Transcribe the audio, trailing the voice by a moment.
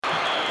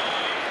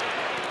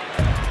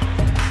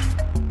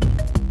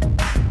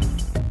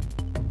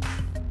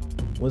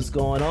What's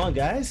going on,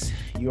 guys?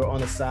 You're on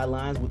the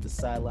sidelines with the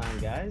sideline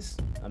guys.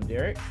 I'm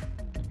Derrick.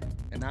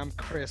 And I'm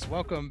Chris.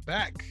 Welcome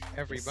back, Yes,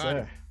 everybody.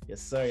 sir.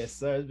 Yes, sir. Yes,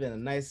 sir. It's been a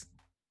nice,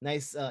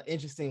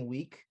 interesting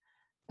week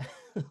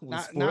with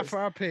Not sports. for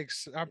our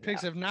picks. Our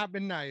picks I, have not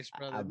been nice,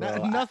 brother. Not,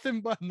 bro,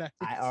 nothing but I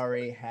nice.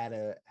 already had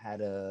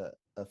a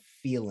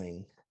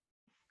feeling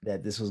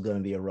that this was going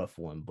to be a rough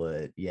one,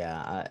 but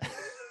yeah.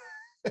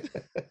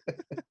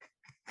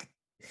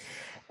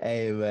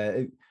 Hey,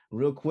 man.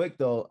 Real quick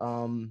though,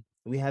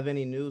 we have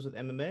any news with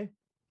MMA?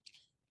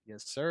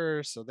 Yes,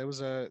 sir. So there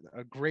was a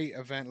great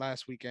event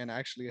last weekend,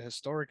 actually a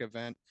historic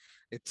event.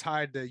 It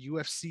tied the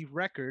UFC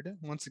record.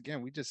 Once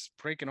again, we just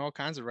breaking all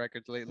kinds of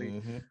records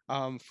lately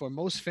Mm-hmm. for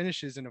most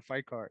finishes in a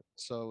fight card.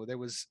 So there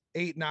was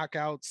 8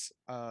 knockouts,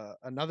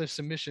 another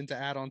submission to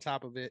add on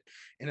top of it,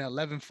 an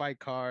 11 fight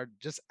card,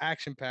 just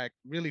action packed,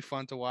 really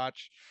fun to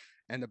watch.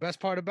 And the best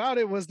part about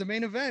it was the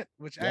main event,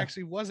 which Yeah.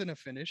 actually wasn't a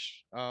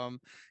finish.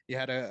 You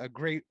had a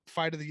great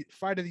fight of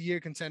the year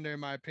contender, in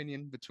my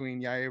opinion,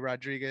 between Yair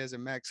Rodriguez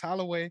and Max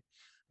Holloway.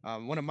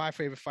 One of my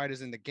favorite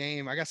fighters in the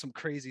game. I got some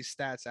crazy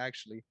stats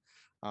actually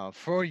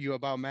for you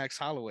about Max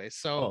Holloway.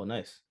 So Oh,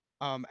 nice.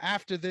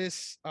 after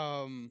this,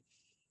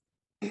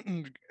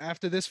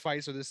 after this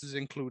fight, so this is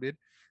included.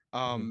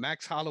 Mhm.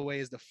 Max Holloway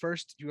is the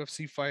first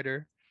UFC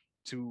fighter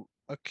to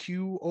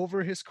accrue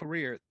over his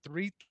career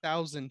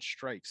 3,000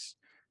 strikes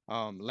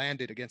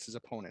landed against his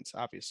opponents.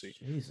 Obviously,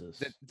 the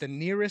Jesus. the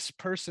nearest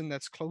person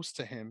that's close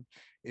to him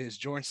is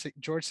George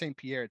St.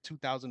 Pierre,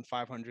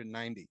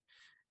 2,590.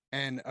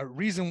 And a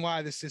reason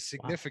why this is Wow.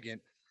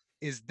 significant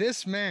is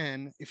this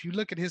man, if you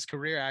look at his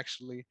career,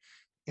 actually,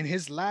 in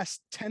his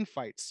last 10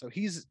 fights, so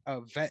he's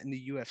a vet in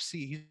the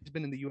UFC. He's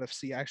been in the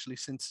UFC actually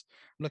since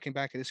looking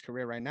back at his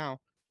career right now,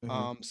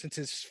 Hmm. since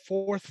his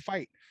fourth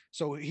fight.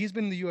 So he's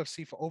been in the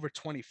UFC for over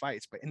 20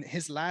 fights, but in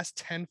his last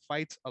 10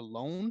 fights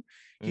alone,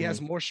 he has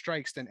Hmm. more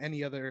strikes than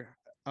any other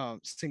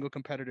single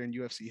competitor in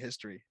UFC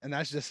history. And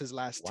that's just his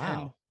last 10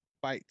 Wow.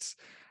 fights.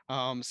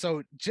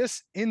 So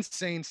just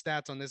insane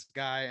stats on this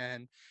guy.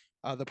 And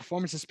the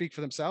performances speak for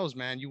themselves,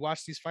 man. You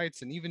watch these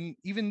fights, and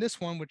even this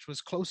one, which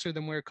was closer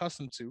than we're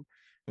accustomed to.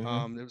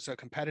 Hmm. It was a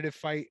competitive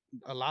fight,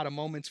 a lot of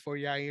moments for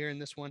Yair in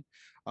this one.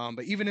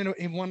 But even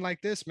in one like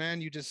this, man,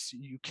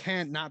 you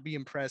can't not be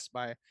impressed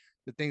by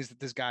the things that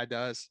this guy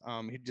does.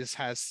 He just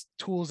has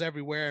tools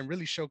everywhere and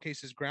really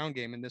showcases ground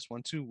game in this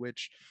one too.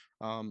 Which,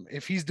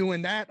 if he's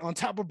doing that on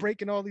top of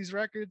breaking all these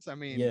records, I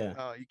mean,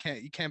 Yeah. you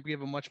can't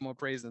give him much more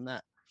praise than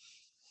that.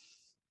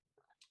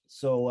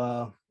 So what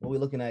are we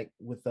looking at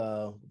with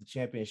the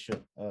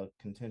championship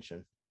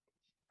contention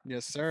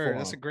Yes, sir. for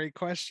That's a him? great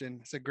question.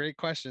 It's a great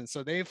question.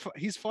 So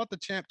he's fought the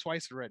champ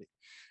twice already.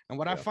 And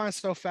what I Yeah. find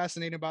so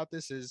fascinating about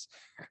this is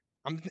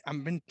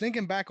I've been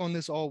thinking back on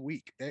this all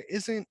week. There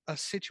isn't a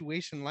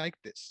situation like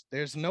this.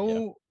 Yeah.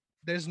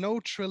 There's no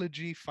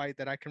trilogy fight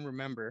that I can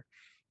remember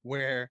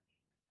where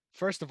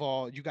first of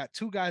all, you got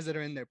two guys that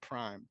are in their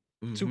prime,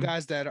 two Hmm.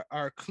 guys that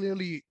are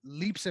clearly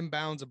leaps and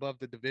bounds above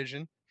the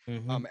division.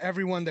 Hmm.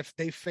 Everyone that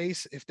they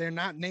face, if they're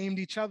not named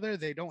each other,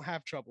 they don't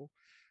have trouble.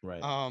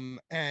 Right.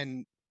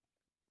 And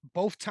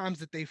both times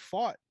that they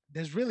fought,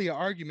 there's really an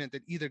argument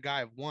that either guy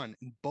have won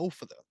in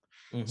both of them.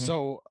 Hmm.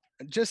 So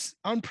just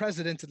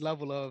unprecedented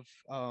level of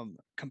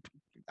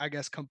I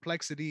guess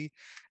complexity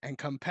and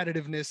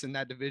competitiveness in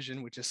that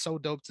division, which is so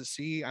dope to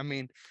see. I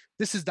mean,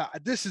 this is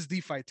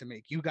the fight to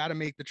make. You got to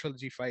make the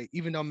trilogy fight,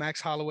 even though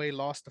Max Holloway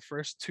lost the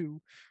first two.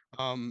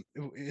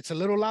 It's a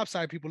little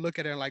lopsided. People look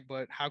at it like,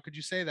 but how could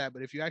you say that?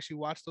 But if you actually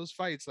watch those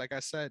fights, like I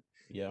said,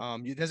 Yeah.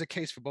 there's a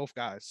case for both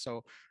guys.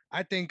 So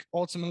I think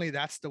ultimately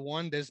that's the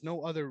one. There's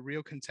no other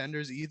real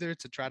contenders either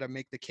to try to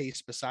make the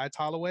case besides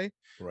Holloway.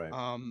 Right.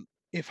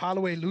 If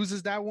Holloway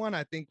loses that one,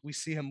 I think we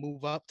see him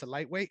move up to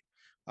lightweight,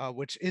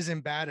 which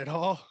isn't bad at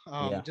all.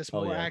 Yeah. Just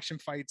Oh more yeah. action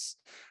fights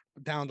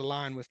down the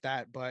line with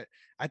that. But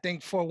I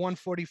think for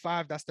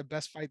 145, that's the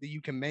best fight that you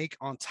can make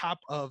on top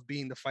of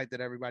being the fight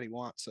that everybody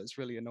wants. So it's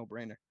really a no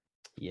brainer.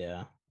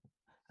 Yeah.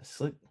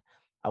 Slick.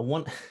 I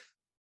want.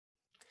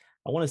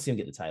 I want to see him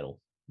get the title,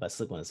 but I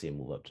Slick want to see him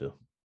move up too.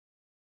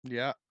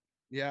 Yeah.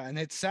 Yeah, and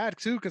it's sad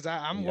too because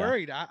I'm Yeah.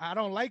 worried. I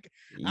don't Yeah.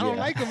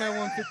 like him at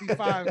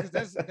 155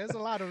 because there's a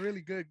lot of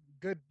really good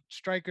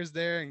strikers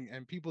there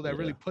and people that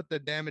really Yeah. put the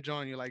damage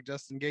on you like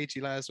Justin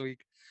Gaethje last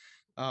week.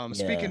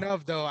 Speaking Yeah.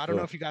 of though, I don't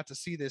know Sure. if you got to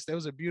see this. There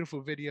was a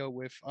beautiful video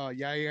with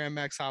Yair and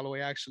Max Holloway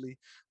actually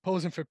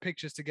posing for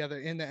pictures together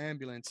in the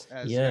ambulance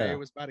as Yair Yeah.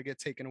 was about to get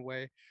taken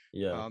away.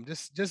 Yeah.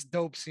 Just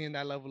dope seeing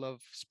that level of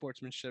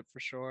sportsmanship for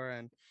sure.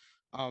 And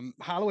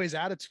Holloway's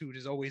attitude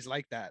is always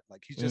like that.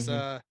 Like Hmm. he's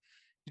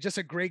just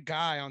a great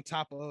guy on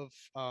top of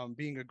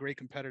being a great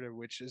competitor,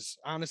 which is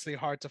honestly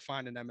hard to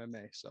find in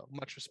MMA. So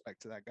much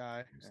respect to that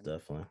guy Most and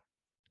definitely.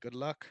 good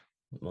luck.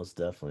 Most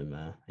definitely,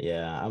 man.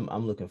 Yeah,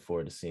 I'm looking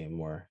forward to seeing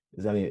more.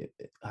 Because I mean,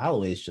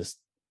 Holloway's just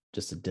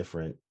a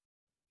different.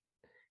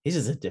 He's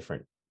just a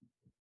different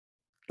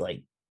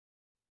like.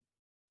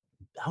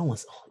 I don't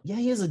want. Yeah,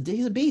 he's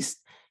a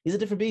beast. He's a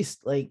different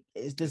beast. Like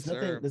Yes,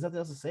 sir. there's nothing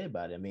else to say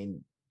about it. I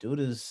mean, dude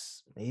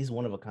is he's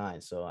one of a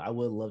kind. So I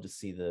would love to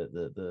see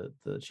the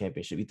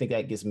championship. You think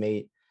that gets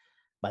made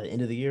by the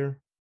end of the year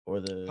or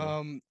the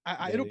beginning It'll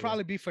of the year?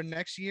 probably be for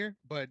next year,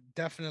 but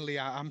definitely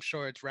I'm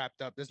sure it's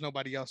wrapped up. There's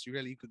nobody else you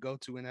could go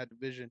to in that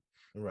division.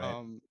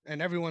 Right.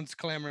 And everyone's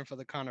clamoring for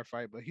the Conor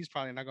fight, but he's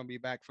probably not going to be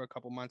back for a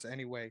couple months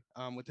anyway,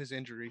 with his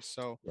injuries.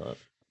 So, Look,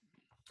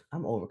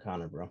 I'm over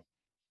Connor, bro.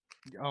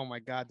 oh my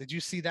God, did you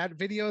see that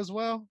video as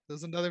well?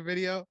 There's another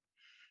video.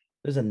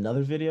 There's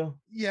another video.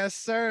 Yes,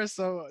 sir.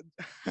 So,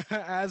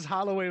 as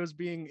Holloway was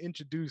being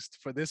introduced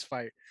for this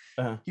fight,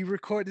 Uh,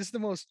 this is the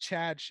most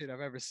Chad shit I've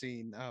ever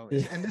seen.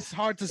 And this is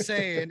hard to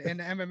say in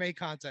MMA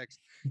context.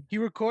 He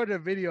recorded a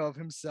video of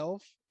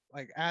himself,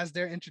 like as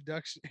they're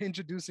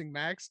introducing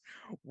Max,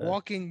 uh,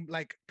 walking,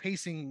 like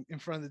pacing in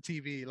front of the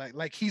TV,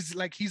 like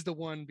he's the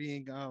one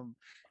being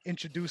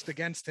introduced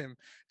against him.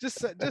 Just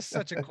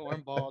such a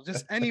cornball.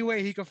 Just any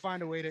way he could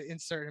find a way to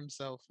insert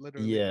himself,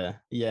 literally.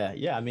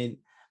 yeah. I mean,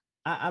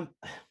 I'm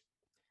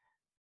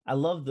I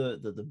love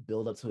the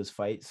build up to his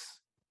fights,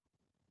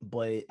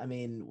 but I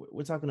mean,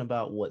 we're talking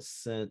about what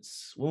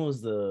since when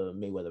was the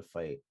Mayweather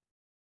fight?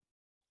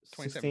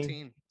 16,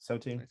 2017.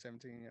 17.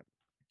 2017, yeah.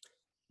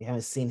 You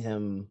haven't seen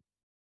him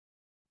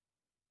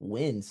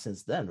win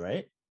since then,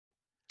 right?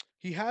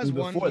 He I has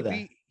mean, one. before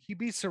that, He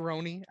beat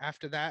Cerrone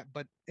after that,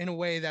 but in a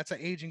way, that's an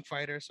aging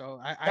fighter. So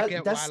I that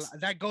get why that's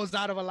that goes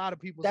out of a lot of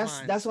people's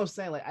that's minds. what I'm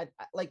saying. Like I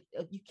like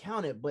you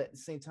count it, but at the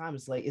same time,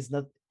 it's like it's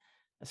not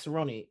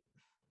Cerrone.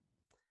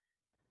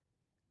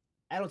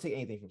 I don't take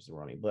anything from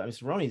Cerrone, but I mean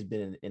Cerrone's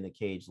been in the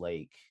cage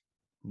like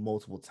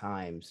multiple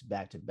times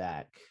back to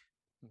back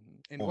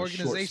In on short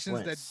organizations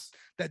sprints.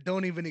 that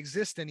don't even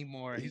exist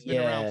anymore. He's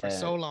been around for Yeah,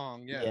 so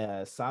long. Yeah.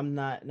 yeah. So I'm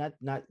not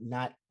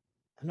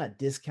I'm not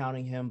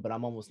discounting him, but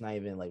I'm almost not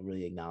even like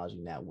really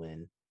acknowledging that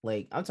win.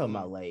 Like I'm talking Mm,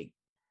 about like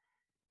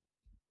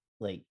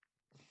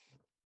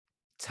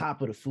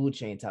top of the food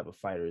chain type of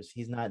fighters.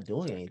 He's not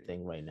doing exactly.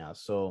 anything right now.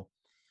 So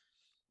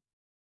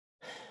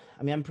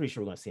I mean, I'm pretty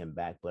sure we're gonna see him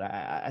back, but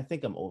I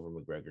think I'm over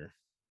McGregor.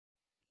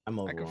 I'm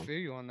I over could him. feel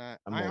you on that.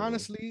 I'm I over him.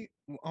 honestly,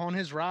 on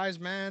his rise,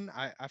 man,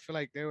 I feel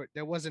like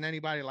there wasn't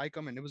anybody like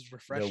him, and it was There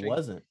refreshing.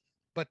 wasn't.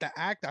 But the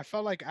act, I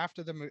felt like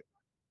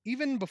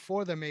even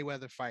before the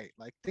Mayweather fight,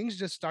 like things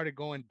just started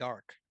going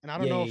dark. And I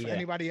don't Yeah, know yeah, if yeah,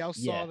 anybody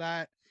else saw yeah,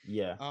 that.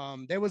 yeah.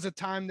 There was a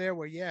time there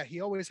where, yeah, he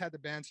always had the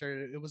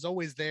banter. It was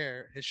always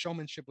there. His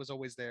showmanship was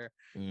always there.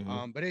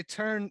 Mm-hmm. But it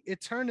turned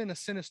in a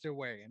sinister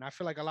way. And I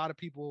feel like a lot of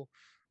people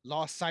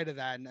lost sight of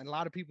that. And a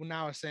lot of people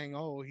now are saying,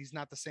 oh, he's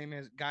not the same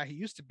as guy he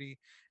used to be.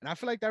 And I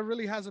feel like that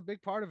really has a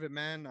big part of it,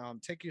 man.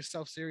 Take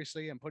yourself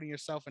seriously and putting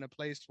yourself in a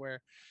place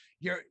where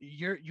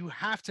you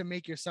have to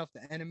make yourself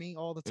the enemy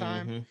all the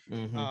time. Mm-hmm.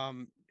 Mm-hmm.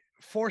 Um,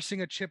 Forcing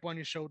a chip on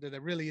your shoulder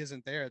that really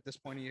isn't there at this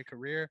point in your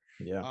career.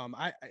 Yeah.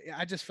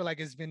 I just feel like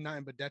it's been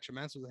nothing but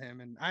detrimental to him.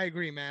 And I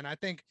agree, man. I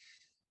think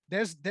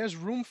there's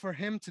room for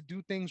him to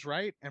do things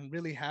right and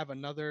really have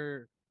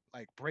another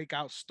like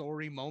breakout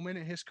story moment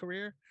in his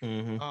career.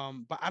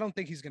 Mm-hmm. But I don't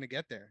think he's gonna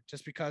get there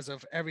just because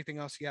of everything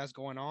else he has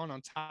going on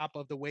top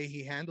of the way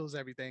he handles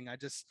everything. I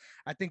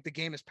think the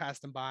game has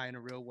passed him by in a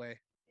real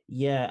way.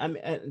 Yeah. I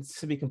mean,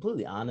 to be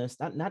completely honest,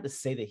 not to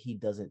say that he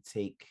doesn't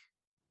take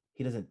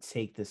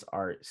this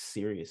art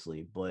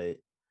seriously, but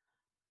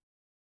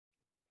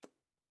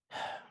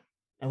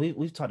and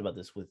we've talked about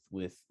this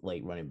with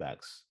like running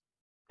backs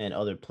and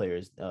other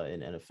players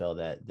in NFL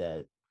that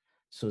as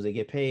soon as they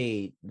get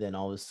paid, then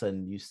all of a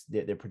sudden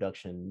their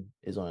production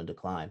is on a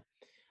decline.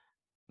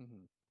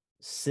 Mhm.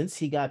 Since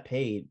he got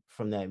paid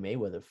from that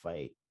Mayweather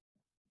fight,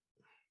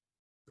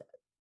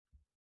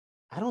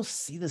 I don't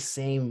see the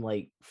same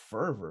like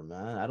fervor,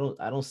 man.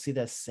 I don't see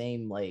that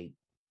same like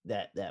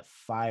that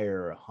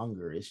fire or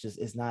hunger. It's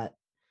just not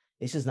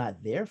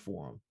there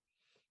for him.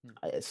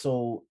 Mhm.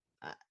 So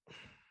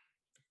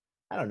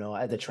I don't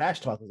know. The trash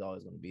talk is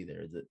always going to be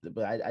there,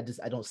 but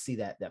I don't see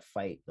that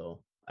fight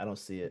though. I don't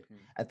see it.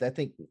 Mhm. I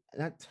think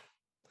that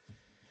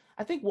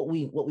I think what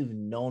we've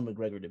known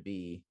McGregor to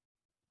be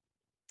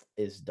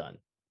is done.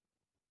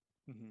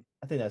 Mhm.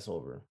 I think that's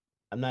over.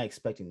 I'm not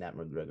expecting that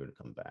McGregor to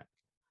come back.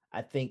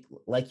 I think,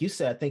 like you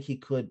said, I think he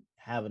could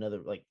have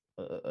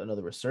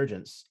another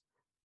resurgence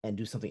and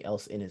do something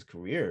else in his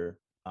career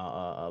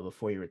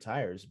before he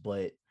retires,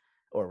 but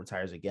or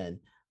retires again.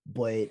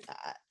 But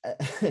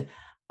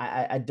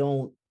I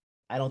don't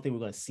think we're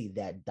going to see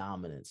that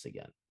dominance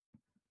again.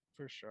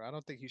 For sure. I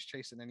don't think he's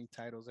chasing any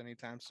titles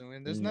anytime soon.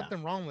 And there's No.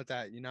 nothing wrong with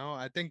that.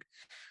 I think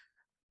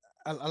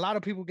a lot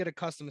of people get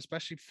accustomed,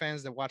 especially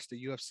fans that watch the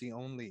UFC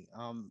only,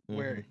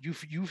 where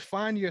Mm-hmm. you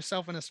find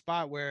yourself in a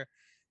spot where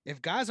if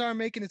guys aren't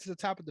making it to the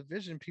top of the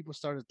division, people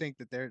start to think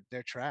that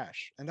they're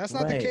trash, and that's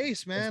not the Right. case,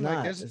 It's man. Like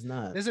not. It's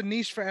not. there's a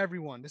niche for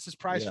everyone. This is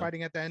prize Yeah.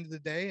 fighting at the end of the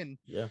day, and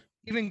Yeah.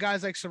 even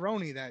guys like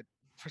Cerrone that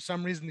for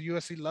some reason the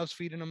UFC loves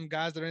feeding them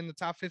guys that are in the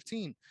top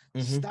 15.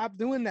 Mm-hmm. Stop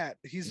doing that.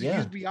 He's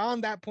Yeah.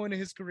 beyond that point of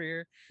his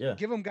career. Yeah.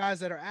 Give him guys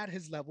that are at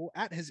his level,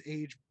 at his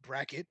age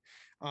bracket.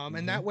 And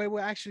that Mm-hmm. way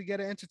we'll actually get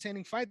an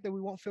entertaining fight that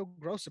we won't feel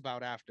gross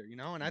about after.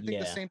 And I think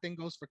the Yeah. same thing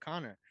goes for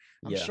Connor.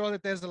 I'm Yeah. sure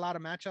that there's a lot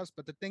of matchups,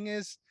 but the thing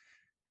is,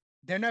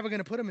 they're never going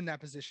to put him in that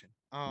position.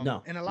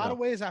 No, In a lot of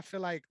no. ways, I feel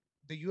like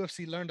the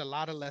UFC learned a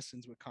lot of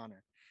lessons with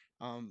Conor.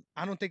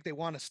 I don't think they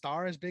want a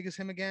star as big as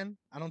him again.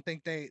 I don't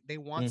think they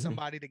want Hmm.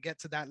 somebody to get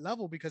to that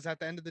level, because at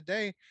the end of the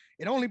day,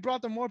 it only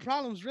brought them more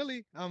problems,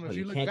 really. Oh, If you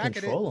you look can't back at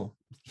it, control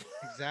him.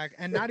 exactly,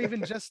 and not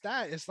even just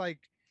that. It's like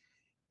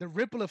the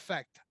ripple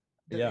effect.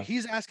 Yeah.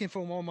 He's asking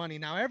for more money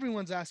now.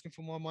 Everyone's asking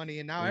for more money,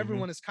 and now Hmm.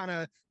 everyone is kind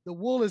of, the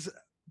wool is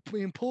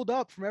being pulled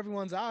up from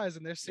everyone's eyes,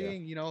 and they're Yeah.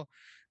 seeing,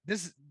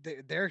 this,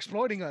 they're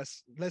exploiting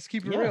us. Let's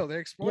keep it Yeah. real. They're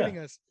Yeah. exploiting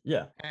us,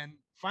 Yeah. and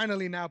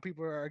finally now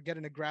people are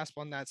getting a grasp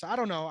on that. So I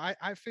don't know.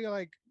 I feel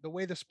like the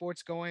way the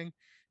sport's going,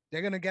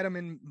 they're gonna get him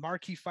in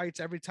marquee fights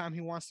every time he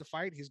wants to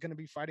fight. He's gonna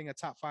be fighting a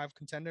top 5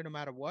 contender no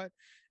matter what,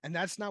 and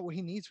that's not what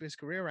he needs for his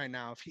career right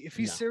now. If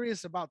he's No.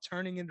 serious about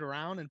turning it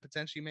around and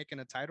potentially making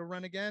a title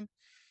run again,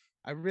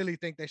 I really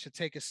think they should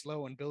take it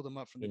slow and build him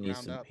up from the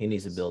ground up. He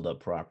needs to Because build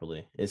up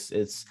properly. It's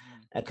Mhm.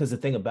 because the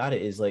thing about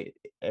it is like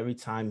every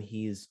time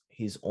he's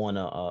on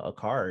a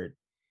card,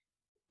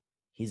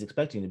 he's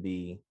expecting to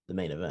be the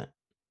main event.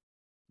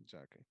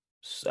 Exactly.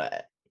 So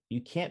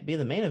you can't be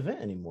the main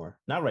event anymore.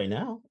 Not right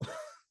now.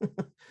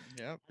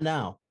 Yep.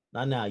 Now,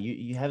 not now.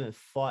 You haven't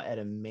fought at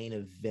a main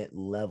event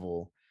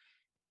level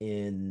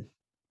in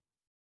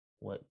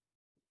what,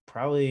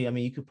 probably, I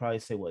mean, you could probably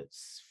say what,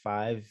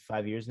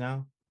 5 years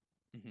now,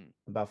 Hmm.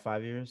 about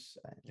 5 years.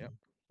 Yep.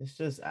 It's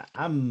just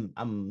I'm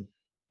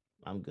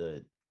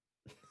good.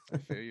 I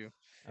feel you.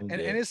 I'm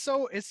And good. it's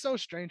so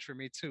strange for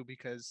me too,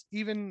 because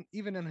even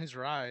in his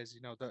rise,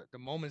 the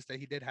moments that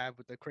he did have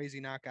with the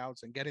crazy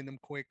knockouts and getting them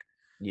quick,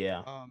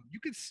 Yeah.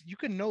 you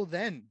can know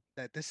then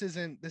that this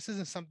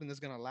isn't something that's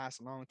gonna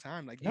last a long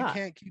time. Like, you Nah,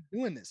 can't keep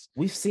doing this.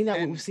 we've seen that.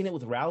 We've And seen it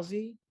with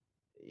Rousey.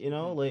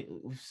 Mhm, Like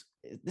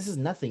this is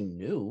nothing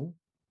new.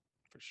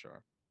 for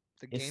sure,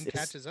 the It's game it's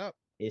catches up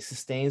it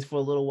sustains for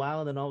a little while,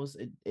 and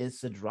then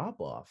it's a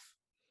drop off.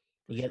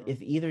 for You get, sure.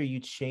 if either you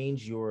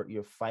change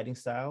your fighting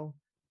style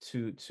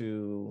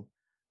to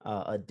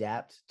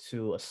adapt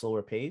to a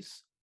slower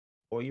pace,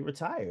 or you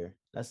retire.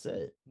 That's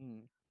it.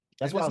 Mm.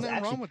 That's And why I there's was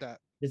nothing wrong actually, with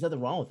that. there's nothing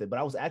wrong with it, but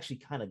I was actually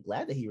kind of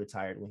glad that he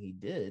retired when he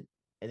did,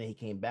 and then he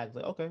came back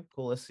like, okay,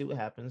 cool, let's see what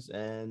happens.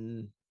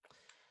 And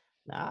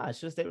nah, I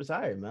should have stayed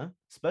retired, man.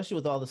 Especially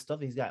with all the stuff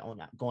he's got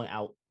going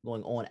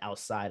on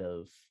outside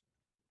of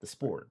the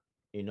sport.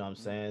 You know what I'm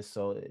Mhm. saying?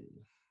 So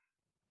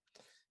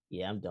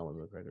yeah, I'm done with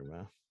McGregor,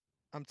 man.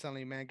 I'm telling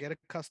you, man, get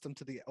accustomed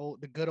to the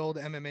good old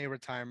MMA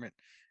retirement,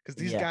 because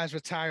these Yeah, guys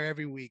retire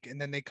every week and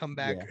then they come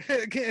back.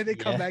 yeah, They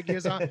come yeah. back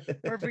years on.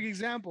 Perfect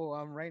example.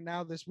 Right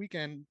now this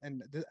weekend,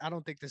 and I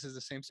don't think this is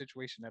the same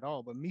situation at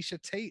all. But Misha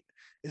Tate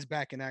is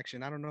back in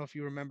action. I don't know if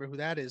you remember who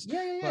that is,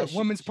 Yeah, yeah, yeah. but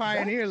women's She's back.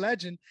 pioneer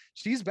legend.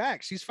 She's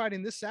back. She's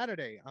fighting this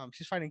Saturday.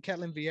 She's fighting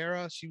Ketlin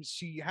Vieira.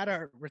 She had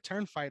a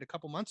return fight a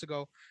couple months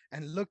ago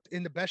and looked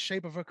in the best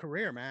shape of her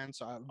career, man.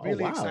 So I'm Oh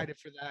really wow. excited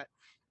for that,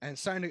 and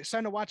starting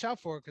to watch out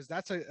for, because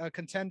that's a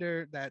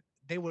contender that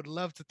they would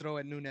love to throw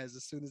at Nunes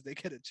as soon as they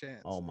get a Oh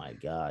chance. my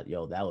God.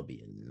 Yo, that would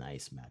be a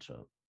nice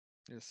matchup.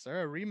 Yes,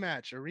 sir. A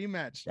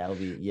rematch. That would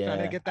be, Trying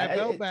to yeah. get that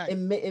belt back.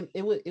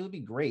 It would be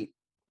great.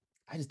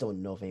 I just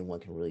don't know if anyone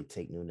can really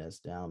take Nunes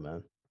down,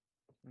 man.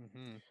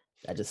 Hmm.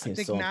 That just I seems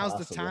think so now's the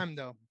impossible. time,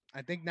 though.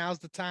 I think now's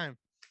the time.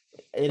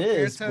 It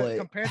Compared is, to but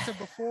compared to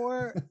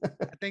before,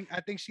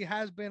 I think she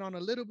has been on a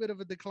little bit of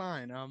a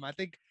decline. I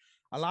think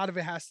a lot of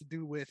it has to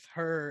do with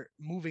her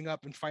moving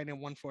up and fighting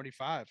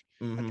 145.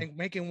 I hmm, think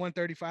making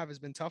 135 has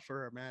been tough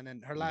for her, man.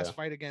 And her last yeah,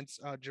 fight against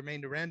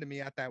Jermaine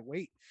Durandamy at that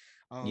weight,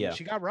 yeah.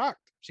 she got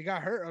rocked. She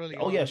got hurt early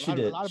Oh yeah, on. A she lot,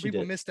 a did. lot of She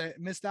people did.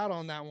 missed out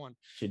on that one.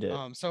 She did.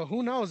 So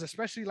who knows?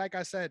 Especially like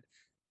I said,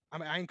 I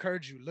mean, I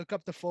encourage you, look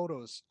up the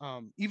photos.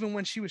 Even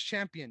when she was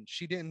champion,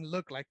 she didn't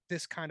look like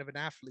this kind of an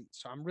athlete.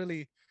 So I'm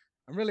really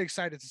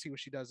excited to see what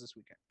she does this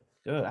weekend.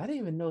 Good. I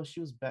didn't even know she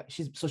was back.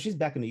 She's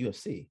back in the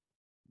UFC.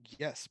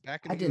 Yes,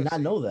 back in I the did not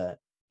UFC. know that.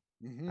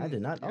 I Hmm.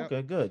 did not. Yep,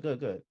 Okay, good, good,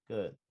 good,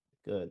 good,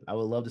 good. I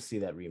would love to see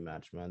that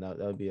rematch, man. That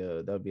would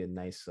be a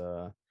nice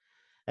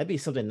that'd be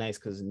something nice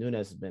because Nunes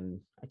has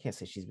been, I can't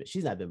say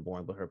she's not been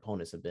boring, but her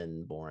opponents have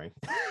been boring.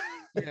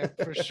 yeah,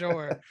 for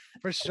sure,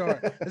 for sure.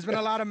 There's been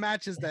a lot of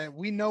matches that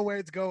we know where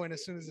it's going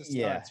as soon as it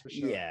Yeah, starts, for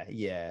sure. yeah,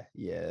 yeah,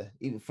 yeah.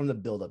 Even from the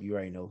build up, you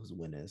already know who's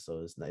winning,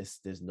 so it's nice.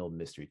 There's no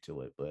mystery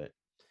to it, but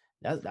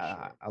that's For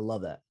sure. I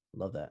love that.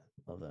 Love that.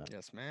 Love that.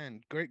 Yes,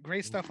 man.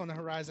 Great stuff on the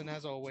horizon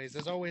as always.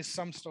 There's always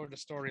some sort of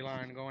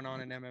storyline going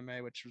on in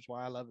MMA, which is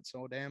why I love it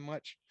so damn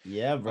much.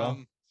 Yeah, bro.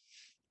 Um,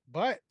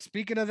 but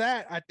speaking of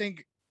that, I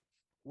think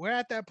we're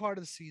at that part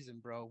of the season,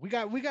 bro. We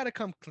got to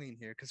come clean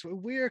here, because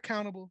we're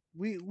accountable.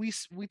 We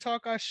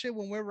talk our shit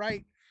when we're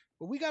right,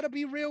 but we got to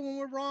be real when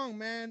we're wrong,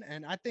 man.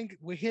 And I think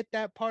we hit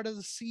that part of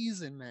the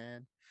season,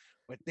 man,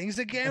 where things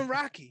are getting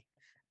rocky,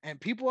 and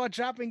people are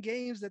dropping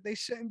games that they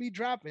shouldn't be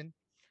dropping.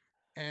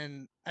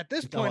 And at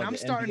this You talking point, about I'm the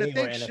starting to NBA or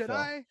think, should NFL?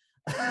 I?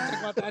 I'm talking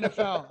about the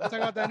NFL. I'm talking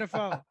about the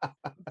NFL.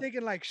 I'm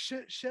thinking, like,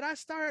 should I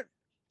start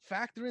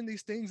factoring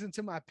these things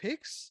into my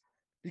picks?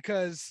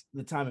 Because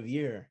The time of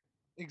year.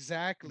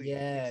 exactly, Yeah,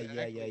 yeah,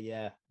 yeah, exactly.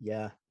 yeah,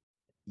 yeah,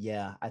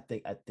 yeah. I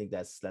think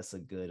that's a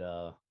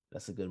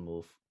good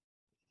move.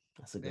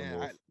 That's a good Yeah,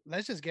 move.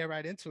 let's just get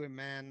right into it,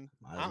 man.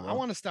 Might as I well.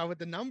 want to start with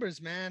the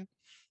numbers, man.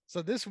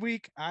 So this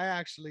week I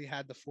actually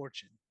had the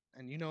fortune,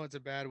 and you know it's a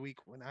bad week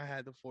when I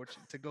had the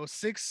fortune to go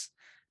 6-6-1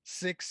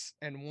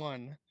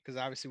 because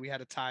obviously we had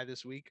a tie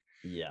this week.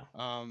 Yeah.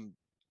 Um,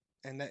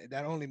 and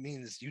that only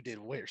means you did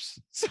worse.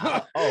 So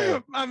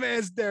Oh, my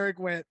man's Derrick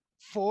went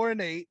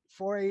 4-8,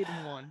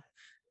 4-8-1,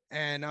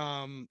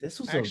 and this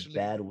was a actually,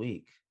 bad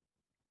week.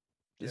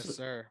 This yes, was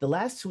sir, the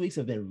last 2 weeks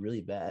have been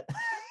really bad.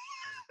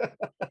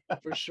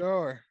 for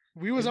sure.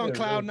 We was They've on been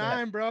really cloud bad.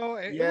 nine, bro.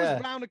 It was Yeah,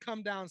 bound to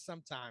come down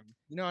sometime.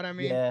 You know what I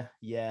mean?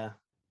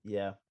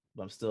 yeah.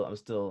 But I'm still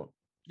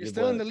You're your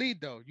still in boy. the lead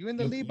though. You in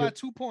the lead by You're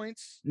 2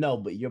 points. no,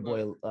 but your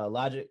But boy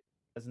Logic,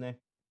 that's his name.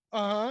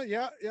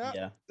 yeah, yeah.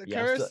 Yeah, The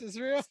yeah. curse is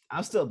real.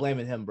 I'm still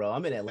blaming him, bro.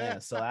 I'm in Atlanta,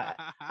 so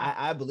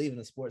I believe in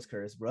the sports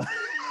curse, bro.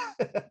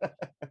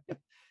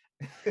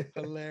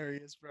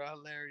 Hilarious, bro.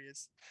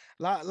 Hilarious.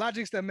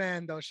 Logic's the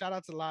man, though. Shout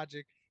out to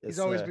Logic. Yes,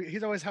 sir.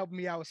 He's always helping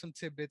me out with some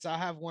tidbits. I'll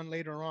have one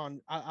later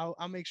on.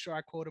 I'll make sure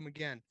I quote him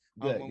again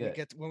Good, when we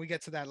good,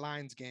 get to that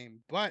Lions game.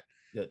 But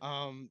good.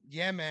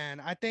 yeah, man.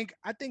 I think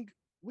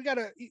we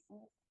gotta.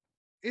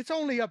 It's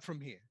only up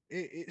from here.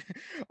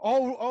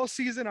 All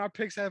season our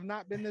picks have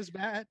not been this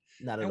bad,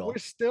 Not at and we're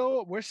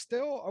all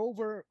still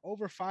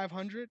over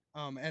 500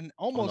 and on the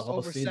almost whole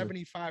over season.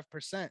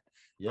 75%.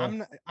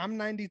 Yeah. I'm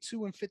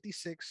 92 and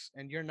 56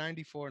 and you're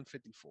 94 and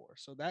 54.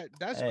 So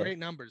that's Hey, great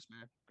numbers,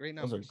 man. Great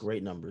those are numbers.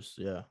 great numbers.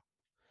 Yeah.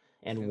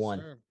 And Yes, one.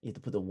 sir. You have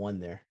to put the one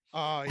there.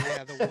 Oh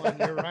yeah, the one.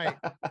 You're right.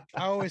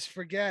 I always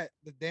forget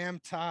the damn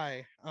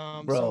tie.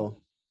 So Bro, go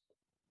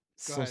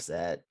so ahead,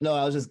 sad. No,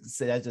 I was just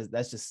say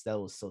that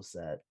was so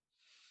sad.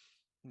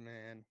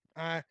 man.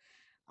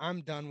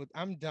 I'm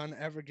done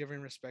ever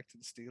giving respect to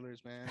the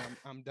Steelers, man.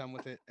 I'm done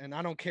with it, and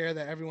I don't care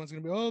that everyone's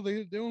gonna be, oh,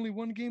 they're only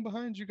one game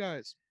behind you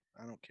guys.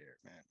 I don't care,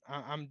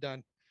 man. I'm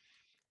done.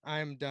 I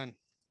am done.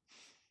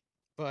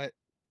 But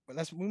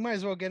we might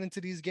as well get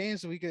into these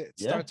games so we could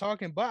Yeah. start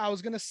talking. But I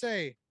was gonna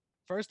say,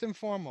 first and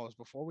foremost,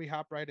 before we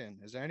hop right in,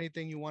 is there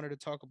anything you wanted to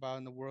talk about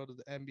in the world of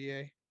the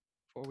NBA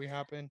before we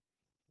hop in?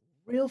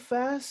 Real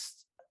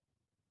fast.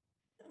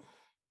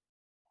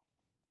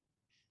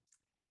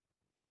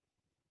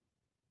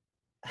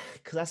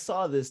 Because I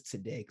saw this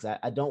today. Because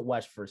I don't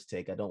watch First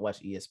Take. I don't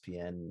watch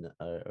ESPN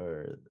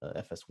or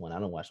FS1. I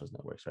don't watch those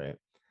networks, right?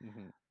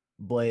 Mm-hmm.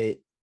 But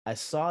I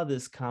saw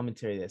this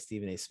commentary that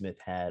Stephen A. Smith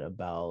had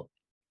about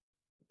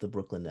the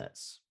Brooklyn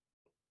Nets.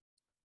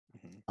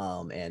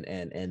 Mm-hmm.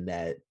 And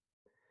that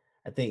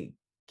I think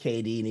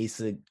KD needs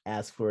to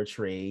ask for a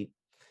trade,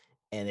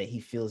 and that he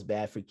feels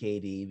bad for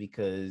KD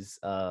because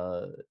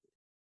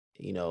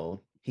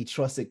he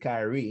trusted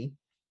Kyrie,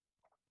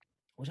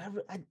 which I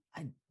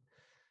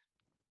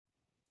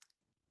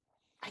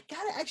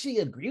gotta actually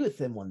agree with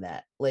him on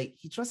that. Like,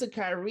 he trusted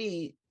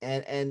Kyrie,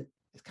 and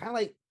it's kind of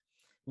like,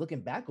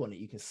 looking back on it,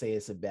 you can say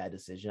it's a bad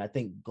decision. I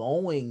think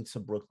going to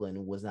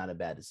Brooklyn was not a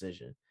bad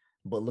decision,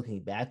 but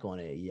looking back on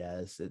it,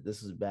 yes,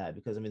 this is bad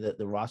because I mean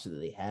the roster that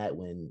they had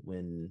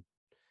when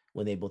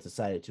they both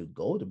decided to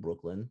go to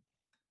Brooklyn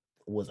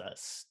was a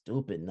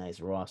stupid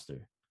nice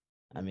roster.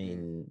 I Mm-hmm.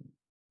 mean, you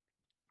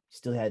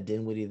still had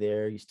Dinwiddie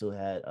there, you still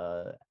had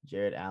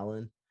Jared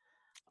Allen,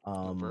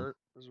 um, Levert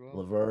as well.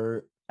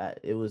 Levert. That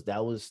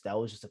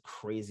was just a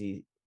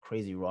crazy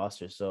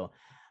roster. So,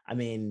 I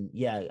mean,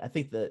 yeah, I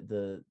think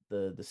the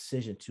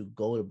decision to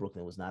go to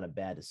Brooklyn was not a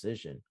bad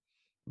decision,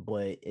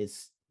 but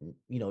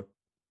you know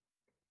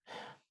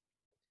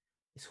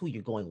it's who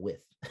you're going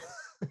with,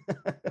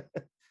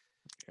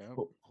 Yeah.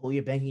 who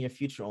you're banking your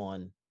future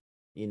on,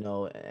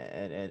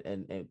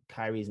 and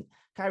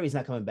Kyrie's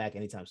not coming back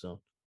anytime soon.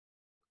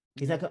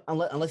 He's Yeah. not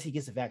unless he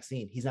gets a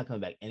vaccine. He's not coming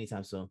back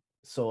anytime soon.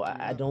 So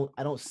I Yeah.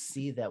 don't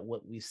see that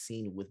what we've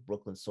seen with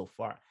Brooklyn so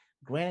far.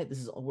 Granted,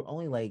 we're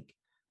only like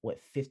what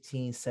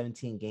 15,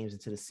 17 games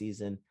into the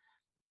season.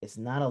 It's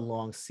not a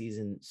long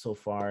season so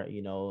far.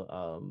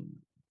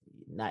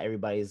 Not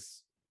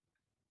everybody's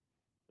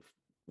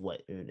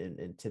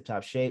in tip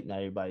top shape. Not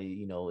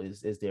everybody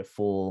is their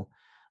full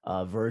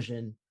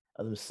version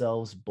of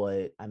themselves.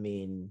 But I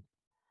mean,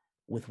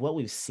 with what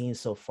we've seen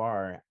so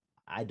far,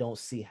 I don't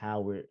see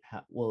how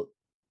well,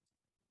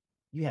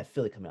 you had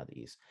Philly coming out the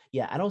East.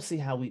 Yeah, I don't see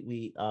how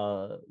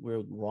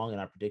we're wrong in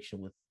our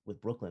prediction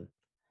with Brooklyn.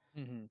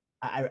 Mm-hmm.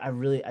 I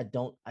really I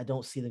don't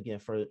see them getting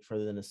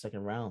further than the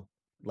second round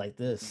like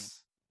Mm-hmm.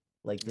 this,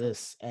 like Yeah,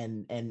 this,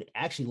 and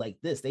actually like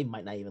this, they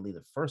might not even leave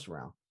the first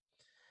round.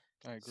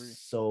 I agree.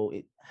 So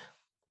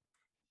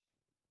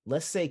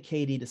let's say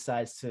KD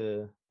decides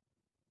to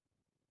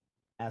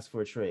ask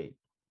for a trade.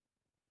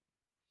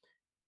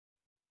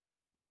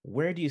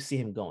 Where do you see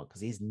him going?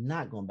 Because he's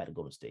not going back to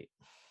Golden State.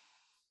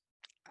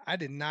 I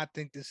did not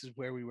think this is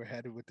where we were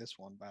headed with this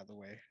one, by the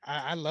way.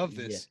 I love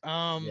Yeah, this.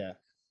 yeah.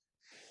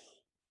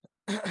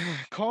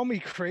 Call me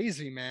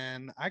crazy,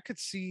 man. I could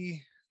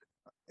see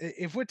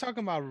if we're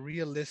talking about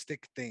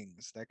realistic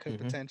things that could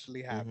Mm-hmm.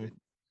 potentially Mm-hmm. happen.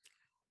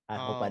 I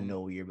hope I Um, know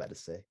what you're about to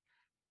say.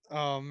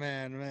 oh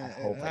man, I man.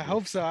 hope I I do.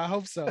 hope so. I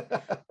hope so.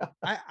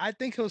 I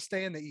think he'll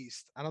stay in the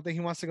East. I don't think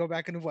he wants to go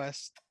back in the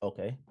West.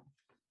 Okay.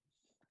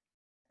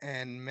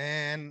 And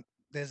man,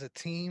 there's a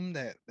team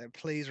that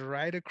plays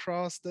right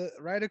across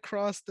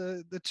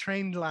the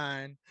train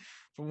line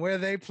from where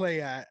they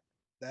play at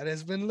that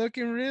has been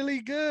looking really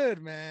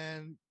good,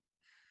 man.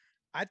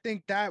 I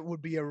think that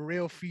would be a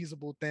real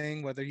feasible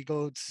thing, whether he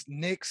goes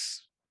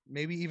Knicks,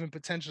 maybe even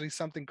potentially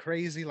something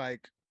crazy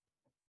like,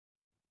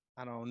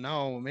 I don't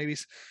know, maybe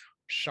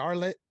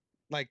Charlotte,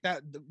 like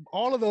that.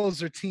 All of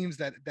those are teams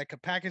that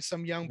could package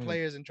some young Mm,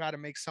 players and try to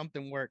make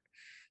something work.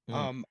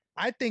 mm,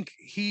 I think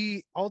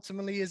he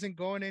ultimately isn't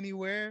going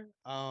anywhere.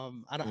 I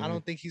mm.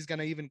 don't think he's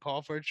gonna even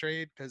call for a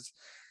trade because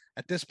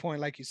at this point,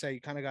 like you say,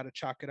 you kind of got to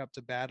chalk it up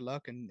to bad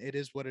luck, and it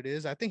is what it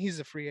is. I think he's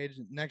a free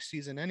agent next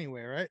season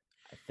anyway, right?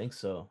 I think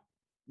so.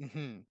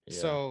 Yeah.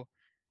 So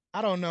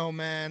I don't know,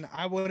 man.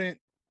 I wouldn't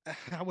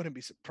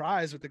be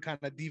surprised with the kind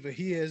of diva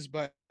he is,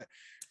 but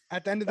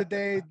at the end of the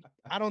day,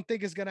 I don't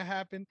think it's gonna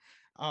happen.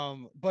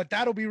 But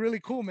that'll be really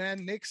cool,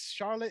 man. Knicks,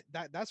 Charlotte,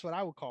 that's what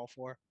I would call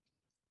for.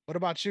 What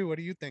about you? What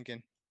are you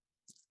thinking?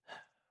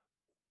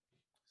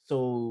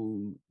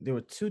 So there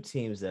were two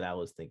teams that I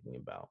was thinking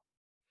about.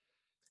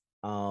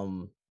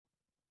 Um,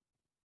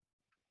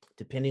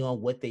 Depending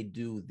on what they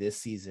do this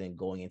season,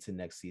 going into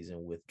next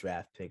season with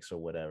draft picks or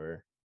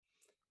whatever,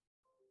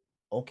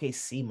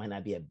 OKC might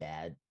not be a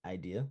bad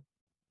idea.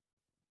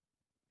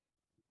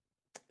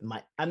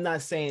 I'm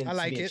not saying I to be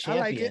like a it. I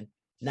like it. champion.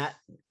 Not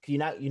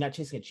you're not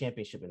chasing a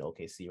championship in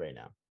OKC right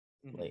now.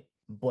 Mhm. Like,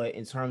 but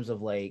in terms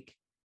of like,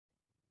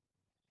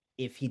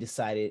 if he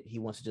decided he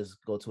wants to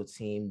just go to a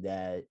team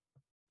that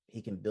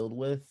he can build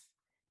with,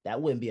 that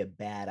wouldn't be a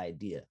bad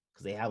idea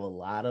because they have a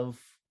lot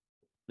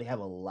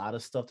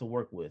of stuff to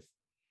work with.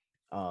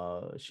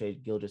 Shea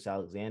Gildress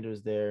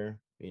Alexander's there,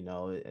 and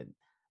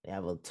they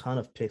have a ton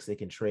of picks they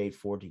can trade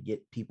for to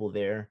get people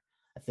there.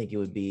 I think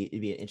it'd be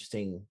an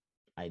interesting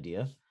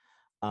idea.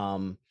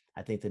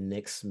 I think the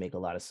Knicks make a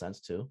lot of sense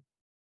too.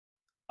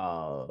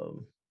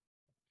 Um,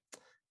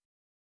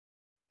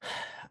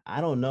 I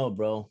don't know,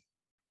 bro.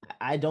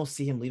 I don't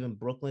see him leaving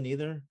Brooklyn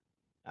either.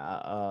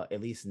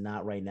 At least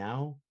not right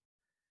now.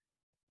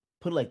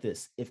 Put it like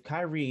this: if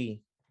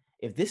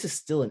this is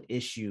still an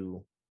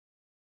issue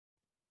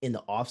in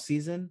the off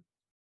season,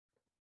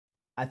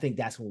 I think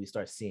that's when we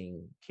start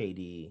seeing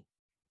KD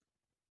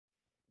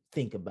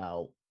think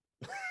about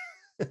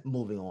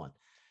moving on.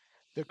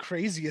 The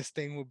craziest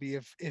thing would be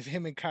if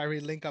him and Kyrie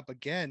link up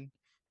again,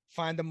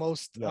 find the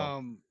most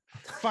Yo,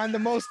 find the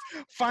most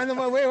find the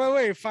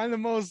wait find the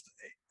most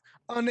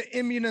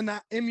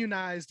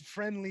unimmunized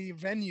friendly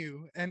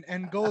venue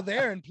and go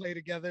there and play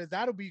together.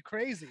 That'll be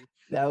crazy.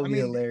 that would I be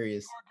mean, they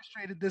hilarious.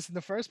 orchestrated this in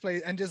the first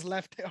place and just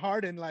left it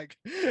Harden like,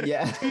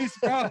 Yeah. peace,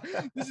 bro.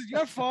 This is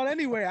your fault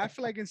anyway. I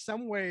feel like in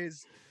some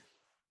ways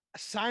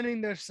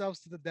signing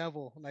themselves to the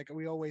devil, like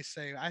we always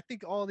say. I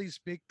think all these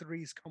big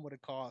threes come with a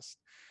cost.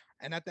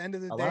 And at the end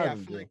of the A lot day, of I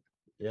them feel like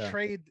do. Yeah.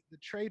 the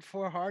trade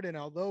for Harden,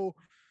 although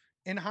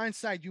in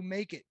hindsight, you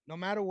make it. No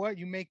matter what,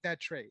 you make that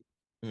trade.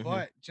 Mm-hmm.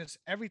 But just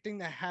everything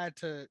that had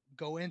to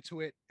go into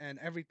it and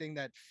everything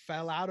that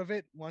fell out of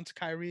it once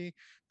Kyrie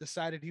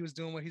decided he was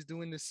doing what he's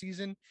doing this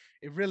season,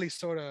 it really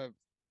sort of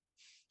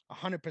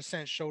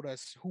 100% showed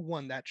us who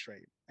won that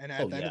trade. And Oh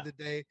at the end of yeah.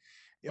 the day,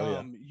 Oh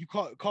yeah. you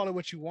call it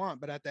what you want,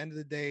 but at the end of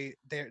the day,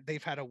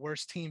 they've had a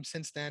worse team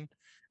since then.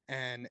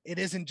 And it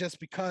isn't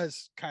just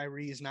because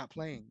Kyrie is not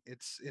playing.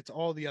 It's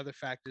all the other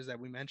factors that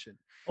we mentioned.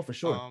 Oh, for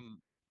sure. Um,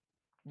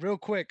 Real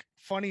quick,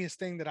 funniest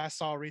thing that I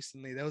saw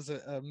recently, there was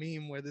a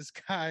meme where this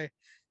guy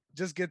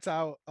just gets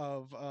out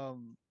of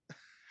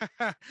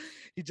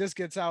he just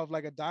gets out of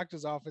like a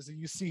doctor's office and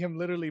you see him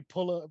literally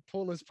pull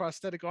his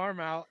prosthetic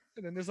arm out.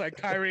 And then there's like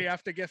Kyrie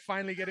after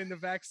finally getting the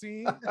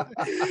vaccine.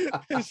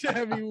 It should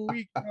have me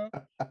weak, bro.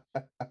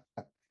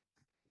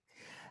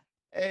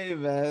 Hey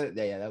man,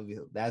 yeah,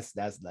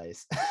 that's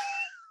nice.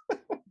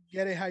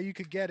 Get it how you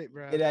could get it,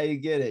 bro. Get how you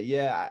get it.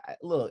 Yeah,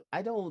 look,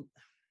 I don't.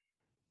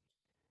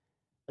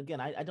 Again,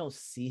 I don't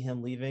see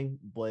him leaving,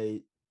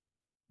 but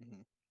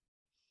Mhm.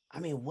 I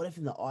mean, what if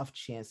in the off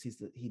chance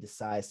he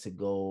decides to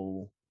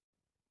go?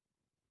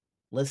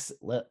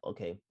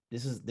 Okay.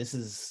 This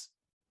is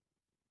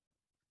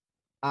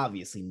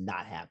obviously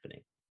not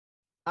happening.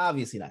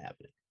 Obviously not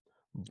happening.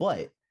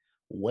 But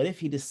what if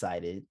he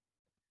decided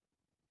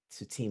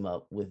to team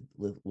up with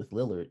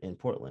Lillard in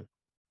Portland?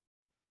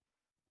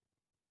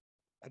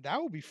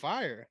 That would be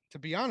fire. To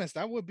be honest,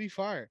 that would be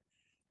fire.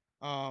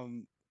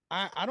 Um,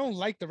 I don't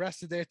like the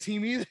rest of their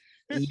team either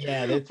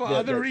Yeah, for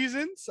other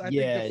reasons. I think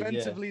yeah,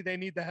 defensively they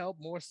need the help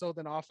more so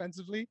than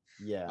offensively.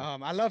 yeah,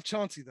 I love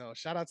Chauncey though.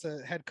 Shout out to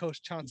head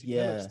coach Chauncey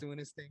Billups yeah. doing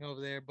his thing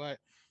over there. But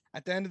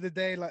at the end of the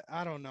day, like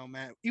I don't know,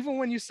 man. Even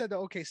when you said the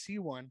OKC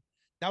one,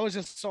 that was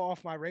just so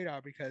off my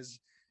radar because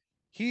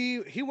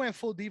he went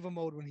full diva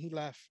mode when he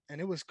left, and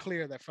it was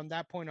clear that from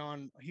that point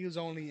on he was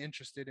only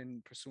interested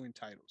in pursuing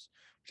titles.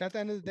 Which at the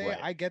end of the day, Right.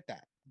 I get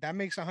that. That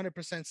makes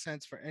 100%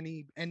 sense for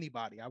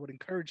anybody. I would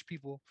encourage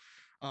people,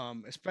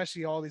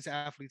 especially all these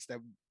athletes that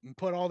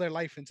put all their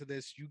life into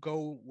this. You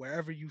go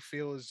wherever you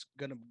feel is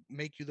gonna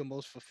make you the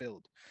most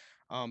fulfilled.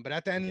 But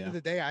at the end of Yeah.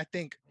 the day, I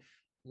think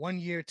 1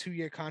 year, 2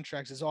 year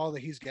contracts is all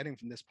that he's getting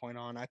from this point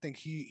on. I think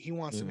he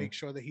wants to make Mm-hmm.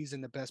 sure that he's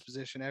in the best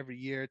position every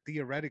year,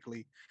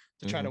 theoretically,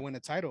 to try to Mm-hmm. win a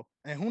title.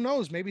 And who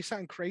knows, maybe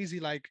something crazy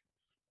like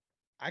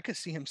I could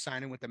see him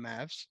signing with the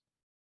Mavs.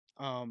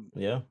 Um,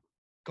 Yeah.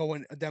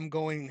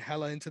 going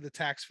hella into the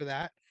tax for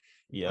that.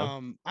 Yeah.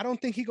 I don't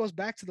think he goes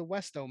back to the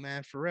West though,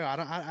 man. For real,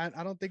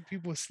 I don't think He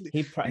people won't.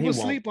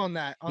 sleep on He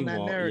that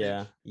won't. narrative.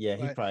 Yeah. Yeah.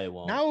 He But probably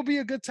won't. now would be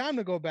a good time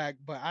to go back.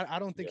 But I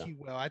don't think Yeah. he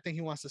will. I think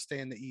he wants to stay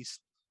in the East.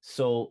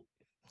 So,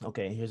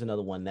 okay, here's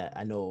another one that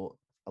I know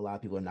a lot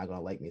of people are not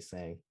gonna like me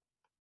saying,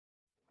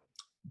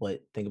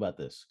 but think about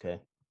this,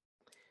 okay?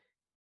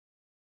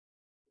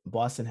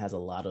 Boston has a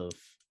lot of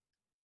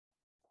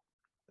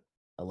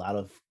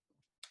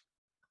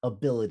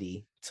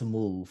ability to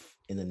move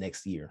in the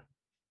next year.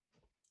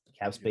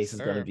 Yes,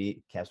 sir.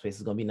 Cap space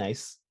is gonna be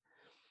nice.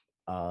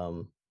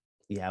 Um,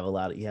 you have a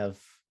lot of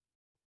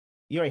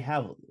you already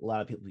have a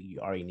lot of people you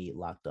already need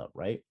locked up,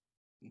 right?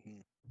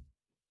 Mhm.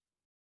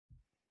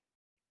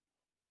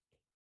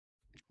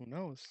 Who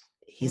knows?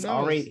 Who He's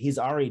already knows? he's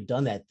already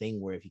done that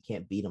thing where if you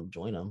can't beat him,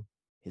 join him.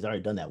 He's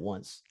already done that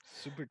once.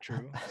 Super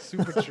true.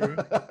 Super true.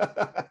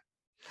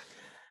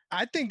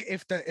 I think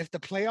if the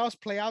playoffs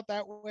play out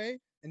that way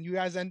and you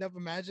guys end up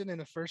imagining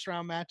a first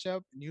round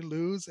matchup and you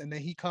lose and then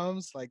he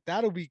comes, like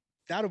that'll be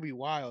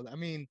wild. I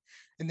mean,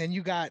 and then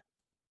you got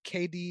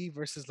KD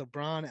versus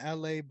LeBron,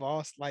 LA,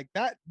 boss, like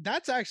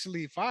that's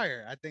actually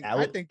fire. I I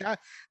would think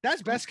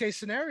that's best case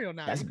scenario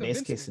now. that's You best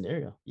convinced case me.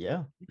 scenario.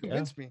 Yeah, You yeah,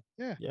 convinced me.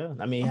 Yeah. yeah.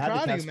 I mean, you I'm have the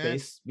proud of cap you, man.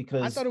 space I thought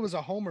because it was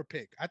a homer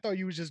pick. I thought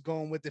you was just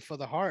going with it for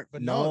the heart,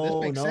 but no, this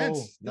no, makes no,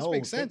 sense. This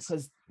makes no. sense.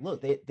 Because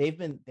look, they've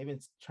been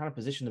trying to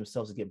position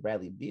themselves to get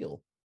Bradley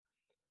Beal.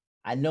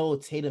 I know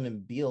Tatum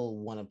and Beal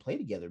want to play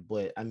together,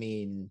 but I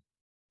mean,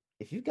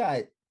 if you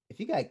got if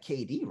you got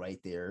KD right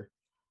there,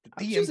 The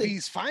I'm choosing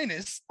DMV's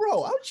finest.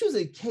 bro. I'm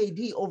choosing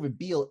KD over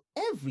Beal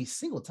every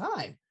single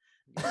time.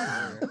 Yes,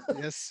 sir.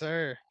 Yes,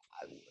 sir.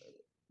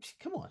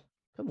 Come on,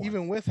 come on.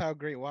 Even with how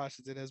great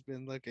Washington has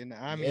been looking.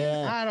 I mean,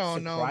 Yeah, I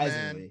don't know, man.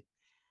 surprisingly,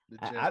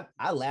 Legit.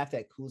 I laughed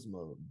at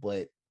Kuzma,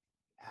 but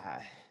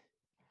I,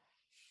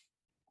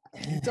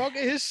 He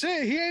talking his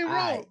shit. He ain't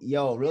wrong.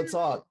 yo, He real ain't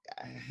wrong. talk.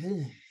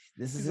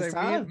 This is He's his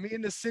like time. me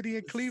and the city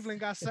of Cleveland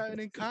got something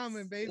in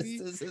common, This baby.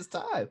 is his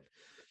time.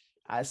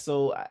 I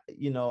so I,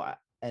 you know, I,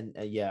 and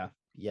yeah,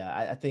 yeah.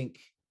 I think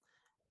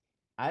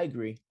I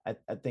agree. I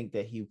think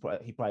that he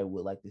probably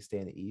would like to stay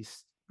in the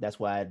East. That's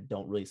why I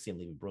don't really see him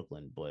leaving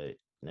Brooklyn. But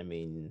I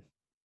mean,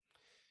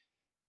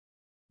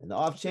 in the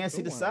off That's a chance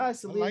he good one.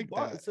 decides to I leave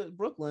like that. to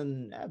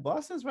Brooklyn,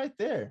 Boston's right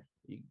there.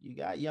 You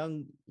got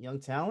young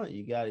talent.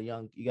 You got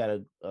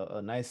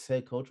a nice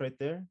head coach right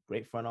there.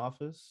 Great front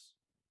office,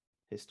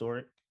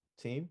 historic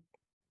team,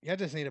 Yeah, I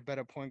just need a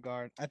better point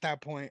guard at that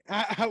point.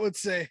 I would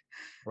say if he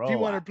bro.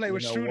 wanted to play You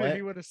with know Schroeder,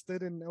 he what? would have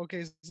stood in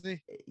OKC.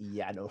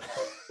 Yeah, I know.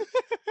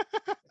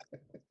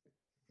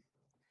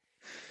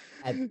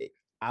 I,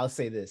 I'll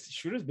say this: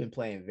 Shooter's been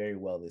playing very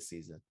well this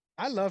season.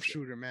 I love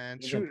Schroeder, man.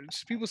 He's been, Schroeder,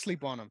 people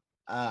sleep on him.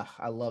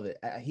 I love it.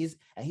 He's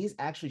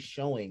actually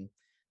showing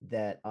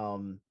that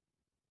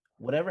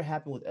whatever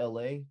happened with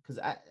LA, because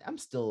I'm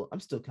still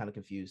kind of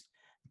confused.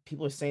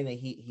 People are saying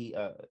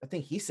that I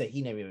think he said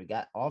he never even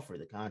got offered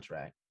the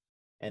contract,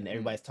 and Mhm.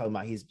 everybody's talking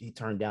about he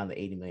turned down the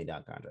 $80 million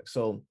contract.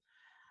 So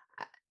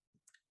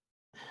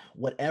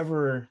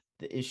whatever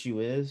the issue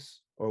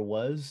is or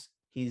was,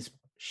 he's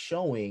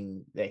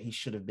showing that he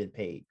should have been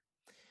paid.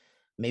 For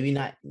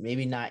sure.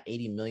 Maybe not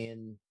 80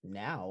 million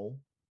now,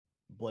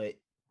 but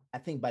I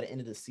think by the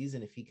end of the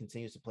season, if he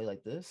continues to play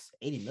like this,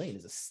 80 million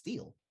is a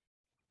steal.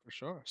 For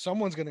sure.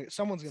 Someone's gonna take him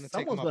Someone's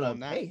up gonna on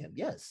that. pay him.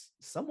 Yes,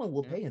 someone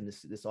will Yeah. pay him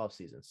this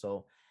offseason.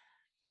 So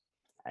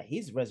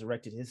he's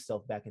resurrected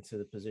himself back into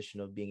the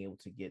position of being able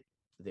to get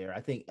there.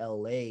 I think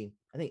LA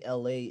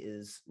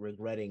is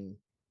regretting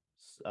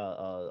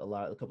a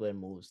couple of their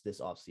moves this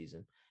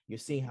offseason. You're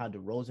seeing Mhm. how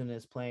DeRozan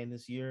is playing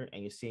this year,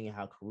 and you're seeing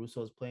how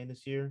Caruso is playing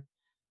this year.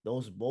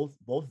 Those both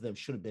of them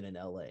should have been in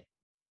LA.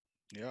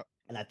 Yep.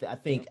 And Yep.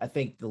 I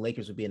think the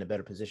Lakers would be in a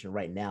better position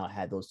right now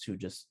had those two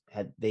just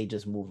had they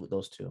just moved with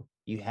those two.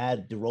 You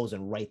had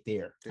DeRozan right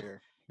there.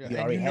 There. Yeah. You And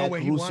already you know had where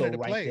he wanted Caruso to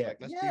right play. there.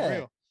 Like, let's be Yeah,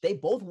 real. they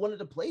both wanted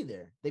to play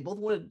there. They both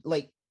wanted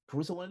like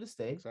Caruso wanted to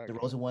stay. Exactly.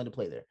 DeRozan wanted to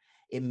play there.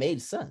 It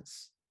made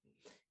sense.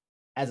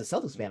 As a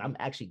Celtics fan, Mm-hmm. I'm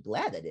actually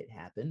glad that it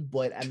happened.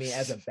 But I mean,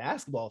 as a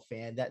basketball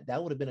fan,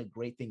 that would have been a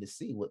great thing to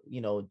see. What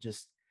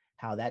just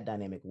how that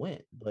dynamic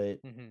went.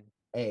 But Mm-hmm.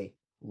 hey,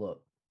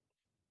 look,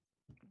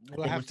 I We'll think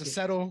we're have to seeing.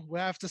 settle.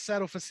 We'll have to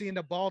settle for seeing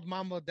the bald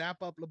mama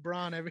dap up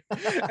LeBron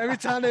every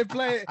time they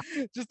play.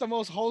 Just the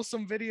most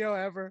wholesome video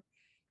ever.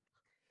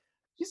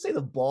 You say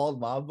the bald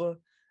Mamba?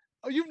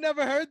 Oh, you've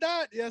never heard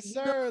that? Yes,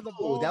 sir. The No,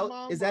 bald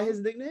that is that mamba. his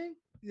nickname?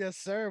 Yes,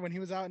 sir. When he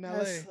was out in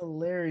That's LA.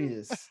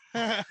 hilarious.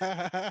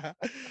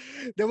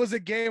 There was a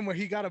game where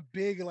he got a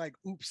big like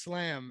oop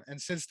slam, and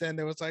since then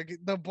there was like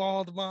the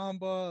bald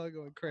mamba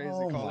going crazy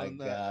Oh my calling him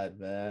that. god,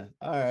 man.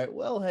 All right.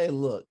 Well, hey,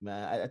 look,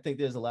 man. I think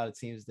there's a lot of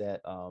teams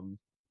that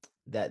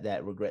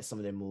that regret some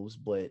of their moves,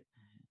 but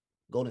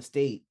Golden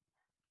State,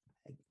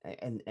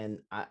 And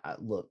I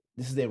look,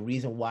 this is the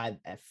reason why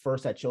at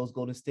first I chose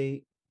Golden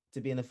State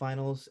to be in the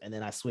finals, and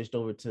then I switched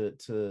over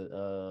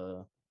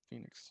to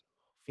Phoenix.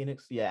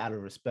 Phoenix. Yeah, out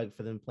of respect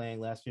for them playing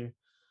last year.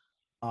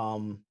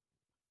 Um,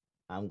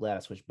 I'm glad I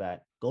switched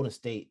back. Golden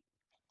State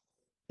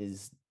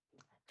is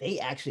they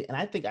actually, and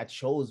I think I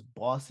chose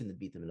Boston to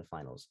beat them in the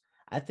finals.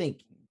 I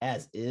think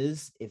as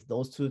is, if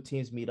those two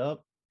teams meet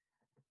up,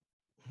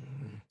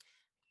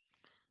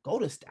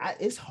 Golden State,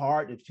 it's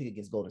hard to pick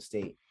against Golden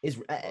State. It's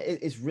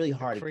really The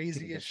hard to pick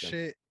craziest against them.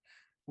 shit.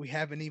 We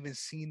haven't even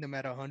seen them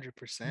at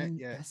 100% And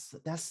yet.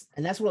 that's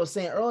what I was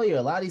saying earlier.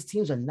 A lot of these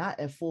teams are not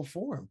at full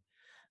form.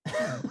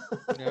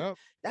 Yep,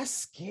 That's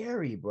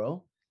scary,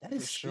 bro. That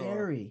is for sure.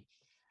 scary.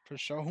 For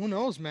sure. Who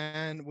knows,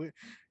 man?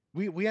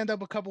 We end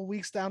up a couple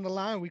weeks down the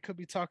line. We could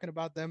be talking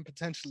about them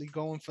potentially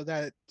going for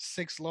that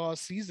 6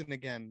 loss season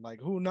again. Like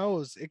who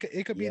knows? It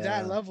could be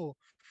that Yeah, level.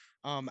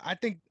 I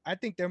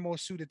think they're more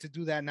suited to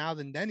do that now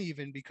than then,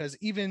 even because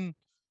even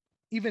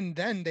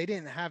then they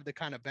didn't have the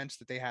kind of bench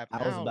that they have I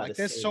was now. about Like to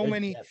there's say so their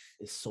many, depth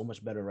is so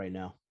much better right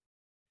now.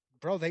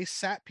 bro. They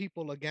sat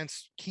people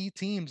against key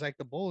teams like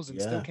the Bulls and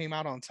still Yeah, came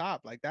out on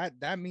top. Like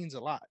that means a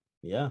lot.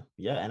 yeah.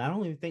 And I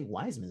don't even think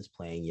Wiseman's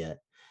playing yet.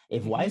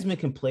 If Hmm. Wiseman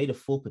can play to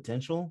full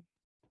potential,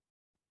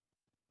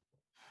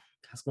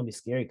 that's gonna be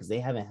scary because they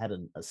haven't had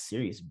a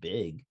serious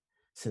big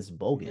since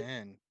Bogut.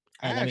 Man,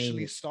 I And I actually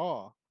mean,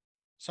 saw.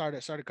 Sorry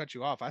to cut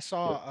you off. I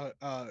saw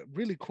a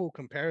really cool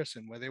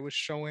comparison where they were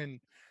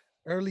showing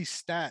early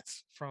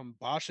stats from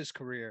Bosch's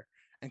career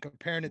and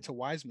comparing it to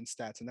Wiseman's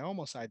stats, and they're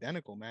almost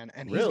identical, man.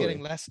 really,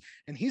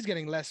 And he's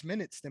getting less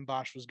minutes than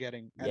Bosch was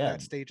getting at yeah,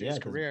 that stage of yeah, his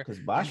career. because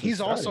And Bosh was he's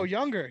also starting.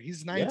 younger.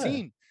 He's Yeah,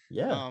 19.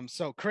 yeah.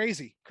 So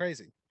crazy,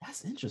 crazy.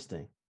 That's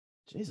interesting.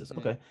 Jesus. Hmm.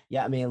 Okay.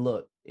 Yeah. I mean,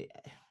 look,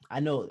 I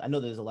know.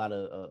 There's a lot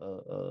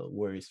of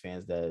Warriors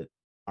fans that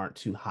aren't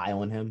too high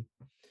on him.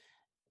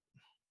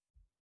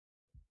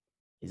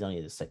 He's only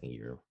in his second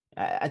year.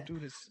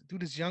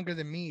 Dude is younger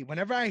than me.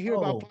 Whenever I hear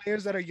about Bro,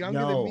 players that are younger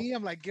than yo, me,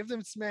 I'm like, give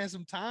them man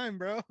some time,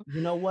 bro. you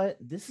know what?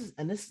 This is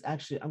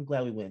actually, I'm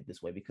glad we went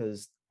this way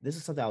because this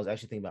is something I was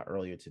actually thinking about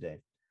earlier today.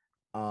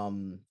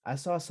 I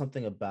saw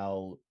something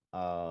about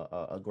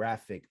a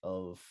graphic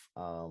of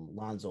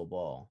Lonzo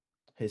Ball,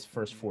 his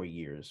first Hmm. 4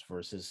 years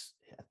versus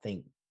I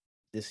think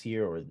this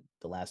year or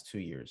the last 2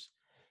 years.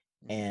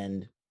 Hmm.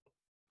 And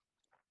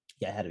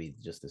yeah, it had to be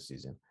just this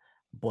season.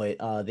 But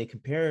they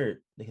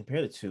compare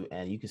the two,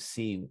 and you can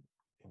see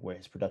where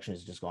his production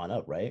has just gone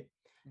up, right?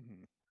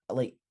 Hmm.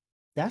 Like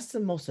that's the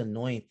most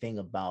annoying thing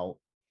about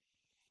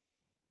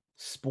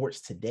sports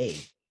today,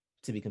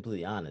 to be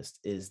completely honest,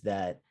 is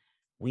that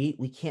we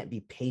can't be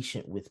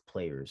patient with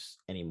players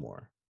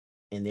anymore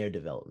in their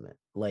development.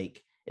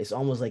 Like it's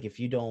almost like if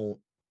you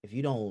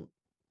don't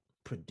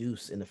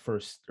produce in the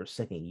first or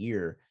second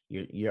year,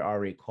 you're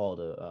already called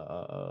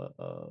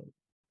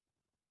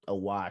a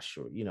wash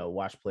or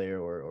wash player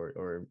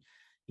or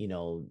you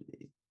know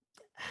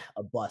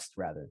a bust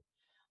rather.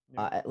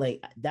 Yeah.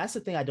 Like that's the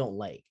thing I don't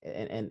like,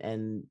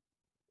 and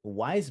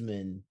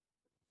Wiseman,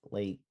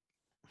 like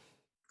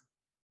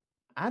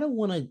I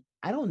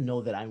don't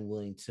know that I'm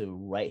willing to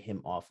write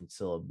him off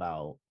until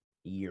about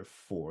year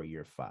 4,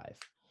 year 5.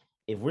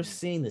 If we're Hmm.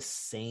 seeing the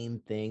same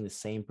thing, the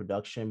same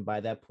production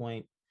by that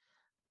point,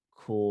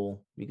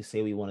 cool. We can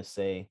say we want to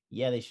say,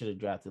 yeah, they should have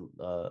drafted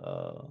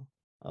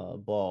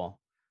Ball,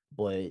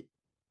 but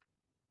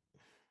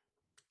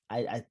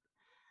I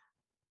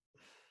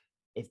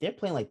if they're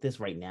playing like this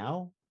right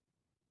now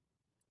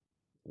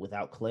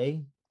without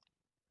Clay,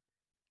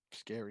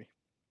 Scary.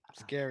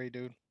 Scary,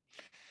 dude.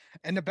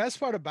 And the best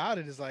part about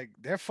it is like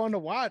they're fun to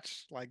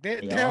watch. Like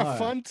they they they're are,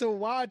 fun to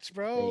watch,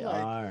 bro. they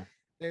Like are.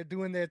 they're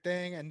doing their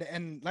thing.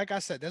 And like I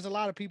said, there's a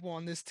lot of people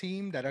on this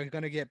team that are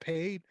gonna get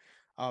paid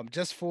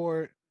just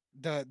for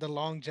the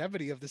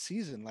longevity of the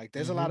season. Like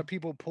there's a lot of Mm-hmm.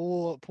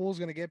 people, Pool's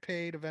gonna get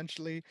paid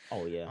eventually.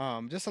 Oh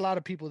yeah, Just a lot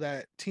of people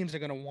that teams are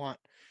gonna want.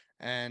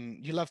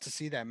 And you love to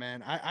see that,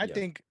 man. I yeah,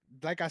 think,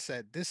 like I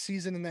said, this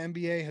season in the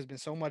NBA has been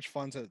so much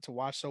fun to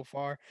watch so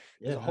far.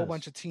 yeah. There's It a whole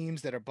bunch has. of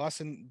teams that are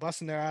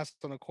busting their ass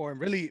on the court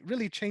and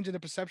really changing the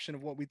perception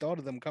of what we thought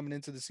of them coming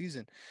into the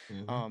season.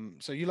 Mm-hmm.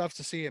 So you love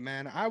to see it,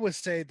 man. I would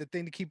say the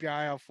thing to keep your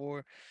eye out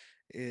for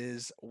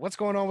is what's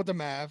going on with the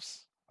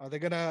Mavs. Are they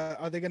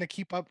gonna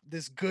keep up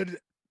this good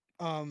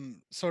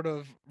sort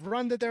of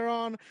run that they're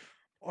on?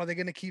 Or are they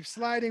gonna keep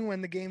sliding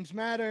when the games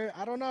matter?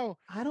 I don't know.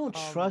 I don't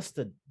Um, trust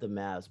the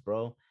Mavs,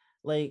 bro.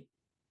 Like,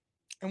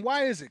 and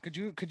why is it? Could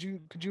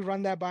you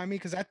run that by me?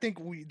 Because I think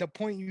the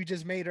point you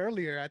just made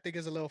earlier, I think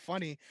is a little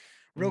funny.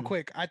 Real mm,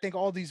 quick, I think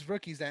all these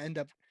rookies that end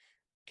up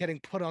getting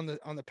put on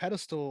the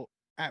pedestal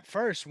at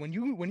first, when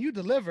you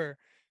deliver,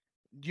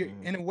 you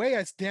mm. in a way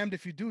it's damned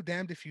if you do,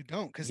 damned if you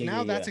don't. Because Yeah, yeah,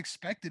 now that's yeah,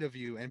 expected of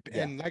you. And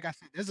yeah, and like I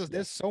said, yeah,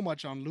 there's so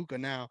much on Luca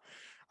now.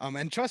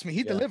 And trust me, he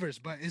yeah. delivers,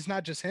 but it's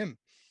not just him.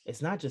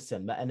 It's not just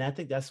him, and I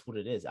think that's what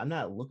it is. I'm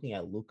not looking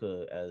at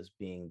Luca as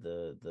being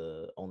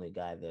the only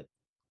guy that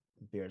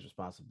bears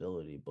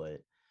responsibility,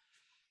 but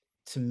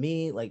to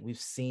me, like we've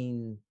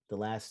seen the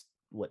last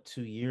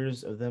 2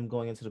 years of them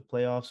going into the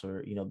playoffs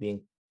or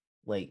being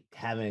like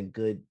having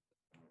good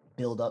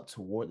build up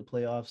toward the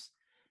playoffs,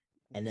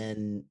 and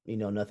Mhm.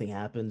 then nothing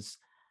happens.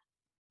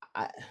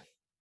 I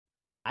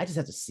I just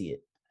have to see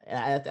it.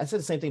 And I said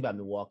the same thing about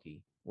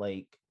Milwaukee.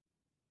 Like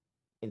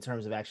in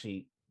terms of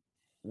actually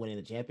winning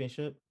the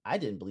championship, I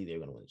didn't believe they were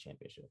going to win the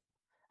championship.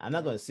 I'm not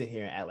Yeah, going to sit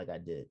here and act like I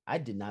did. I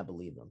did not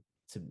believe them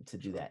to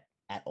do sure. that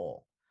at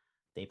all.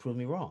 They proved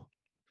me wrong.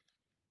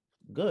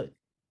 Good.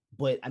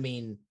 But I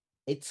mean,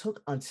 it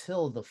took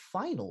until the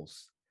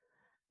finals,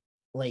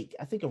 like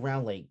I think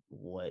around like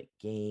what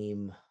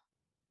game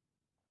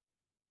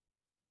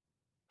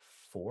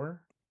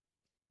 4,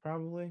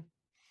 probably.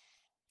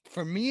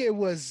 For me, it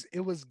was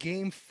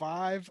game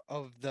 5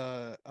 of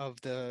the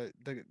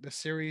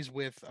series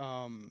with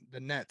the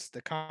Nets,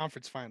 the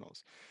conference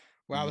finals,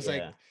 where I was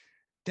like,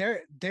 Yeah.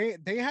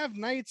 they have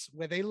nights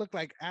where they look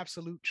like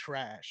absolute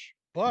trash,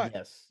 but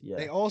Yes.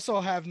 they Yeah. also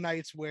have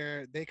nights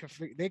where they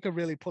could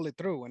really pull it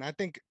through. And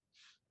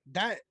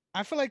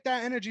I feel like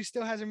that energy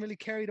still hasn't really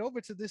carried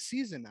over to this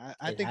season.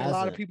 I It think a lot of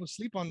hasn't. people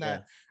sleep on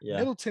that. Yeah. Yeah.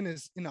 Middleton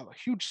is in a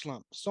huge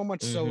slump, so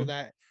much so Mm-hmm.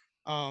 that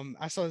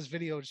I saw this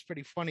video, it's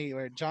pretty funny,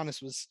 where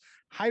Giannis was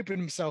hyping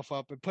himself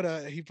up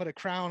and he put a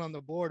crown on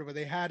the board where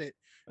they had it.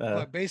 Uh,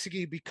 But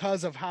basically,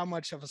 because of how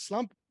much of a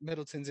slump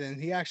Middleton's in,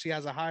 he actually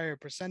has a higher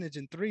percentage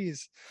in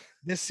threes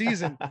this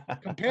season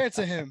compared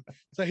to him.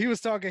 So he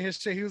was talking his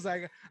shit. He was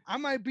like, I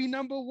might be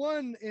number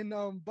 1 in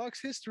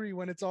Bucks history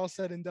when it's all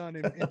said and done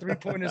in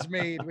 3-pointers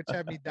made, which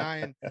had me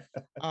dying.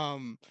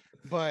 Um,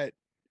 but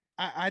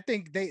I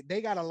think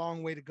they got a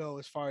long way to go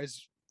as far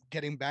as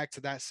getting back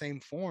to that same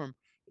form.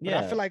 But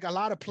I feel yeah. like a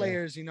lot of Yeah.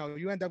 players,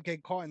 you end up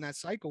getting caught in that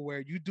cycle where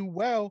you do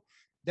well,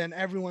 then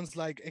everyone's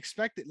like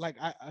expected. Like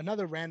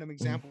another random Mhm.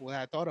 example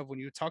that I thought of when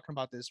you were talking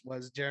about this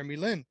was Jeremy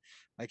Lin.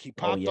 Like he Oh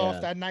popped off yeah.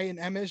 that night in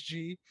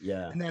MSG,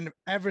 Yeah. and then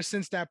ever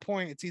since that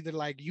point, it's either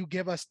like you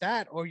give us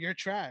that or you're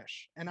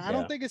trash. And I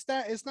don't Yeah. think it's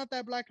that. It's not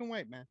that black and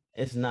white, man.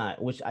 It's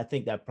not, which I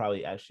think that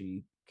probably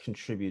actually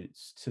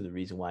contributes to the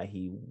reason why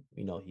he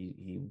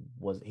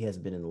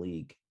hasn't been in the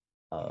league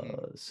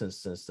Mm-hmm.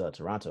 since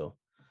Toronto.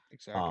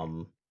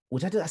 Exactly.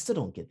 Which I still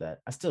don't get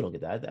that. I still don't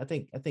get that. I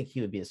think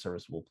he would be a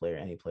serviceable player,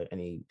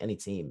 any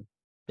team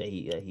that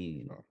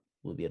he Oh,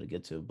 would be able to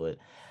get to. But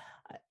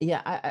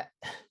yeah,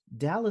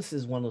 Dallas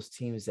is one of those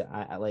teams that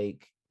I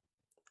like.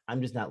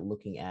 I'm just not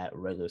looking at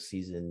regular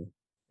season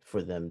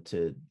for them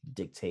to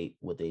dictate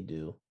what they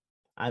do.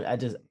 I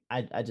just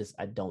mhm,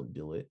 I don't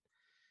do it.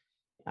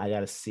 I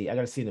gotta see in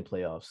the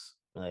playoffs,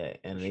 for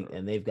sure.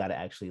 and they've got to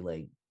actually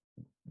like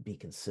be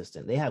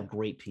consistent. They have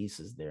great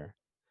pieces there.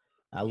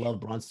 I love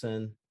Sure.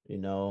 Brunson,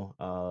 Mhm.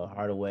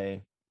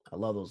 Hardaway. I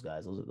love those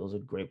guys. Those are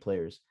great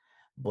players.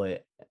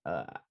 But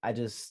I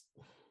just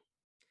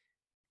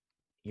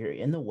you're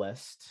in the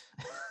West.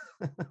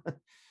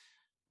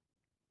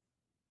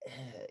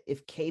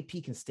 If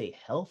KP can stay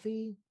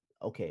healthy,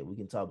 okay, we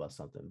can talk about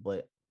something.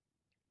 But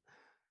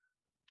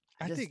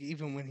I I think just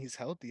even when he's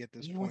healthy at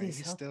this even with point, his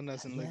he health, still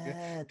doesn't look good.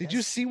 yeah, Did you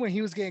that's see when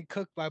he was getting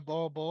cooked by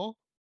Ball?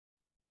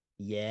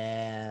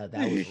 yeah,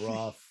 that was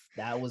rough.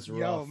 That was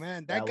Yo, rough.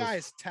 man, That that guy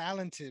was is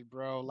talented,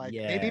 bro. Like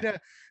they need yeah,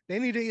 to they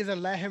need to either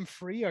let him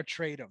free or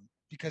trade him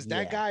because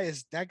that yeah. guy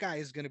is that guy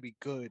is gonna be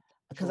good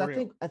Because for I real.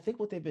 think I think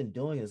what they've been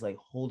doing is like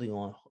holding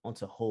on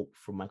onto hope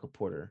for Michael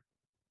Porter.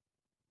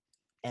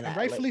 And And I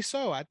like, rightfully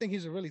so. I think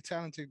he's a really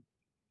talented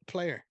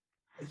player.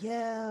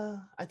 yeah,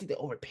 I think they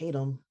overpaid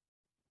him.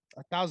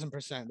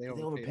 1,000% they They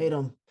overpaid overpaid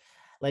him. him.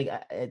 Like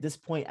at this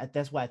point,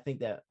 that's why I think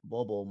that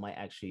Bobo might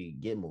actually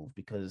get moved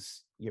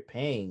because you're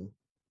paying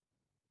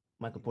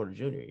Michael Porter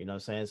Jr. You know what I'm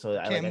saying? So You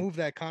I like can't I move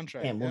that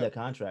contract. can't move Yep. that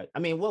contract. I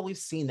mean, well, we've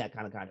seen that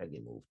kind of contract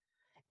get moved.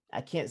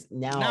 I can't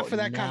Not now. for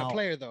that kind of Now,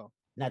 player though.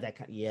 not that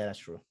kind. Yeah, that's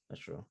true.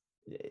 That's true.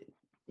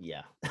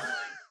 Yeah.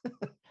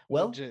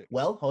 well, Legit.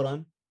 well, hold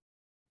on.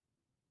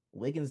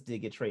 Wiggins did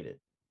get traded.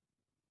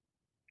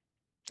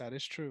 That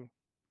is true.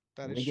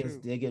 That is Wiggins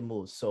true. did get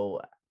moved.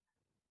 So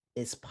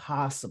it's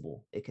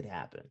possible it could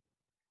happen.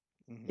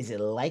 Is Hmm. it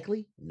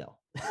likely? No.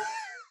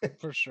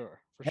 For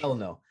sure. For Hell sure.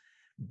 no.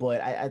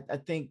 But I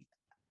think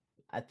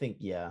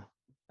yeah,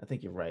 I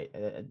think you're right,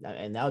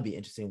 and that would be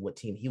interesting what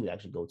team he would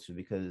actually go to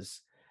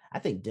because I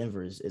think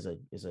Denver is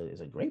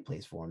a great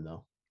place for him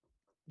though.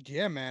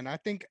 Yeah, man. I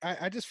think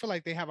I just feel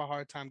like they have a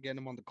hard time getting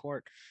them on the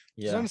court.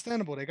 It's Yeah,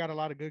 understandable. They got a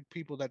lot of good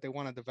people that they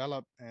want to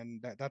develop,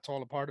 and that's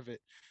all a part of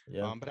it.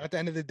 yeah, But at the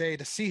end of the day,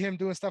 to see him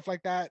doing stuff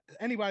like that,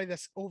 anybody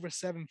that's over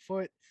 7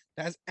 foot,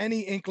 that has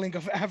any inkling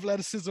of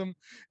athleticism,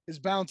 is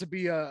bound to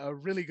be a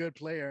really good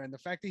player. And the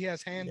fact that he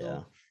has yeah.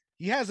 handle,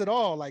 he has it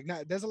all. Like,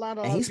 not, there's a And lot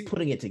of he's people.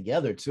 putting it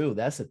together too.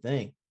 That's the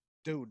thing.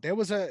 Dude, there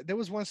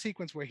was one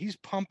sequence where he's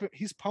pump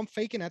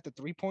faking at the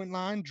 3-point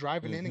line,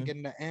 driving in and Mm-hmm.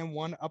 getting the and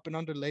 1 up and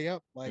under layup,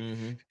 like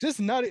Mm-hmm.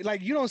 just nutty.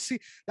 Like you don't see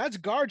that's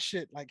guard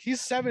shit. Like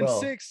he's seven Bro,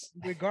 six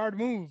with guard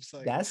moves.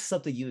 Like that's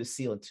something you would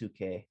see on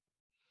 2K.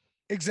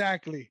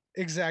 exactly,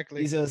 You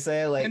exactly. see what I'm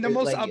saying? And the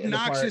most Like in the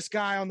park. obnoxious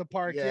guy on the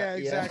park. Yeah, Yeah, yeah.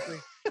 exactly.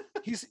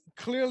 He's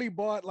clearly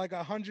bought like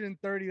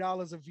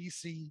 $130 of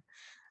VC,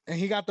 and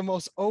he got the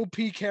most OP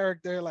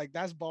character. Like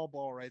that's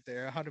ball right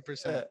there,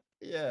 100%.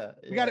 Yeah,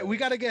 We yeah.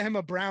 got to get him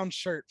a brown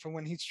shirt for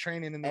when he's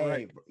training in the Hey,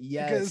 right, because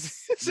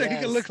yes, so he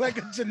can yes. look like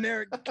a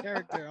generic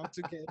character on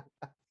 2K.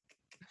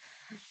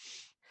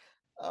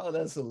 Oh,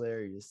 that's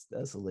hilarious.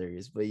 That's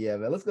hilarious. But yeah,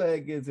 man, let's go ahead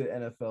and get into the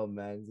NFL,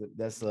 man.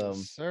 That's Yes,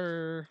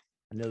 sir.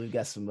 I know we've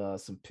got some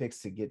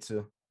picks to get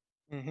to.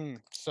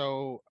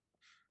 So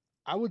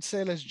I would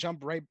say let's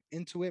jump right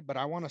into it, but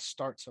I want to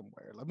start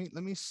somewhere. Let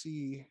me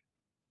see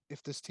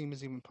if this team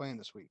is even playing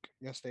this week.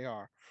 Yes, they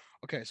are.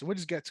 Okay, so we'll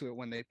just get to it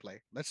when they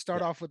play. Let's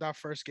start Yeah. off with our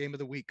first game of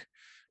the week.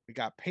 We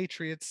got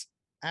Patriots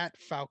at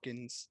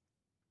Falcons.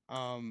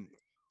 Um,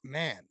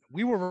 man,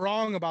 we were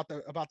wrong about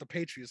the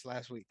Patriots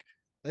last week.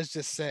 Let's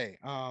just say.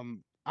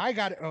 I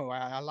got it. Oh,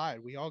 I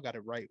lied. We all got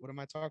it right. What am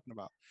I talking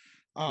about?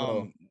 Well,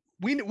 Um,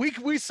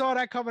 we saw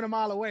that coming a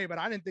mile away, but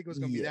I didn't think it was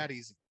gonna be yeah. that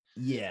easy.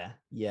 Yeah.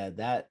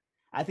 That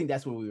I think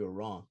that's where we were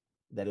wrong,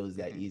 that it was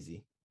that Mhm.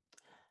 easy.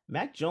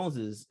 Mac Jones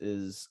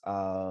is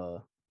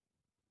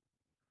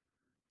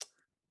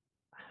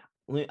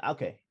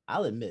okay,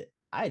 I'll admit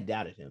I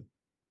doubted him.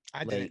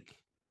 I didn't. Like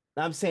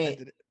I'm I saying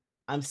did it.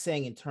 I'm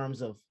saying in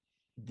terms of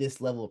this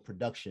level of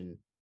production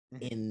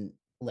Mhm. in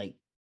like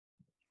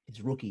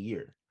his rookie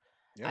year.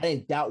 I Yep.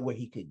 didn't doubt where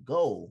he could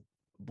go,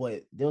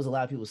 but there was a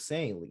lot of people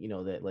saying,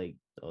 that like,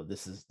 oh,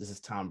 this is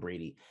Tom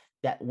Brady.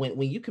 That when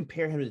you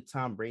compare him to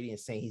Tom Brady and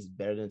saying he's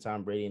better than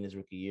Tom Brady in his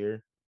rookie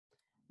year,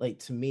 like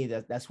to me,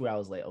 that's where I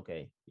was like,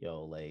 okay,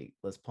 yo, like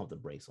let's pump the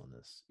brakes on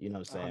this. You know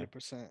what I'm saying?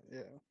 100%.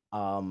 Yeah.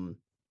 Um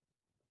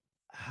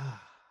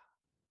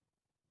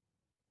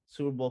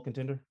Super Bowl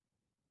contender.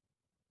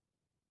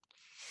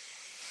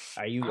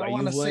 I Are don't you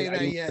want to willing say are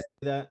that you willing to yet.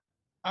 say that?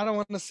 I don't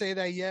want to say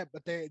that yet,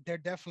 but they're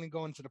definitely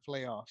going to the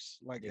playoffs.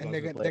 Like, They're and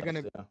going to the they're playoffs.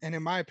 gonna, Yeah. and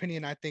in my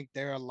opinion, I think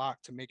they're a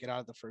lock to make it out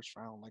of the first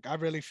round. Like, I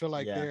really feel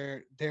like Yeah.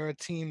 they're a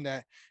team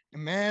that,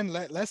 man,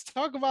 let's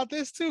talk about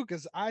this too,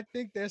 because I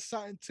think there's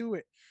something to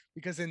it.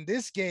 Because in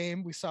this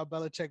game, we saw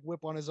Belichick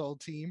whip on his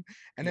old team,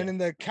 and then Yeah. in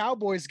the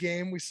Cowboys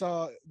game, we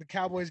saw the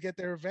Cowboys get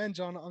their revenge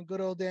on good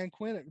old Dan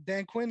Quinn.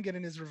 Dan Quinn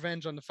getting his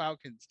revenge on the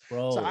Falcons. So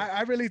Bro,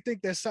 I really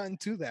think there's something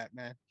to that,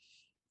 man.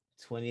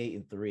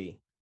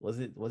 28-3. Was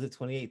it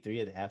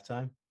 28-3 at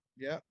halftime?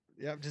 Yep,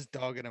 yep, just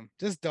dogging him,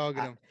 just dogging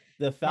I, him.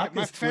 the My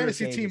Falcons Twitter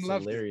fantasy page team was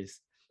loved it.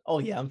 hilarious. Oh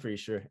yeah, I'm pretty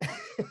sure.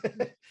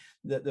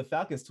 The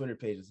Falcons Twitter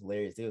page was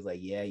hilarious. It was like,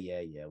 yeah,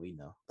 we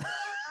know.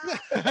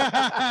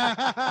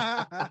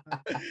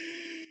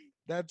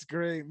 That's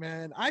great,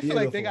 man. I feel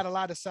like they got Beautiful. a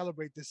lot to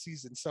celebrate this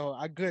season. So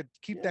I good.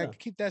 Yeah,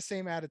 Keep that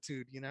same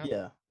attitude, you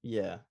know?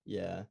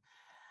 yeah.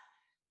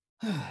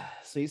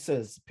 So he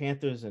says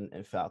Panthers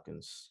and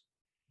Falcons.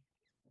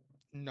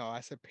 No, I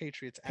said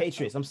Patriots at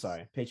Patriots. I'm Falcons.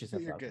 sorry, Patriots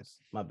and You're good. Falcons.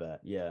 My bad.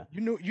 Yeah.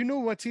 You knew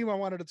what team I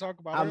wanted to talk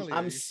about earlier.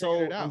 You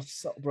figured it I'm out.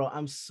 so bro.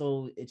 I'm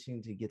so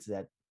itching to get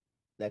to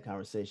that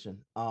conversation.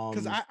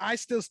 Because I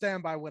still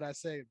stand by what I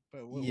say,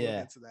 but we'll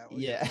Yeah, get to that. We'll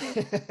get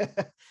yeah.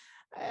 to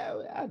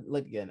that.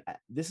 Look again.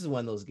 This is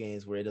one of those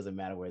games where it doesn't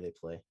matter where they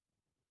play.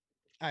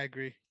 I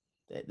agree.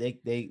 They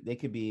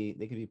could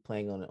be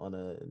playing on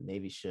a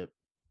Navy ship.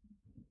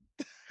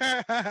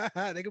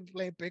 They can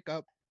play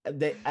pickup.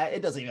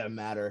 It doesn't even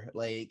matter.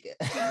 Like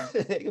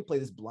they can play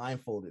this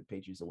blindfolded.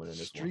 Patriots are winning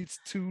this one. Streets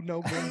 2,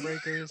 no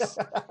windbreakers.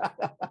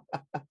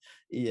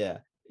 Yeah.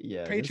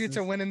 This Patriots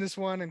are is winning this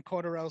one, and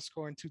Cordarrelle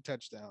scoring 2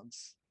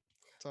 touchdowns.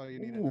 That's all you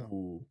need to know.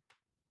 ooh.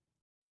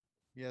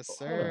 Yes,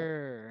 Hold on.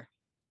 sir.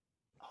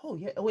 Oh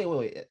yeah.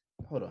 Wait.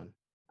 Hold on.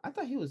 I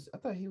thought he was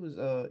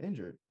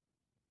injured.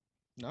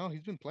 No,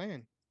 he's been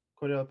playing.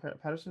 Cordell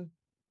Patterson.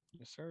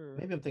 Yes, sir.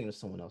 Maybe I'm thinking of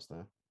someone else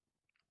now.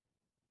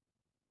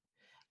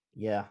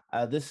 Yeah.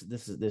 This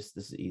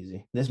is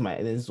easy. This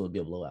will be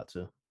a blowout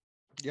too.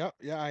 Yep.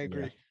 Yeah, I Yeah.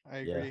 agree. I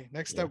Yeah. agree.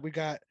 Next Yeah. up, we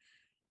got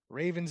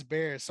Ravens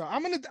Bears. So I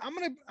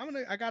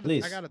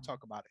Please. gotta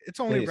talk about it. It's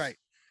only Please. right.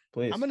 I'm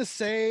Please. gonna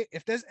say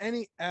if there's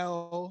any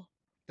L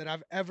that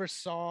I've ever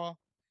saw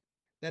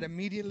that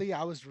immediately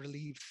I was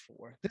relieved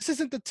for. This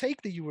isn't the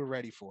take that you were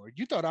ready for.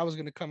 You thought I was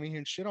gonna come in here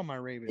and shit on my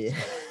Ravens. Yeah.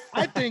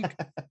 I think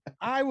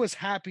I was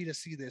happy to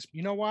see this.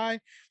 You know why?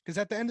 Because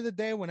at the end of the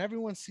day, when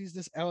everyone sees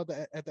this L at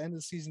the end of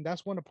the season,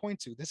 that's one to point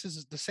to. This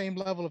is the same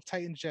level of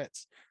Titan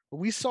Jets. But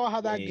we saw how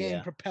Yeah. that game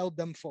Yeah. propelled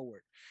them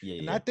forward. Yeah.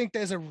 And I Yeah. think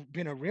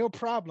been a real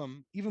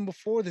problem even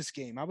before this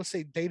game. I would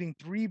say dating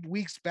 3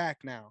 weeks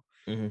back now,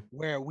 Mm-hmm.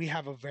 where we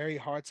have a very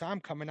hard time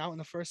coming out in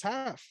the first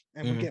half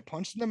and we Mm-hmm. get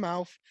punched in the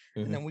mouth,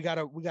 and then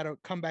Mm-hmm. we gotta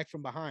come back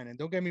from behind. And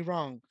don't get me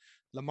wrong,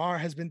 Lamar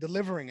has been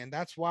delivering, and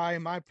that's why,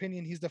 in my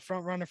opinion, he's the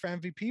front runner for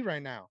MVP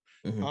right now.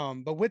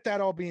 Mm-hmm. But with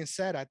that all being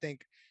said, I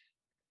think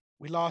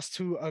we lost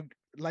to a,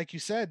 like you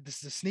said, this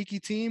is a sneaky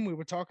team. We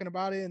were talking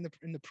about it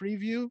in the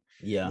preview,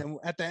 and Yeah. then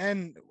at the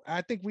end,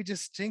 I think we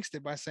just jinxed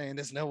it by saying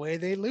there's no way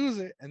they lose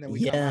it, and then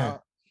Yeah.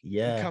 we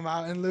Yeah. come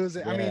out and lose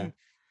it. I Yeah. mean,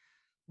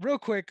 real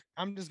quick,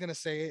 I'm just gonna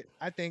say it.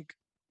 I think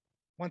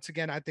once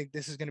again, I think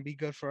this is gonna be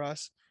good for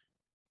us.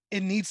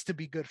 It needs to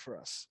be good for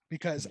us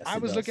because Yes, I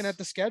it was looking at does.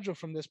 the schedule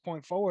from this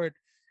point forward,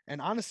 and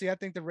honestly, I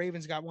think the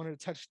Ravens got one of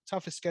the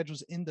toughest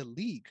schedules in the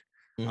league.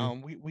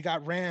 Mm-hmm. We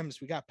got Rams,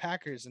 we got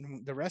Packers,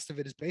 and the rest of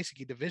it is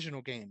basically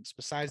divisional games.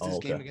 Besides Oh, this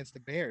game okay. against the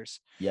Bears,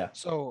 Yeah.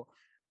 so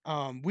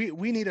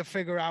we need to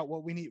figure out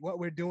what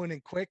we're doing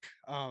and quick.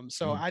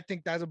 So Mm. I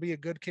think that'll be a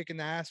good kick in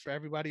the ass for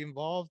everybody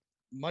involved.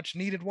 Much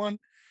needed one.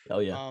 Oh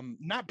yeah.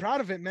 Not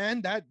proud of it,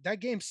 man. That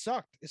game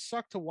sucked. It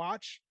sucked to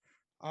watch.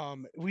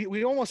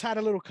 We almost had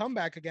a little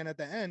comeback again at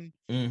the end.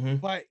 Mm-hmm.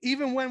 But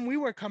even when we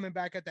were coming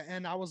back at the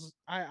end,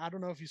 I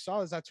don't know if you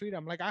saw this. I tweeted,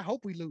 I'm like, I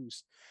hope we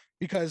lose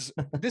because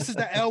this is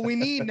the L we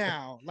need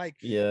now. Like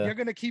Yeah. you're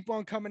gonna keep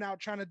on coming out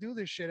trying to do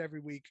this shit every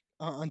week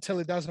until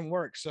it doesn't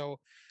work. So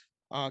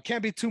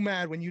can't be too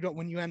mad when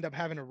you end up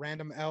having a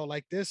random L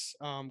like this.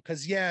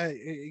 Because yeah,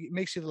 it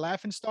makes you the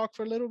laughing stock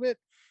for a little bit.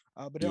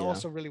 But it Yeah.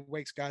 also really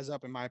wakes guys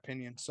up, in my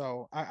opinion.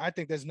 So I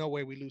think there's no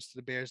way we lose to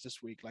the Bears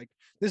this week. Like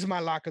this is my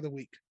lock of the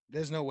week.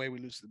 There's no way we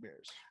lose to the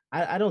Bears.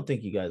 I don't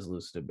think you guys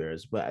lose to the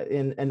Bears, but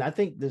and I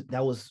think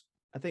that was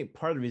I think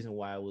part of the reason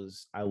why I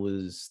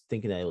was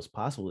thinking that it was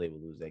possible they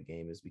would lose that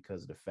game is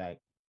because of the fact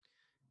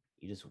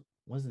you just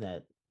wasn't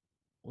that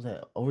was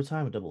that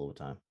overtime or double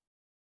overtime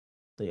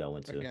that y'all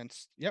went to.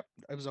 Against, yep,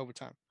 it was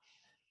overtime.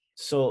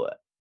 So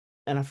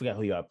and I forgot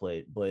who y'all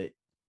played, but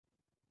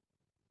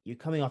you're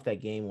coming off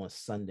that game on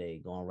Sunday,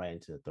 going right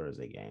into the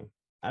Thursday game.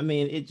 I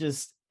mean, it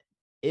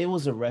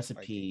was a Vikings,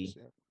 recipe.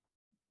 yeah.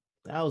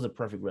 That was a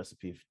perfect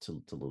recipe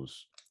to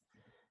lose.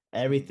 Mm-hmm.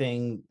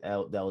 Everything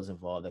that was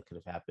involved that could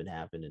have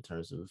happened in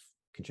terms of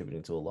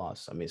contributing to a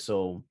loss. I mean,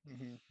 so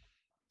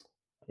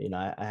Mm-hmm.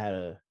 I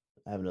have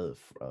another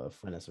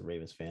friend that's a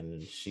Ravens fan,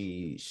 and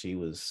she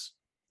was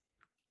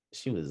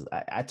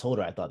I told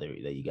her I thought that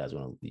you guys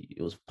were gonna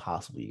it was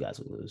possible you guys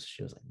would lose.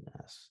 She was like,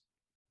 nah.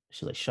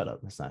 She's like, shut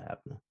up, that's not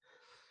happening.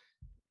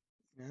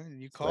 Yeah,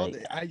 you It's called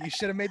like it. You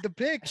should have made the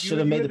pick. I You should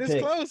have you made were the this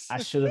pick. close. I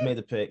should have made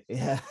the pick.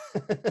 Yeah.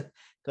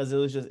 Because it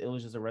was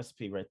just a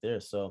recipe right there.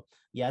 So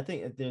yeah, I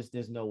think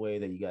there's no way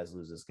that you guys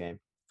lose this game.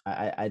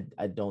 I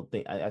don't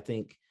think I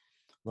think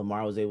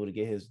Lamar was able to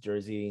get his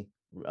jersey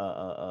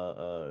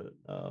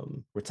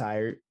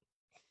retired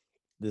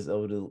this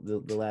over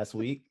the last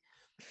week.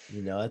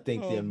 I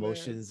think the Oh man.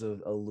 emotions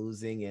of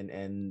losing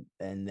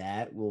and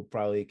that will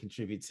probably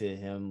contribute to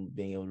him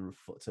being able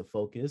to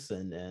focus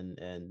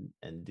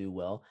and do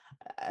well.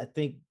 I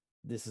think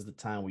this is the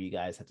time where you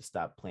guys have to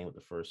stop playing with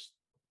the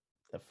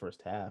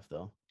first half,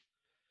 though.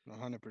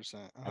 100%.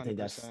 I think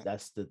that's 100%.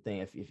 that's the thing.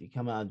 If you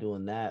come out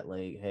doing that,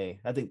 like, hey,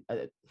 I think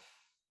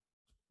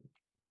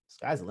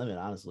sky's the limit,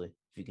 honestly.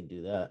 If you can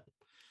do that,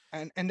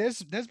 And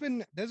there's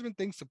been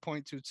things to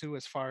point to too,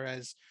 as far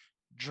as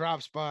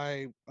drops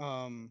by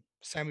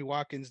Sammy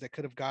Watkins that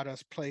could have got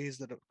us plays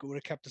that would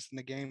have kept us in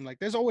the game. Like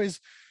yeah, there's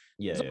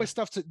yeah, always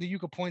stuff that you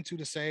could point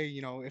to say,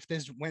 if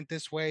this went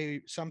this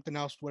way, something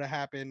else would have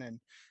happened. And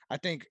I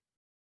think,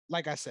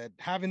 like I said,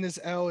 having this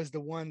L is the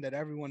one that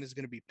everyone is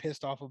going to be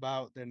pissed off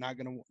about. They're not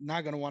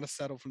gonna want to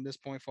settle from this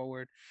point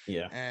forward.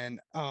 yeah. And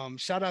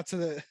shout out to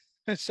the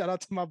shout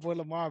out to my boy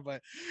Lamar,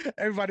 but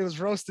everybody was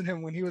roasting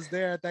him when he was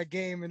there at that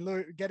game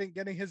and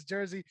getting his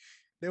jersey.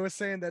 They were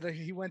saying that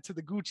he went to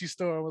the Gucci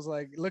store, was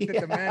like, looked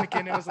at the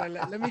mannequin, and was like,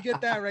 let me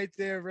get that right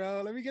there,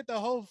 bro. Let me get the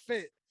whole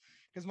fit.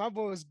 Because my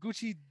boy was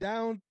Gucci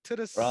down to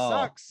the bro,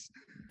 socks.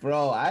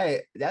 bro.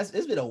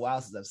 It's been a while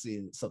since I've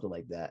seen something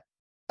like that.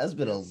 Yes, It's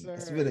been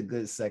a sir.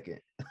 good second.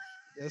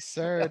 Yes,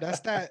 sir. That's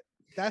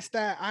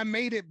that. I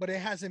made it, but it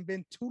hasn't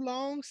been too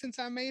long since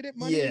I made it.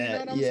 Money, you know Yeah,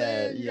 what I'm yeah,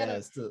 saying? You yeah.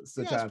 gotta Still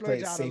you gotta trying to play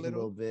splurge it out a safe a little.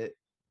 little bit.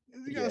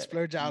 You gotta Yeah,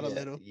 splurge out a yeah,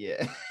 little.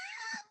 yeah.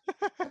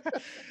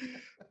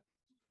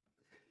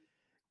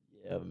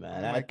 Yeah, Why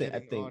man. am I I think I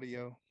getting think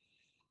audio?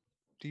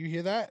 Do you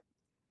hear that?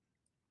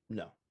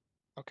 no,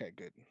 Okay,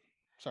 good.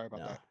 Sorry about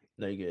no, that.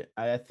 no, you're good.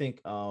 I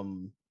think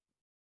and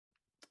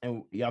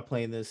y'all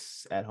playing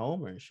this at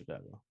home or in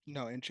Chicago?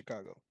 No, in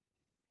Chicago.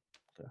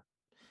 Okay.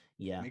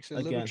 Yeah. Makes it a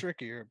little Again,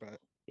 trickier, but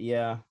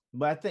yeah.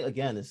 But I think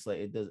again, it's like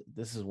it does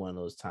this is one of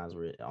those times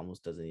where it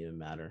almost doesn't even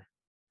matter.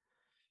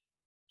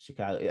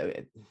 Chicago.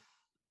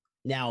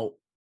 Now,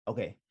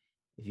 okay.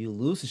 If you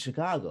lose to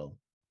Chicago,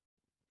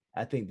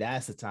 I think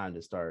that's the time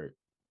to start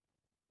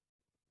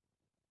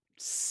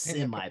yeah,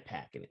 semi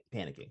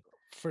panicking.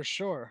 for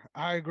sure.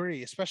 I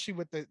agree, especially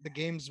with the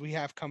games we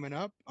have coming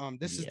up.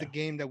 This is the Yeah.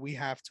 game that we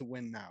have to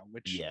win now,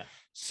 which Yeah.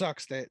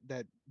 sucks that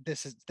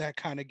this is that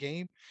kind of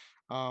game.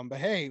 But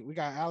hey, we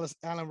got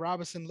Allen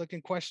Robinson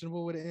looking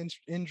questionable with an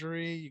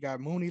injury. You got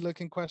Mooney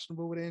looking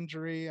questionable with an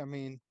injury. I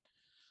mean,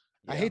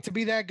 I Yeah. hate to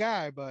be that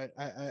guy, but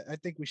I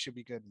think we should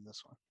be good in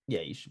this one.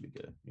 Yeah. You should be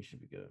good. You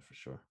should be good for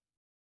sure.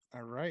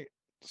 All right.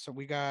 So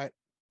we got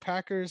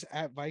Packers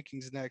at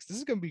Vikings next. This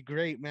is gonna be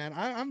great, man.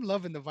 I'm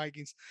loving the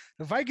Vikings.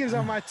 The Vikings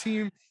are my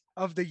team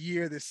of the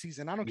year this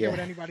season. I don't care what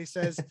Yeah. anybody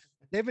says.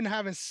 They've been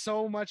having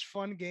so much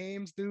fun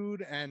games,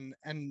 dude, and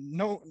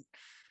no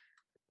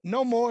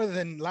more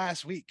than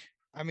last week.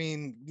 I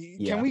mean, can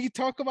Yeah. we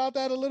talk about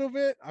that a little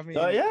bit? I Oh mean,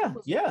 I yeah.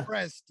 was Yeah.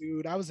 impressed,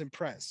 dude. I was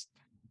impressed.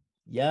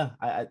 Yeah.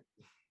 I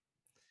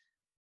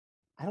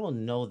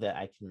don't know that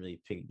I can really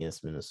pick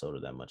against Minnesota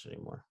that much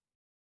anymore.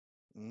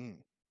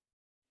 Mm,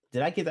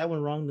 Did I get that one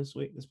wrong this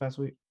past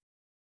week?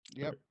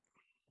 yep.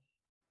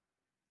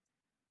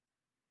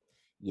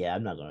 Yeah,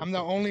 I'm not gonna I'm the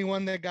pick. only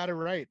one that got it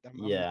right. I'm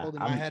Yeah, holding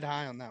my head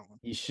high on that one.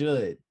 You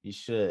should. You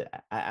should.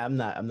 I'm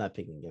not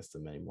picking against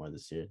them anymore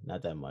this year.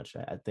 Not that much.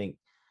 I think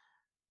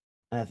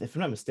if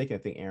I'm not mistaken, I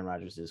think Aaron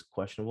Rodgers is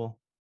questionable.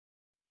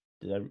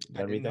 Did I I read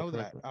didn't that know that.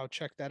 correctly? I'll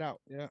check that out.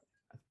 Yeah.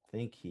 I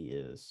think he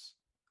is,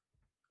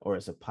 or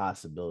it's a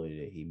possibility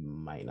that he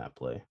might not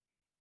play.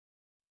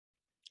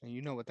 And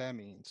you know what that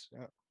means.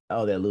 Yeah.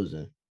 Oh, they're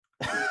losing.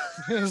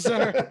 Yes,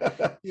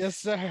 sir. Yes,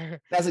 sir.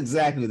 That's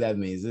exactly what that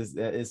means.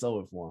 It's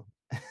over for him.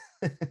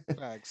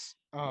 Facts.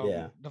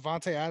 Yeah,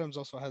 Devontae Adams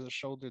also has a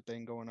shoulder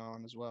thing going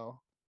on as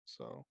well.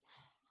 So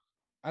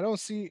I don't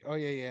see. Oh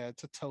yeah.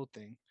 It's a toe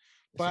thing.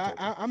 it's a But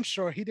total. I'm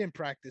sure he didn't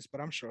practice,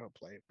 but I'm sure he'll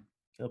play.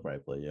 He'll probably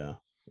play. Yeah,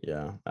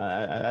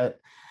 yeah.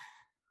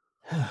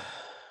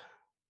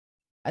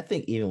 I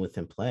think even with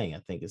him playing, I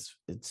think it's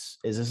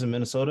is this in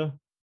Minnesota?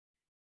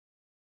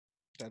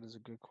 That is a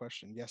good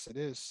question. Yes, it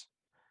is.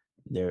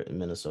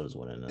 Minnesota's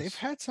winning They've this.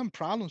 had some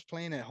problems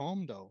playing at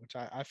home though, which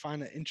I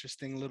find an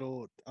interesting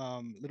little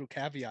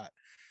caveat.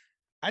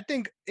 I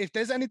think if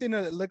there's anything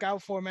to look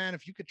out for, man,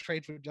 if you could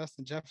trade for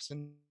Justin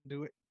Jefferson,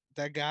 do it.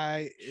 That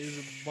guy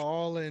is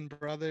balling,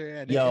 brother,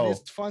 and it's Yo,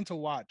 fun to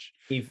watch.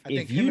 if I if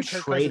think him you and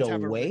Kirk trade Cousins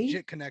have a away,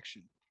 legit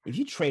connection. if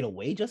you trade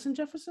away Justin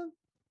Jefferson,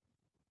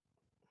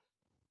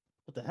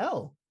 what the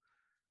hell?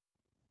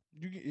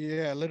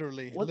 Yeah,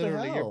 literally, What the you're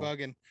hell?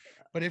 bugging.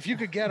 But if you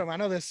could get them, I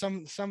know there's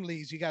some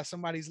leagues you got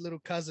somebody's little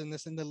cousin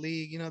that's in the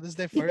league. You know, this is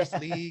their first Yeah.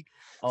 league.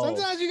 Oh,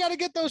 Sometimes you got to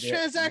get those there.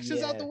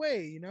 transactions out the Yeah.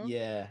 way. You know.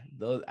 Yeah.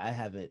 Those I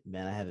haven't,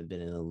 man. I haven't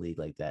been in a league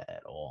like that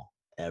at all,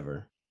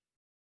 ever,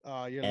 You're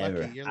lucky.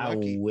 ever. You're I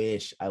lucky.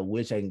 wish. I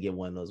wish I can get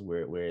one of those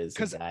where it's a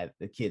Because guy,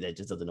 a kid that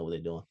just doesn't know what they're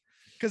doing.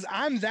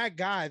 I'm that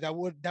guy that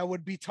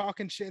would be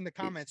talking shit in the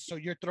comments. So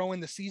you're throwing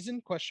the season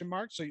question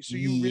mark. So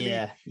you really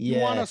Yeah. you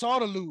want Yeah. us all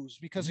to lose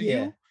because of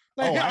Yeah. you?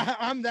 Like Oh,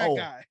 I'm that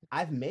guy.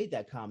 I've made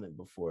that comment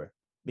before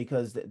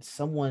because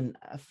someone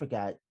I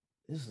forgot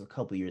this was a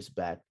couple years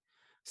back.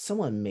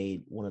 Someone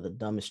made one of the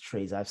dumbest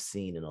trades I've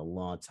seen in a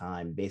long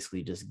time,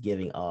 basically just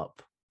giving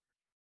up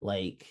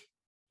like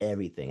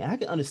everything. And I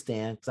can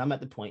understand because I'm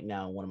at the point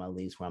now in one of my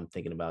leagues where I'm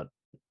thinking about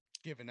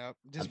Giving up,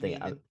 I'm just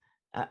thinking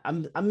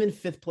memeing. I'm in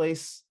fifth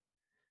place.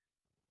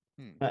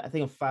 Hmm. I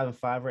think I'm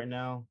 5-5 right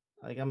now.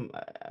 Like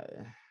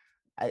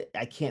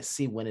I can't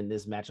see winning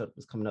this matchup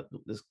is coming up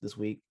this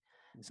week.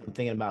 So I'm Mhm.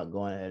 thinking about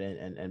going ahead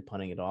and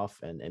punting it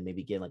off and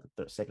maybe getting like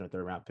a second or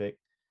third round pick.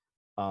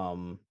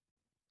 Um,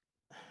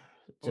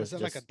 Oh, is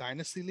that like a just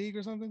dynasty league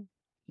or something?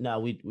 no,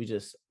 we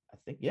just I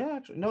think yeah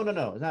actually no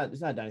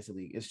it's not a dynasty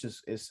league.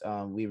 It's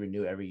we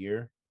renew every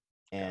year,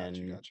 Got you,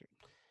 and got you.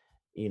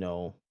 you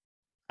know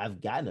I've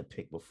gotten a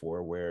pick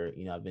before where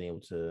I've been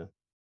able to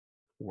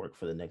work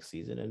for the next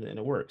season and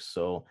it works.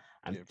 So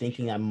I'm Yeah, for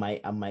thinking sure.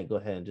 I might go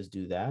ahead and just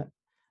do that.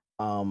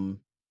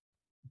 Um,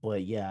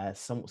 but yeah,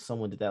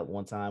 someone did that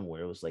one time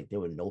where it was like there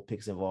were no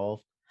picks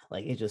involved.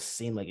 Like it just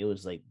seemed like it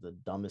was like the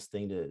dumbest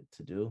thing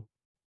to do.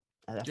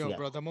 I Yo, forgot.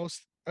 bro, the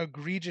most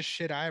egregious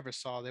shit I ever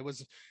saw. There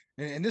was,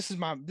 and this is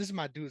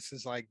my dude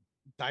since like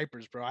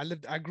diapers, bro.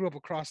 I grew up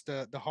across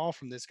the hall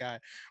from this guy,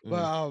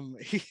 but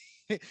Mhm.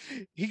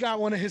 he got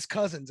one of his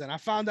cousins, and I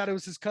found out it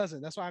was his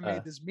cousin. That's why I Uh,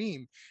 made this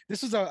meme.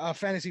 This was a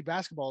fantasy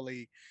basketball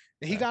league.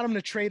 And he uh, got him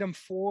to trade him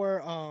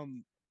for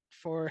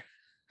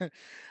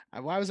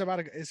why was I about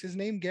to, is his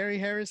name Gary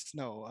Harris?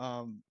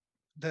 No,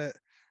 the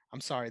I'm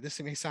sorry, this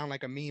may sound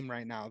like a meme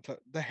right now.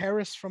 The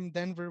Harris from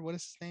Denver, what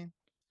is his name?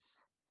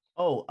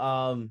 oh,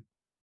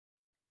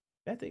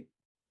 I think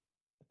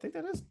I think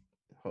that is.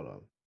 Hold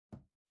on.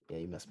 Yeah,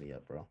 you messed me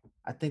up, bro.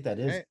 I think that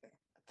is. Right?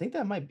 I think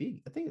that might be.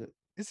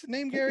 Is his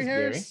name I think Gary it's Gary.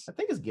 I Harris?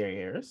 think it's Gary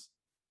Harris.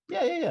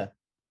 Yeah, yeah, yeah,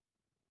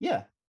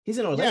 yeah. He's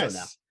in Orlando now.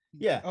 Yes.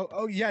 Yeah.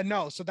 Oh yeah,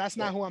 no. So that's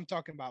Yeah. not who I'm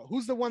talking about.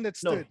 Who's the one that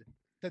No, stood?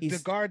 The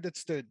he's guard that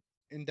stood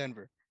in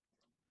Denver.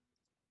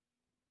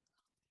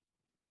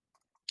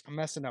 I'm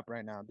messing up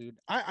right now, dude.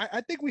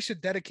 I think we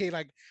should dedicate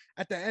like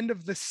at the end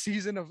of the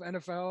season of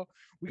NFL,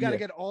 we got to yeah.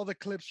 get all the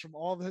clips from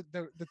all the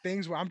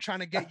things where I'm trying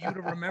to get you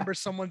to remember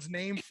someone's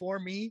name for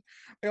me.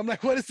 Like, I'm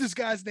like, what is this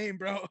guy's name,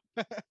 bro?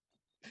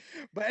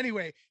 But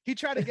anyway, he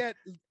tried to get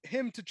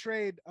him to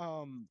trade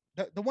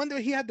the one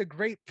that he had the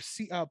great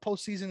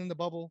postseason in the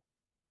bubble.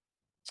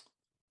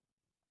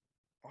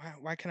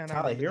 Why can I not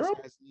Tyler remember this Hero.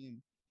 guy's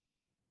name?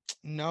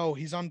 No,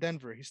 he's on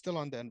Denver. He's still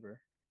on Denver.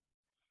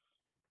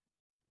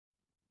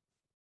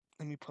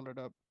 Let me pull it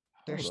up.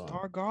 Their Hold on.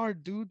 star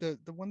guard, dude, the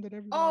one that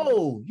everybody.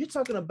 Oh, you're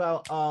talking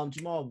about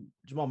Jamal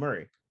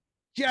Murray.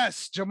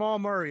 Yes, Jamal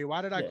Murray.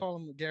 Why did I Yeah. call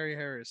him Gary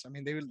Harris? I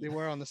mean, they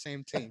were on the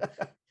same team.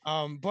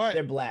 But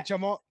They're black.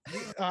 Jamal,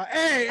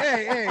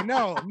 hey,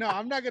 no,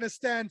 I'm not gonna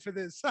stand for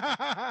this.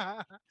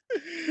 I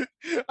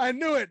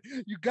knew it.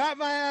 You got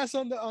my ass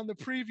on the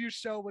preview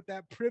show with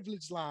that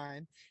privilege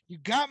line. You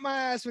got my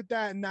ass with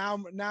that. And now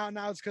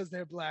it's because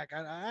they're black.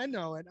 I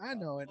know it. I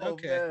know it. Oh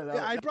Okay, man,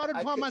 yeah, I brought it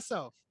I upon could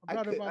myself. I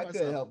brought it upon I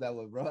couldn't myself. help that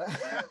one, bro.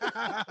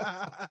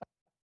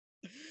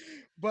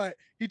 But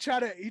he tried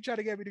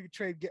to get me to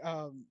trade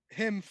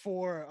him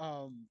for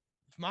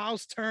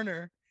Miles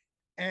Turner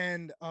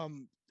and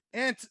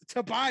Ant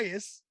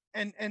Tobias.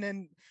 and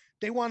then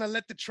they want to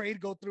let the trade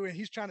go through, and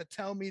he's trying to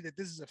tell me that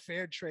this is a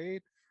fair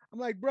trade. I'm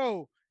like,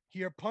 bro,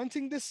 you're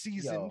punting this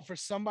season for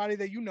somebody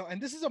that you know,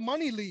 and this is a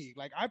money league.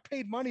 Like I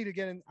paid money to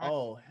get in.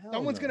 Oh hell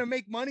Someone's no. gonna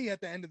make money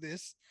at the end of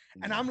this,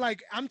 and Nah.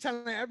 I'm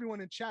telling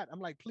everyone in chat, I'm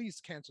like,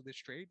 please cancel this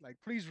trade. Like,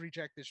 please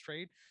reject this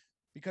trade,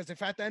 because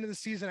if at the end of the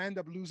season I end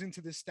up losing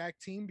to this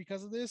stacked team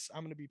because of this,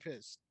 I'm gonna be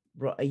pissed.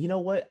 Bro, you know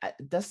what?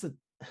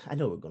 I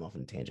know we're going off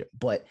on a tangent,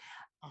 but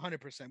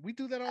 100%. We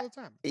do that all the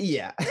time.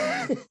 yeah.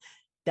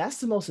 That's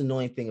the most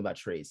annoying thing about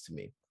trades to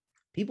me.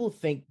 People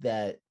think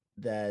that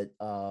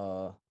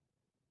the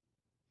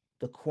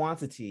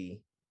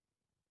quantity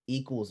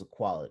equals the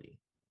quality.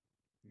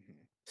 Mm-hmm.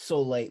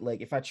 So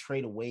like if I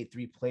trade away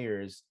three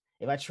players,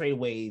 if I trade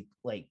away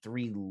like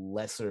three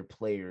lesser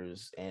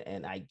players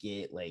and I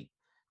get like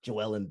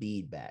Joel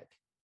Embiid back.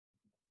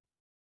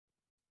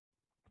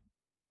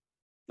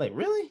 Like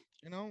really?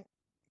 You know,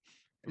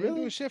 it ain't doing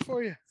Really? shit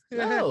for you.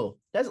 No.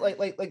 That's like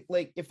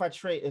if I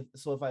trade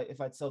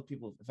if I tell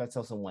people if I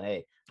tell someone,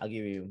 hey, I'll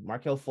give you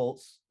Markel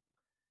Fultz,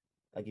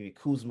 I'll give you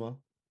Kuzma,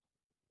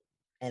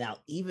 and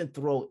I'll even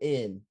throw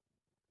in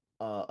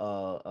uh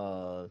uh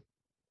uh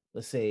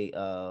let's say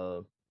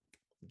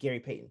Gary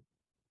Payton.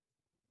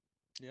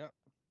 Yeah.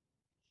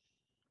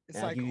 It's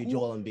And I'll like give you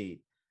Joel Embiid.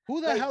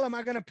 who the Like, hell am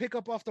I gonna pick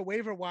up off the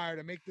waiver wire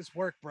to make this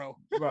work, bro?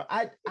 bro,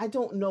 I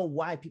don't know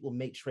why people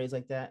make trades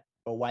like that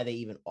or why they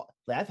even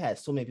like I've had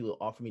so many people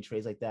offer me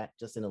trades like that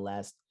just in the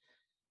last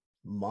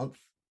month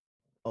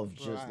of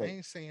Bro, just I like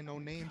ain't saying no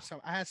names.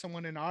 So I had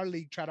someone in our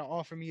league try to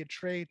offer me a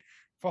trade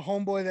for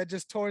homeboy that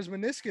just tore his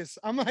meniscus.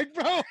 I'm like,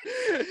 bro,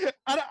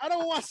 I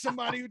don't want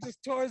somebody who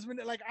just tore his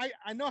meniscus. Like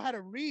I know how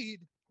to read.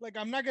 Like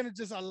I'm not gonna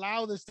just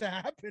allow this to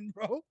happen,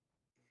 bro.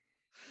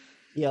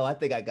 yo, I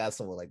think I got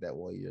someone like that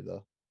 1 year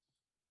though.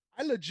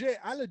 I think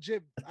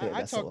I I got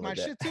talk someone my like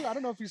that. shit too. I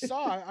don't know if you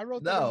saw. I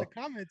wrote that in the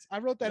No, comments. I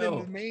wrote that in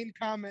the no. main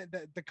comment,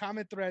 the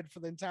comment thread for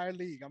the entire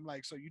league. I'm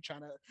like, so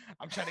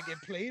I'm trying to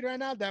get played right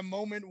now. That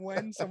moment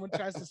when someone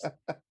tries to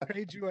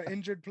trade you an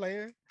injured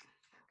player.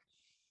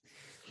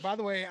 By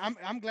the way,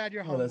 I'm glad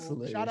you're Oh, that's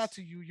humble. Shout out hilarious.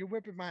 to you. You're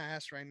whipping my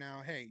ass right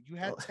now. Hey, you Oh,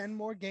 had 10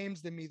 more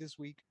games than me this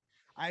week.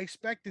 I I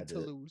expected to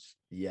did. lose.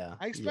 Yeah,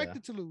 I yeah,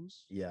 expected to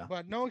lose, yeah.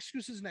 but no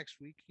excuses next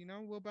week. You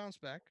know, we'll bounce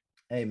back.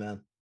 Hey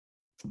man,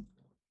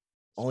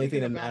 only thing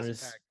Speaking that of bouncing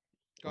matters, back,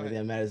 go only thing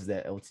ahead. that matters is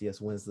that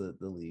LTS wins the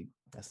league.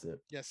 That's it.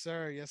 Yes,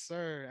 sir. Yes,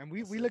 sir. And we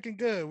That's we it. looking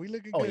good. We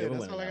looking Oh yeah, good. we're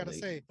That's winning all I that gotta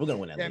league. say. We're gonna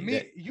win that Yeah, league.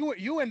 That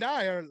you and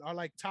I are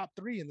like top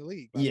three in the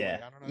league, by the way. yeah,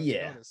 I don't know if you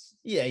yeah, noticed.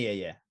 yeah, yeah,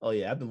 yeah. Oh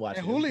yeah, I've been And watching.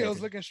 I've been paying Julio's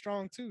attention. looking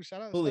strong too.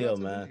 Shout out Julio,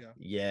 to man. Julio.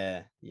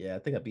 Yeah, yeah. I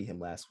think I beat him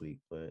last week,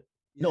 but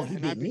no, Yeah, he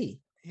and I beat beat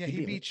me. yeah, He he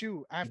beat me. beat you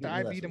He after beat me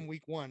I last beat him week.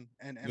 week one.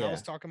 And I was Yeah,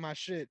 talking my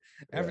shit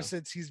ever yeah.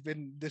 since he's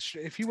been this.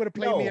 If he would have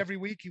played me No, every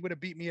week, he would have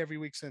beat me every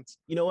week since.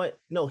 you know what?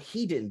 No,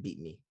 he didn't beat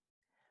me.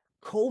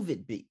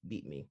 COVID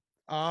beat me.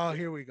 Oh,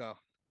 here we go.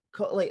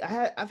 Like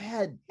I've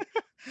had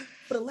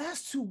for the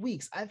last 2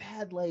 weeks, I've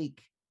had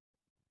like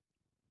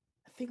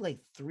I think like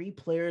three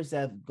players that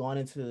have gone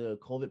into the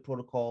COVID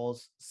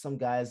protocols. Some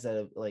guys that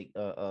have like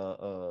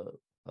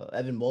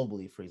Evan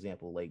Mobley, for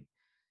example, like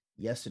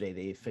yesterday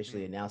they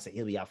officially Mhm. announced that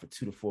he'll be out for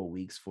 2 to 4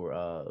 weeks for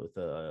with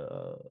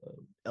a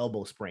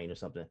elbow sprain or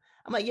something.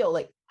 I'm like, yo,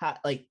 like how,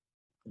 like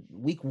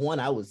week one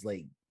I was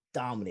like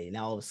dominating.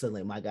 Now all of a sudden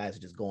like my guys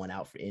are just going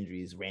out for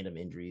injuries, random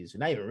injuries,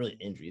 not even really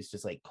injuries,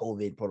 just like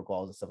COVID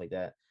protocols and stuff like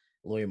that.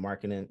 Lawyer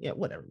marketing, yeah,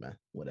 whatever, man,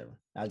 whatever.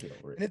 I'll get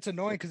over it. And it's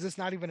annoying because it's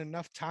not even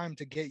enough time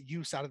to get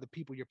use out of the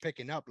people you're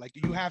picking up. Like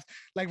you have,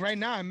 like right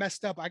now, I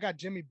messed up. I got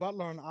Jimmy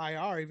Butler on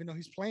IR, even though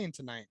he's playing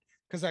tonight,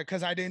 because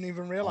I didn't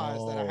even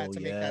realize that I had Oh to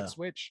make that yeah,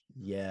 switch.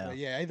 But yeah,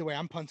 yeah, either way,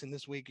 I'm punting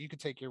this week. You could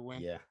take your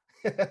win. yeah.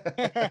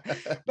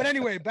 But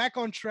anyway, back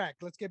on track.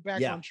 Let's get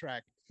back Yeah, on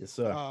track. yes,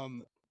 sir.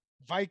 Um,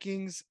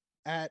 Vikings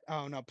at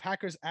oh no,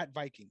 Packers at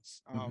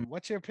Vikings. Mhm.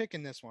 What's your pick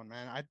in this one,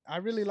 man? I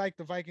really like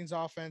the Vikings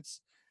offense.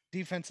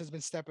 Defense has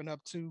been stepping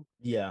up too.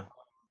 Yeah,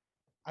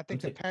 I I'm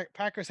think the taking.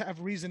 Packers have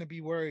reason to be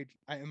worried,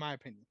 in my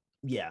opinion.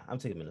 Yeah, I'm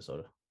taking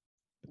Minnesota.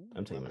 I'm Ooh, I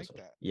taking like Minnesota.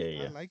 that. Yeah, yeah,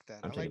 I yeah. like that.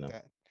 I'm I taking like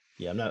them. that.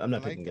 Yeah, I'm I not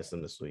picking like against that.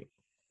 them this week.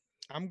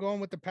 I'm going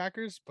with the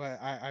Packers,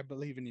 but I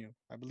believe in you.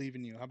 I believe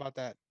in you. How about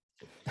that?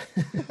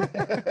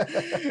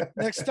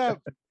 Next up,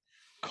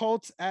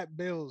 Colts at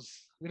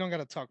Bills. We don't got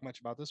to talk much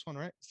about this one,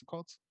 right? It's the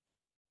Colts.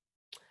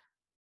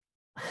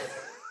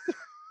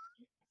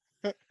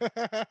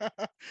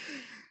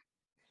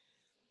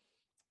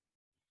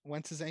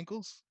 Wentz's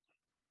ankles.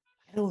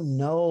 I don't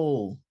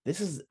know.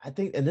 This is I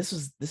think, and this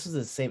is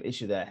the same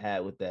issue that I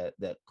had with that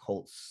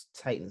Colts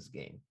Titans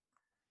game.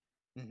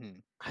 Mm-hmm.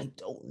 I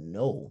don't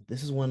know.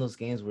 This is one of those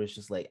games where it's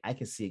just like I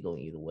can see it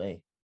going either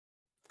way.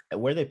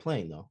 Where are they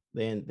playing though?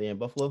 They in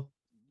Buffalo.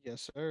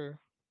 Yes, sir.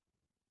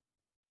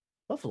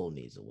 Buffalo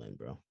needs a win,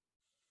 bro.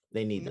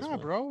 They need this Nah,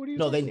 one. bro. What are you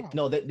No, talking they about?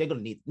 no they're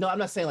gonna need. No, I'm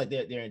not saying like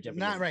they're in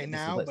jeopardy Not of right missing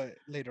now, plays. but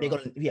later They're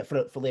on.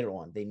 gonna for later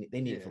on. They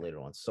need it for Yeah.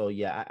 later on. So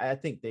yeah, I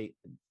think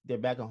they're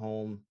back at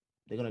home.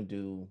 They're gonna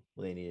do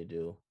what they need to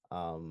do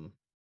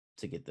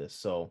to get this.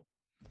 So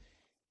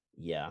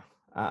yeah,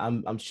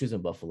 I'm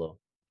choosing Buffalo.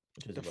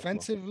 Which is Buffalo.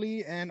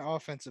 Defensively and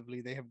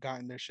offensively, they have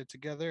gotten their shit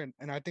together,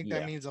 and I think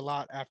that Yeah, means a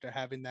lot after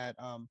having that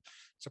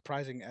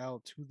surprising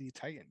L to the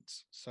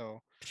Titans.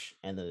 So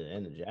and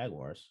the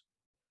Jaguars.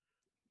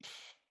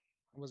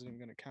 I wasn't even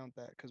gonna count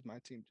that because my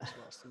team just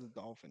lost to the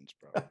Dolphins,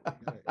 bro.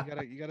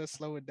 You gotta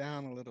slow it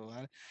down a little.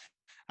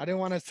 I didn't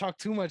want to talk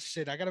too much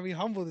shit. I gotta be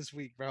humble this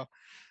week, bro.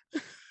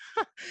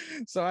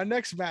 So our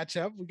next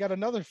matchup, we got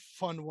another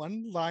fun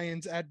one: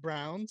 Lions at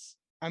Browns.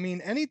 I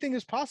mean, anything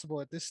is possible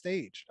at this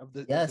stage of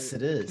the of Yes, the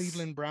it of the is.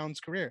 Cleveland Browns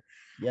career.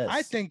 I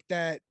Yes, think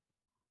that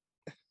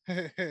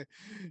they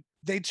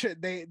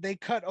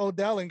cut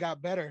Odell and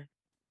got better,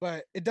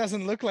 but it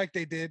doesn't look like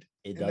they did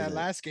it in that doesn't.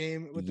 last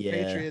game with the Yeah,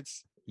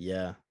 Patriots.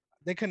 yeah.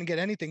 They couldn't get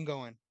anything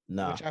going, which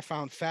Nah, I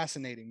found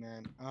fascinating,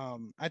 man.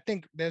 I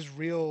think there's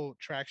real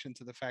traction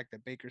to the fact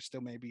that Baker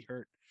still may be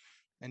hurt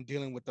and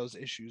dealing with those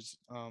issues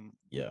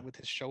yeah, with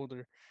his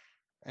shoulder,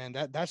 and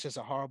that's just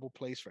a horrible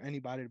place for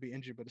anybody to be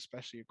injured, but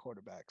especially a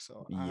quarterback.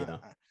 So yeah.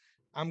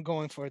 I'm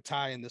going for a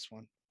tie in this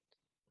one.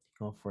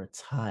 Going for a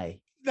tie.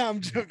 No,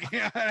 I'm joking.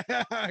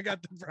 I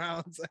got the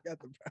Browns. I got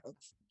the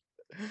Browns.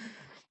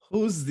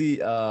 Who's the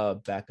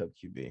backup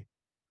QB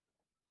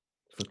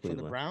for For the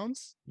Cleveland?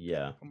 Browns?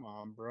 Yeah, Come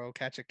on, bro.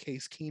 Catch a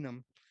Case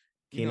Keenum.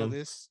 You know Keenum.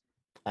 this.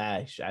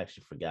 I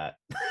actually forgot.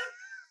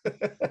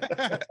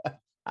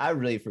 I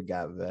really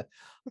forgot, man.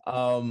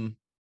 Um,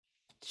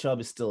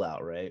 Chubb is still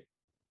out, right?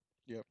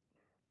 Yep.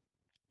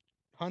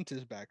 Hunt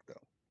is back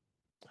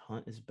though.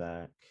 Hunt is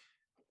back.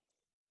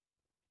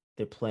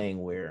 They're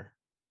playing where?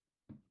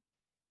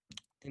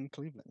 In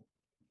Cleveland.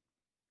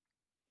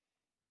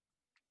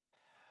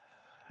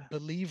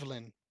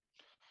 Believeland.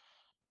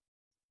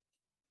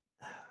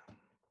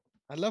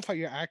 I love how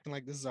you're acting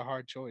like this is a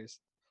hard choice.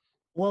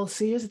 Well,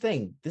 see, here's the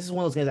thing. This is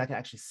one of those games I can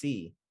actually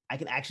see. I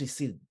can actually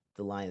see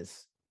the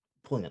Lions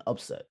pulling an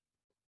upset.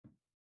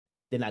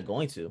 They're not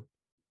going to.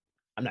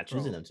 I'm not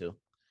choosing Bro. them to,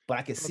 but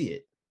I can Bro, see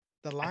it.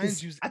 the I can.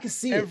 Lions used I can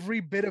see it. every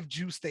bit of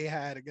juice they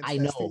had against I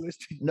that know. Steelers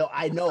team. No,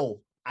 I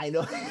know. I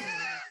know.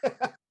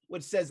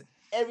 Which says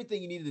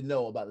everything you needed to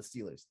know about the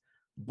Steelers.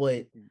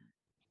 But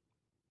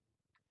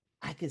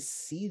I could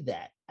see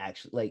that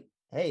actually. Like,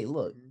 hey,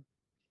 look,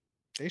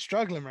 They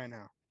struggling right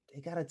now.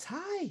 they got a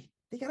tie.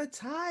 They got a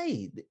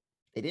tie.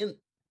 They didn't.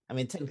 I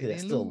mean, They technically,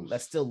 that's didn't still lose.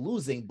 that's still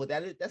losing, but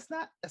that's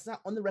not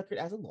on the record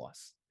as a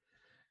loss.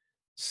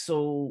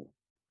 So,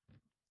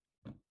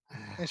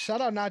 And shout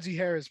out Najee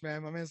Harris,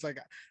 man. My man's like,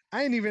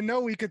 I didn't even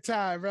know we could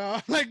tie, bro.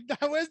 Like,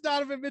 where's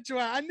Donovan Mitchell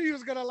at? I knew he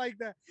was gonna like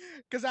that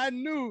because I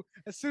knew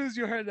as soon as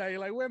you heard that, you're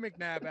like, where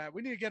McNabb at?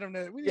 We need to get him.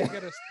 We need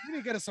to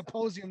yeah, get a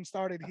symposium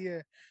started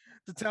here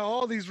to tell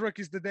all these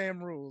rookies the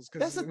damn rules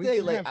that's because the we thing.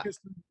 can't Like, have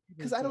history.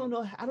 because I don't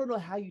know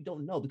how you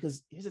don't know.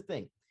 Because here's the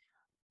thing: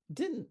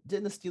 didn't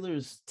the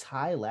Steelers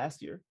tie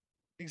last year?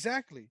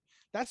 Exactly.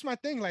 That's my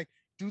thing. Like,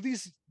 do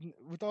these,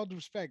 with all due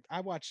respect,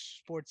 I watch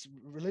sports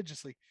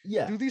religiously.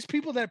 Yeah, Do these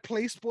people that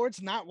play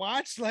sports not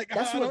watch? Like,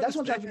 I don't that's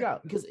what I'm trying to figure understand.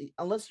 out. Because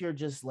unless you're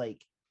just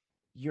like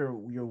you're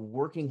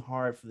working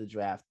hard for the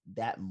draft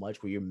that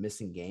much, where you're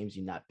missing games,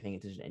 you're not paying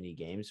attention to any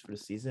games for the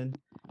season.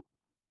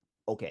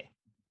 Okay,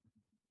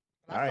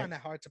 But I all find right,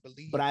 that hard to but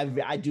believe, I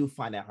bro. I do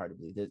find that hard to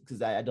believe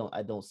because I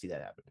don't see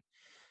that happening.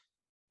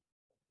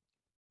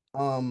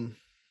 Um,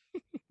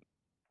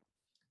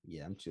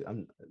 yeah,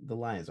 I'm the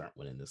Lions aren't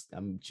winning this.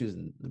 I'm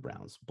choosing the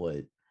Browns,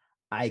 but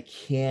I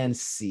can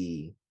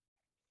see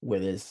where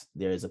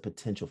there's a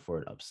potential for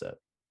an upset.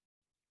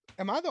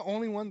 Am I the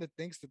only one that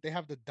thinks that they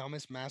have the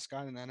dumbest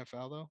mascot in the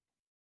NFL though?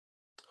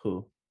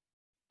 Who?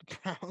 The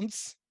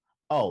Browns.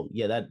 Oh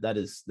yeah, that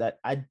is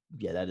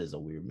a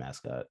weird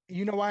mascot.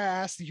 You know why I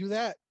asked you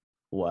that?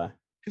 Why?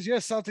 Because you're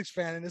a Celtics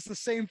fan and it's the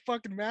same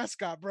fucking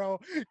mascot, bro.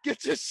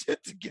 Get your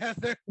shit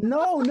together.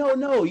 No.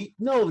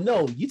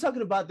 You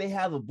talking about they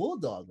have a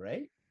bulldog,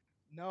 right?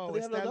 Do No, they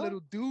it's have a that dog?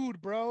 little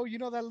dude, bro. You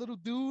know that little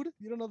dude?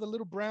 You don't know the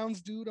little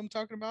Browns dude I'm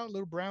talking about?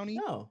 Little Brownie?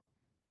 No,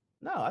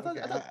 no. I thought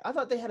Okay. I thought I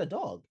thought they had a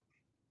dog.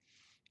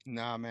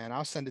 Nah, man.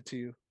 I'll send it to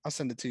you. I'll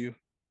send it to you.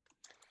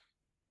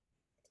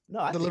 No,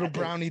 The I little think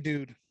brownie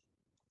dude.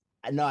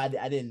 I know I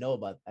didn't know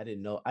about I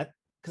didn't know I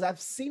because I've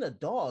seen a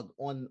dog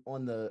on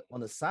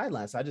the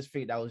sideline, so I just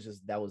figured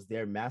that was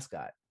their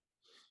mascot.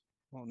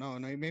 Oh no,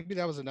 no, maybe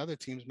that was another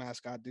team's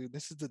mascot, dude.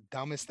 This is the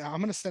dumbest. I'm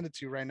gonna send it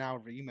to you right now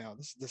over email.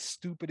 This is the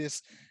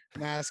stupidest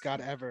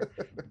mascot ever,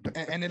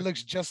 and it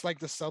looks just like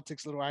the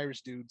Celtics little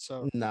Irish dude.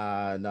 So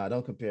Nah,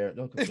 don't compare.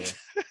 Don't compare.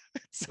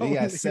 We so got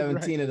you're right.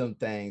 17 of them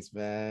things,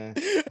 man.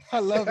 I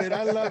love it.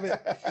 I love it.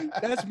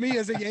 That's me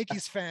as a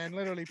Yankees fan.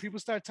 Literally, people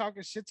start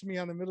talking shit to me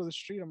on the middle of the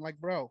street. I'm like,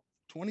 bro,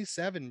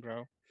 27,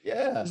 bro.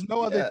 Yeah, There's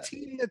no other yeah,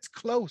 team that's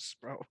close,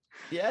 bro.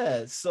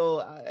 yeah. So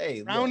hey,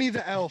 look, Brownie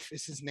the Elf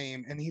is his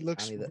name, and he I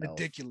looks need the elf.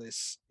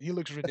 ridiculous. He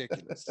looks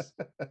ridiculous.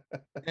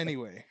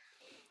 Anyway,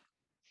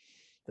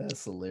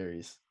 That's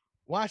hilarious.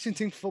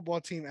 Washington football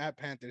team at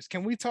Panthers.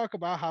 Can we talk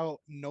about how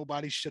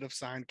nobody should have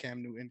signed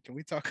Cam Newton? Can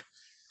we talk?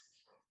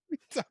 We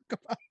talk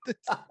about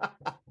this.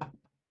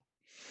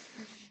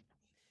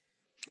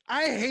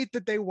 I hate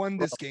that they won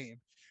Bro, this game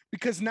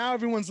because now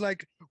everyone's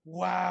like,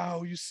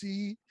 "Wow, you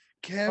see,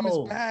 Cam is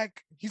Oh,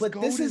 back. He's but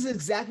this is goated.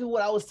 exactly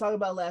what I was talking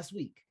about last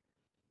week.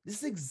 This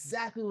is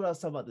exactly what I was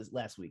talking about this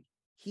last week.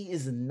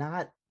 He's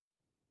not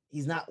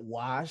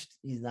washed.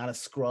 He's not a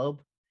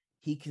scrub.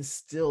 He can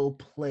still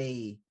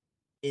play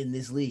in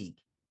this league.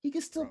 He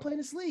can still Bro, play in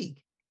this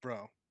league.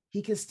 bro.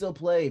 He can still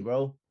play,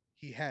 bro.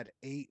 He had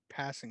 8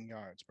 passing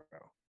yards, bro.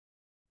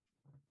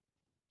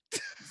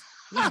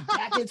 He's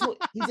back into it.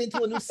 He's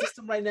into a new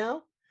system right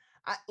now.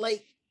 I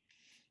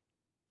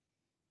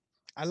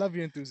love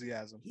your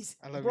enthusiasm. He's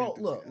I love your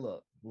bro.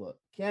 enthusiasm. Look.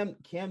 Cam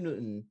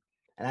Newton,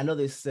 and I know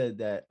they said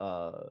that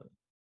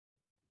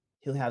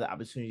he'll have the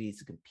opportunity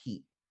to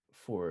compete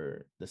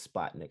for the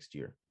spot next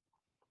year.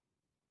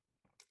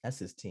 That's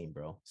his team,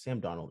 bro.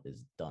 Sam Darnold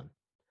is done.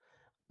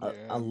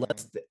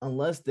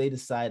 Unless they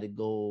decide to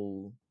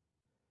go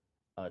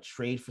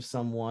trade for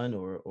someone,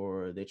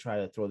 or they try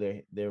to throw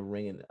their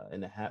ring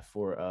in the hat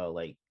for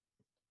like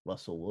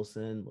Russell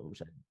Wilson,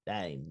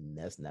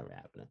 that's never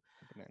happening.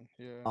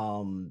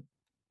 Yeah.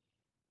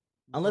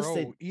 Unless Bro,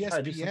 they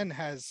ESPN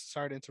has,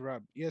 sorry to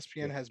interrupt.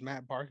 ESPN yeah. has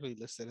Matt Barkley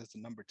listed as the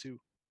number 2.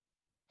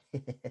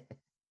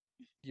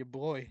 Your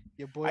boy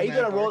Are you Matt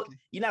gonna Barkley. roll?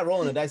 You're not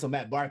rolling the dice on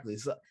Matt Barkley,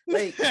 so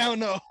like I don't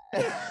know.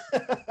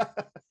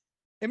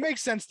 It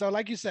makes sense though.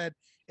 Like you said,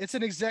 it's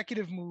an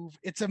executive move.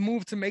 It's a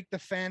move to make the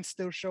fans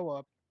still show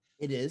up.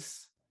 It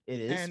is.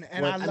 And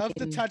I love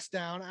the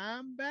touchdown.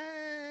 I'm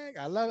back.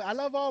 I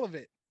love all of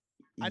it.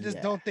 I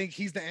just don't think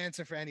he's the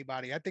answer for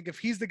anybody. I think if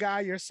he's the guy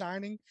you're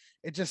signing,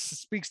 it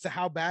just speaks to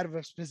how bad of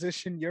a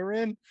position you're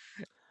in.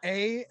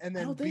 A, and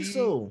then I don't B. think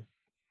so.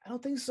 I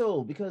don't think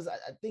so, because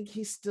I think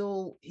he's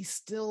still.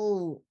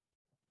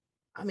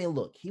 I mean,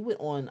 look, he went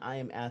on I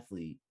Am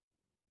Athlete.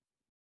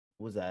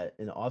 Was that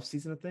in the off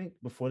season? I think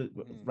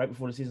right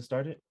before the season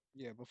started.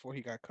 Yeah, before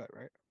he got cut,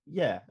 right?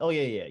 Yeah. Oh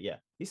yeah.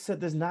 He said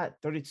there's not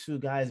 32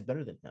 guys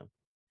better than him,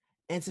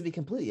 and to be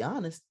completely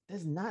honest,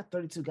 there's not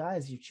 32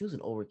 guys you're choosing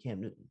over Cam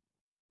Newton.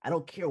 I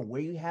don't care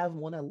where you have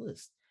him on that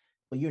list,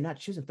 but you're not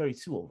choosing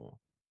 32 over him.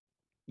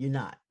 You're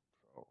not.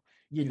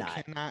 You're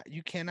not.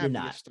 You cannot be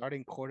a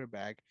starting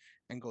quarterback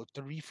and go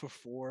 3 for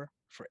 4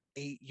 for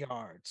 8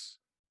 yards.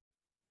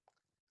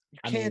 You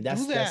can't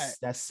do that.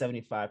 That's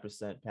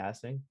 75%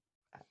 passing.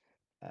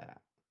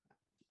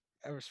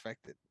 I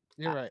respect it.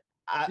 You're right.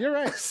 You're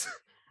right.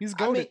 He's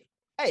goated.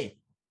 I mean,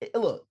 hey,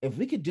 look, if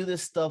we could do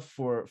this stuff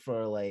for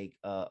like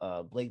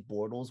Blake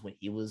Bortles when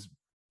he was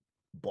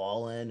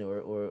balling,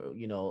 or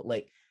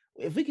like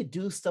if we could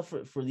do stuff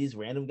for these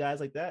random guys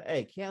like that,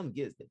 hey, Cam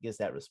gets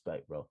that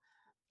respect, bro.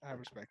 I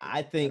respect it.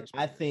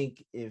 I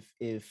think if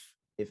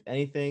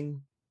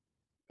anything,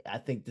 I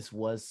think this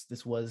was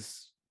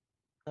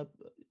a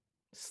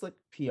slick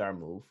PR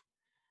move,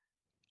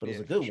 but it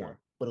was a good one.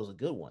 But it was a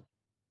good one.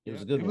 It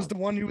was a good one. It was the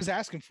one he was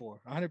asking for,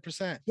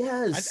 100%.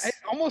 Yes. I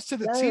almost to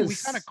the team. We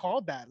kind of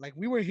called that. Like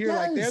we were here,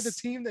 like they're the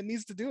team that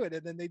needs to do it,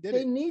 and then they did it.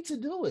 They need to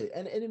do it,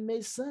 and it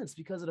made sense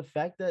because of the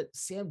fact that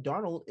Sam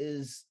Darnold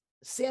is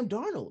Sam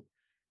Darnold.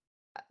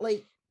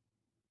 Like,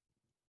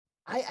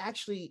 I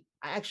actually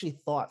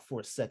thought for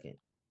a second,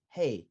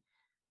 hey,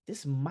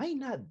 this may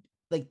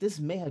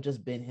have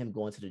just been him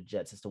going to the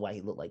Jets as to why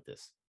he looked like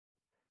this.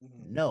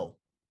 Mm-hmm.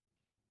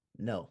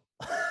 No.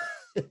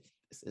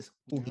 This is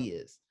who he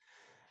is.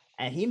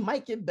 And he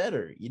might get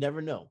better. You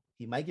never know.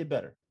 He might get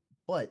better.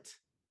 But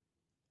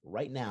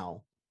right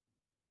now,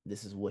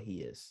 this is what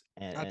he is.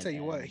 And I'll tell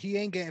you what, he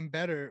ain't getting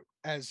better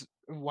as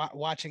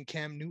watching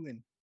Cam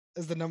Newton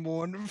as the number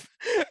 1.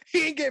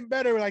 He ain't getting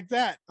better like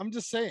that. I'm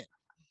just saying.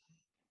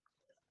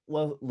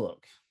 Well,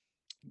 look.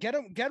 Get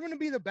him to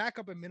be the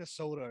backup in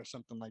Minnesota or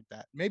something like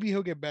that. Maybe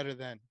he'll get better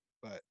then.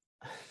 But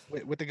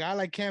with a guy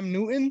like Cam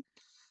Newton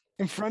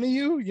in front of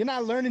you, you're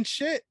not learning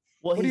shit.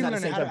 Well, he's not the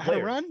same type of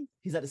player. Run?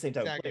 He's not the same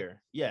type of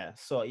player. Yeah.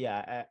 So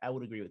yeah, I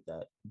would agree with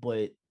that.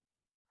 But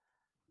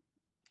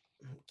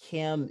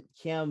Cam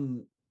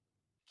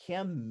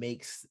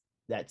makes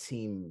that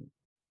team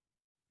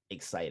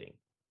exciting.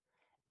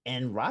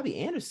 And Robbie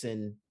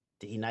Anderson,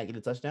 did he not get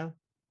a touchdown?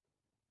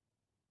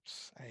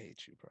 I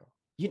hate you, bro.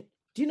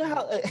 Do you know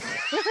how?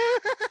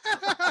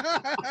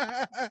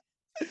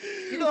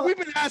 We've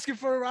been asking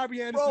for a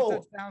Robbie Anderson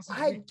touchdown.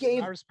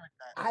 I respect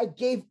that. I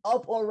gave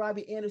up on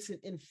Robbie Anderson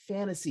in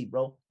fantasy,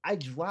 bro. I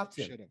dropped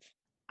him.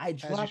 I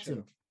dropped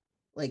him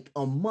like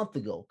a month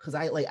ago because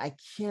I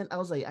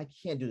was like, I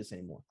can't do this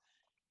anymore.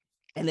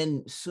 And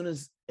then as soon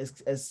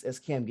as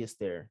Cam gets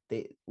there,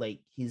 they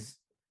like he's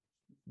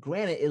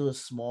granted it was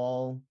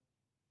small.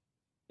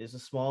 There's a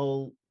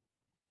small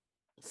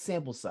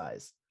sample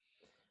size,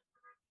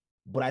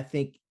 but I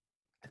think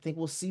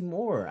we'll see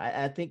more.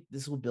 I think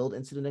this will build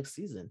into the next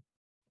season.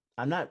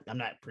 I'm not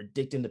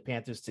predicting the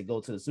Panthers to go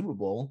to the Super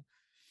Bowl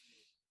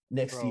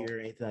next year or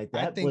anything like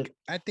that.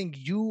 I think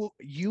you,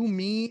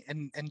 me,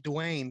 and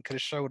Dwayne could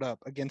have showed up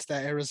against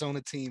that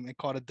Arizona team and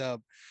caught a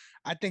dub.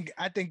 I think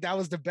that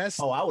was the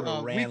best. I would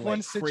have ran week like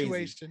 1 crazy.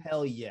 Situation.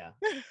 Hell yeah.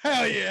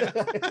 Hell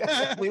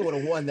yeah. We would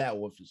have won that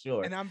one for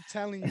sure. And I'm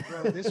telling you,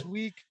 bro, this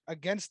week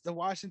against the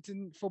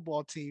Washington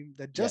football team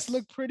that just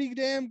looked pretty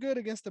damn good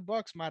against the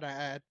Bucs, might I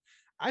add.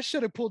 I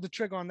should have pulled the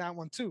trigger on that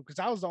one too, because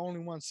I was the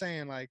only one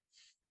saying like,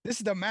 this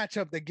is the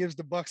matchup that gives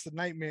the Bucks the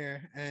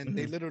nightmare, and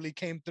they Mhm. literally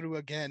came through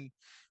again.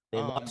 They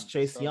lost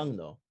Chase So Young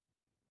though.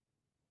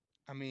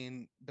 I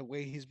mean, the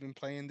way he's been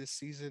playing this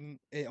season,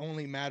 it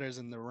only matters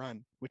in the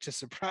run, which is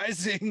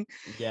surprising.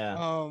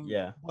 Yeah,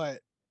 yeah.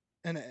 But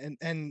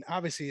and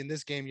obviously in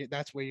this game,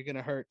 that's where you're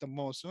gonna hurt the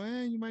most. So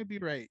you might be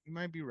right. You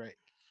might be right.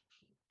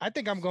 I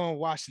think I'm going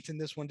Washington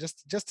this one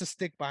just to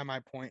stick by my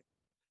point.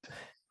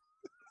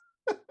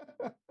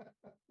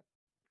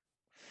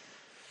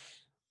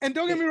 And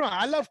don't get me wrong,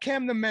 I love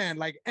Cam the man.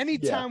 Like Yeah,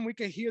 anytime we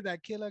can hear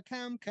that killer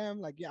Cam,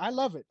 like yeah, I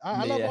love it.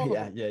 I love yeah, all of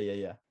yeah, it. yeah, yeah,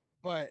 yeah.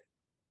 But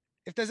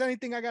if there's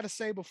anything I gotta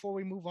say before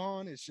we move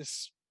on, it's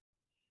just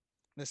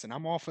listen.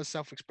 I'm all for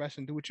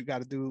self-expression. Do what you got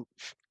to do.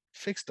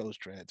 Fix those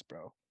dreads,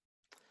 bro.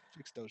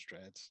 Fix those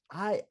dreads.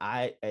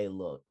 Hey,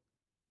 look.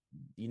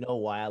 You know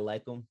why I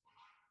like him?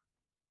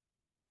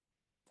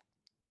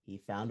 He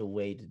found a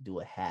way to do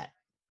a hat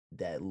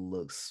that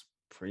looks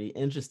pretty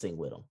interesting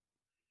with him.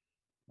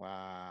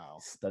 Wow.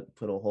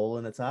 Put a hole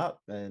in the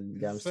top and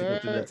got him Yes, sticking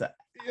through the sir. top.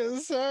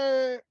 Yes,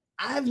 sir.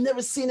 I've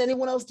never seen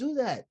anyone else do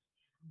that.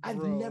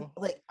 Bro.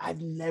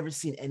 I've never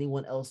seen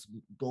anyone else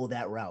go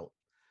that route.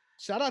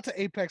 Shout out to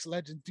Apex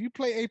Legends. Do you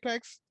play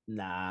Apex?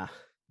 Nah,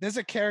 There's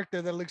a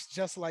character that looks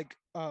just like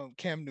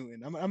Cam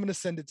Newton. I'm gonna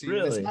send it to you.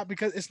 And really.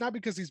 it's not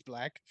because he's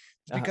black.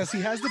 It's Uh, because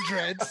he has the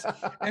dreads,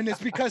 and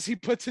it's because he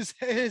puts his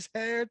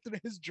hair through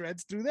his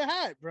dreads through the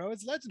hat, bro.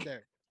 It's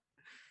legendary.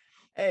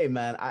 hey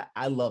man,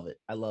 I love it.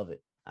 I love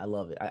it. I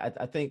love it.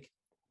 I think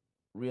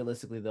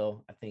realistically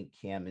though, I think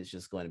Cam is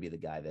just going to be the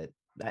guy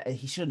that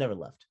he should have never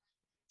left.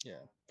 Yeah,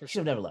 for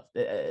Should have sure. never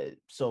left.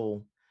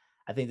 So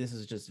I think this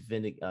is just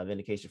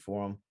vindication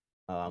for him.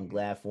 I'm Mhm.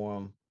 glad for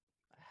him.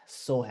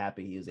 So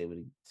happy he was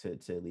able to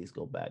at least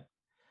go back.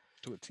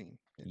 To a team,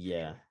 yeah, for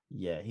Yeah, sure.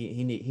 yeah.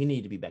 He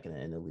needed to be back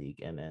in the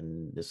league,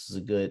 and this is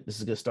a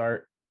good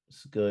start.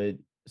 It's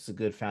a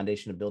good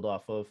foundation to build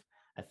off of.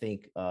 I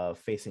think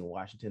facing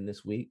Washington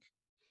this week,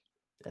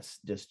 that's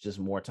just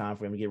more time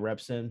for him to get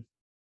reps in.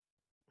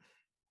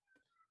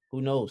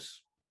 Who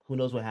knows? Who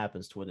knows what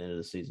happens toward the end of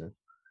the season?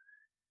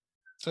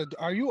 So,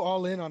 are you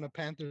all in on the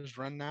Panthers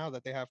run now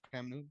that they have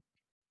Cam Newton?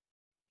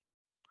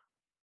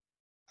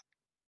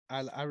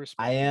 I I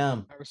respect you.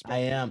 am. I I respect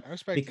you. am I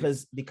respect you.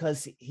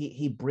 because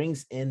he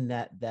brings in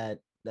that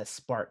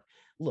spark.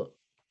 Look,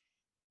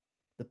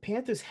 the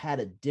Panthers had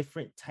a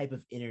different type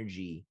of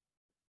energy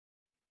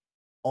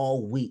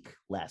all week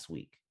last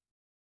week.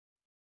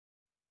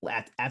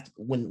 After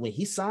when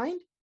he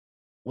signed,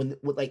 when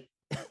like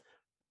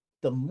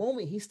the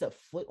moment he stepped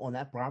foot on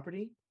that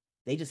property,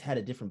 they just had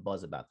a different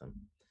buzz about them.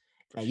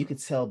 For And you sure.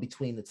 could tell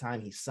between the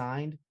time he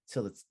signed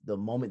till the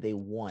moment they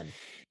won,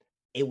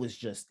 it was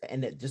just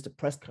and just a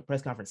press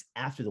conference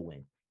after the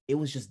win, it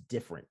was just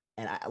different.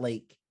 And I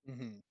like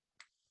Mm-hmm.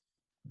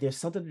 there's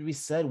something to be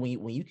said when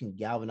you can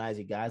galvanize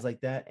your guys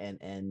like that.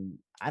 And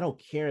I don't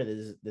care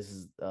that this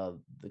is the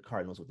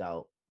Cardinals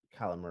without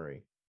Kyler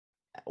Murray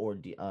or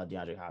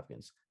DeAndre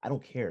Hopkins. I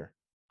don't care.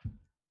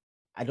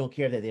 I don't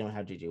care that they don't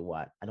have JJ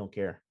Watt. I don't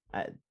care.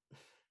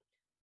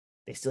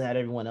 They still had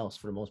everyone else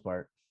for the most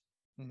part.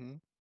 Mm-hmm.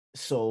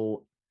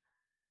 So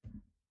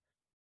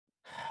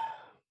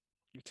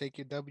You take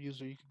your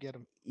W's or you could get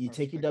them. you I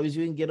take your respect it. W's,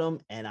 you can get them.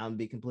 And I'm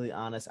be completely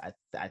honest.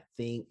 I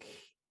think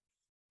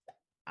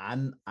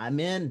I'm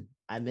in.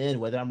 I'm in.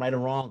 Whether I'm right or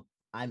wrong,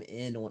 I'm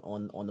in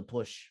on the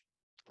push.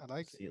 I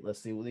like it.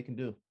 Let's see what they can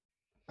do.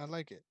 I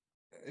like it.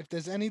 If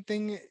there's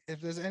anything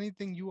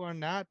you are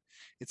not,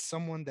 it's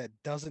someone that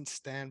doesn't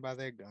stand by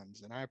their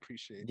guns, and I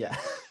appreciate Yeah.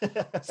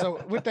 that.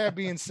 So, with that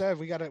being said,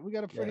 we got a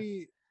Yeah.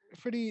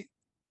 pretty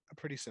a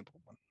pretty simple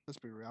one. Let's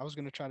be real. I was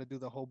gonna try to do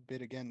the whole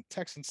bit again.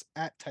 Texans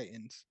at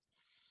Titans.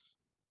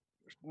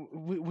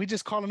 We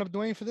just calling up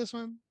Dwayne for this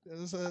one.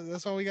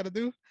 That's all we got to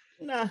do.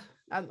 Nah,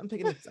 I'm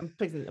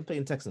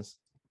picking Texans.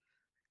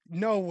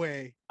 No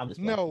way. I'm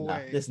just playing. No Nah,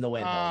 way. there's no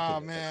way in hell I'm Ah,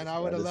 picking man, Texans, I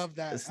bro. would have loved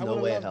that. There's I no would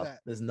have way in loved hell. that.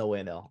 There's no way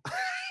in hell.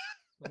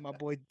 But my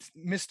boy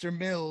Mr.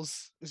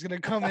 Mills is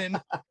gonna come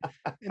in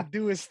and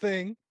do his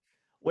thing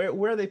Where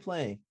are they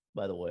playing,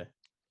 by the way?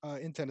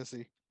 in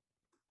Tennessee.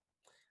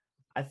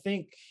 I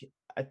think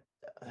I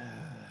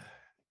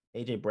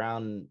AJ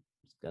Brown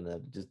is gonna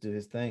just do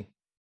his thing.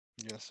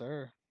 Yes,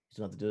 sir. He's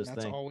gonna have to do his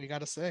That's thing. all we got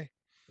to say.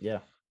 Yeah.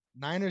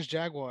 Niners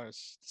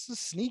Jaguars. This is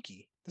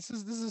sneaky. This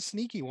is a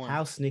sneaky one.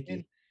 How In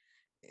sneaky?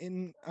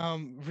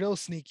 real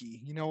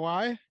sneaky. You know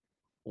why?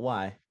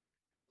 Why?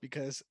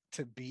 Because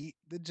to beat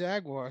the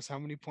Jaguars, how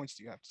many points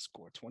do you have to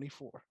score?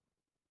 24.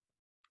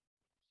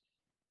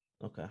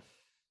 Okay.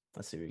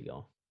 Let's see where you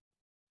go.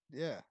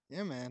 Yeah,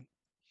 yeah, man.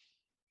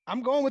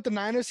 I'm going with the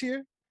Niners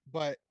here,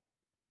 but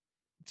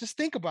just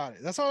think about it.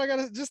 That's all I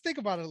gotta just think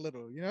about it a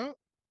little, you know?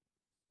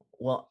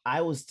 Well,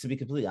 I was to be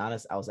completely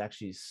honest, I was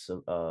actually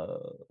a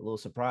little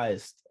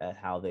surprised at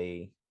how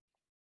they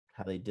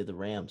did the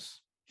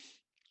Rams.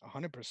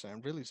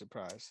 100%. Really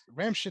surprised.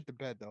 Rams shit the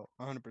bed though,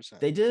 100%.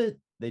 They did,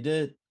 they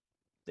did,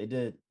 they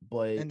did,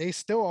 but And they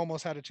still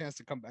almost had a chance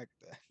to come back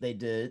there. they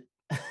did,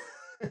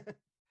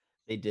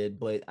 they did.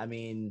 But I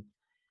mean,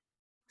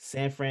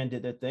 San Fran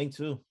did their thing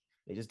too.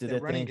 They just did Their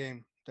their running thing.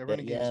 game, their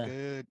running game's Yeah,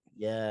 good.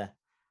 yeah.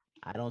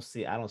 I don't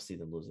see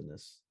them losing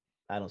this.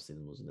 I don't see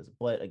them losing this.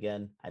 But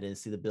again, I didn't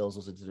see the Bills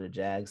losing to the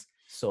Jags.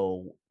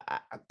 So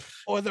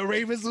Or the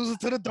Ravens losing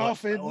to the or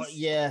Dolphins.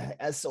 yeah,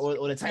 or the Titans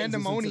losing to the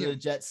Pandemonium.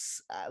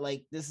 Jets.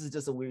 Like this is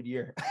just a weird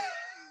year.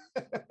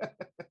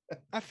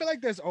 I feel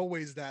like there's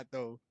always that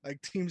though,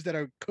 like teams that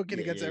are cooking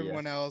Yeah, against yeah, yeah.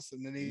 everyone else,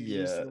 and then they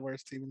lose to Yeah, the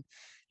worst team.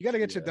 You got to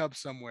get your yeah. dub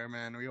somewhere,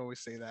 man. We always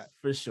say that.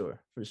 For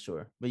sure, for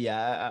sure. But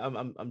yeah,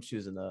 I'm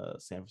choosing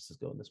San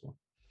Francisco in this one.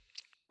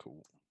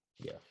 Cool.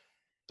 Yeah.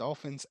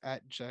 Dolphins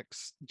at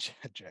Jets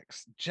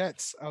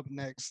up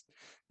next.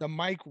 The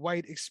Mike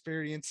White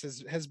experience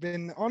has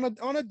been on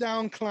a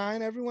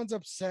downcline. Everyone's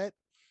upset.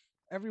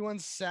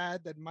 Everyone's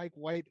sad that Mike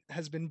White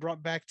has been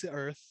brought back to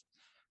earth.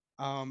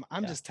 I'm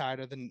Yeah. just tired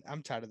of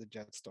the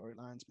Jets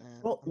storylines, man.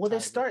 I'm Well, they're tired of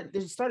it. starting.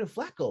 They're starting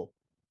Flacco.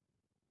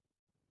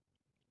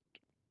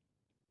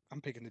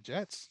 I'm picking the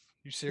Jets.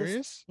 You They're,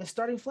 serious? they're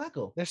starting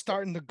Flacco. They're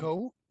starting the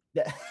GOAT.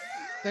 Yeah.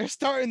 They're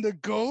starting the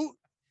GOAT.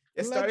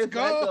 It's Let's starting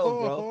Flacco,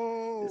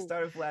 bro. It's go.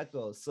 starting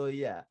Flacco. So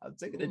yeah, I'm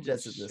taking the Holy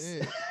Jets in this.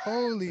 shit.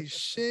 Holy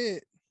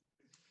shit.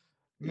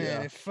 Man,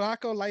 Yeah. if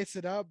Flacco lights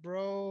it up,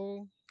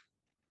 bro.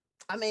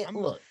 I mean, I'm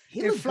look, he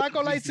if looked good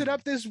Flacco lights it preseason.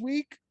 up this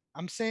week,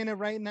 I'm saying it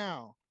right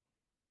now.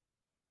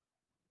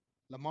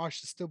 Lamar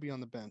should still be on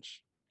the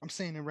bench. I'm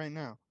saying it right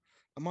now.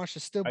 Lamar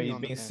should still Are be you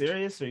on the being bench.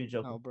 serious or are you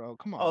joking? No, bro.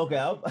 Come Oh, on, okay.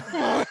 bro.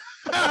 Come on.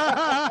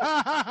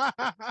 I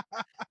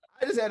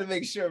just had to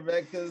make sure,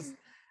 man, because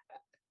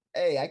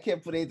hey, I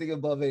can't put anything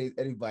above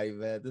anybody,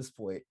 man, at this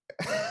point.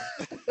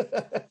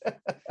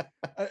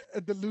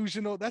 a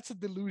delusional. That's a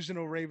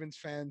delusional Ravens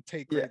fan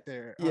take Yeah, right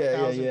there. A yeah, yeah,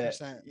 thousand yeah,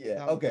 percent. A yeah.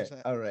 thousand Okay,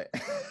 percent. all right.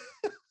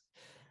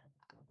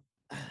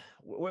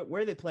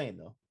 Where are they playing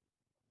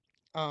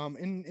though?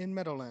 In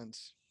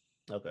Meadowlands.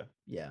 Okay,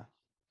 yeah,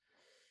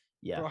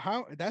 yeah. Bro,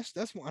 how that's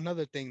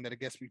another thing that it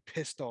gets me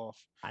pissed off.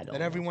 I That don't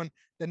know. everyone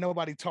that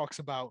nobody talks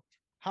about.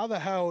 How the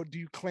hell do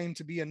you claim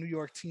to be a New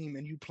York team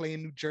and you play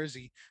in New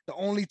Jersey? The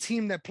only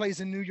team that plays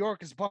in New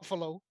York is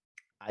Buffalo.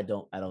 I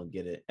don't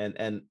get it.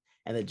 And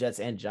the Jets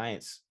and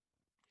Giants.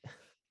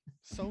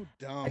 So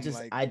I dumb. just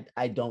Like,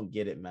 I don't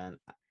get it, man.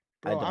 I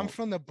bro, I'm don't.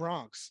 from the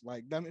Bronx.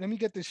 Like, let me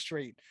get this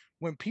straight.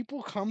 When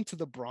people come to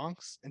the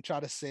Bronx and try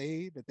to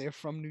say that they're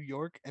from New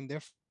York and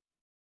they're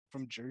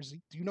from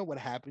Jersey, do you know what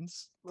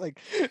happens? Like,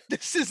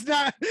 this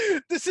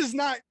is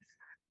not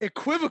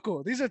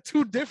equivocal. These are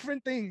two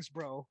different things,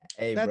 bro.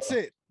 Hey, bro. That's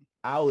it.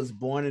 I was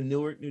born in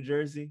Newark, New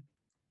Jersey,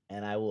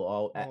 and I will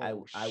all Oh I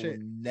will shit.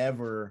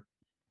 never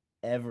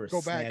ever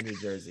Go back. slam New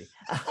Jersey.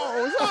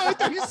 Oh, I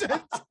thought you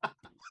said,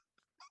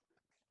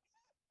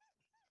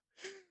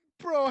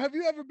 bro, have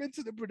you ever been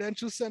to the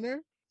Prudential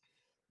Center?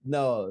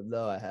 No,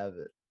 I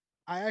haven't.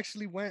 I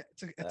actually went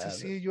I to haven't.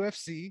 see a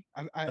UFC.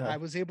 I Uh,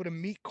 was able to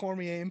meet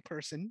Cormier in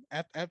person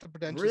at the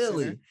Prudential Center.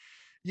 really?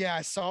 Yeah,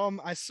 I saw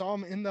him. I saw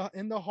him in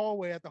the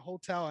hallway at the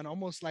hotel and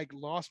almost like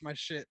lost my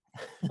shit.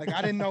 Like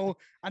I didn't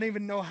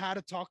even know how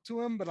to talk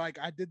to him, but like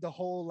I did the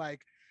whole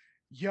like,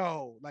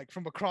 yo, like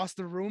from across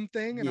the room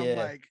thing, and I'm Yeah,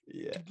 like,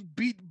 yeah,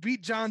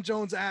 beat John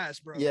Jones'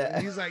 ass, bro. And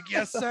yeah. he's like,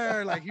 yes,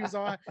 sir. Like he was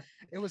all.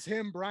 It was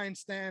him, Brian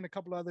Stan, a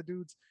couple other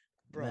dudes,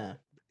 bro. Man,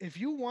 If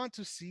you want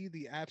to see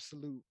the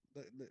absolute,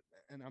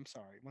 and I'm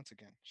sorry, once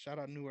again, shout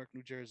out Newark,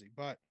 New Jersey,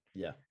 but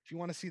yeah. if you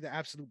want to see the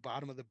absolute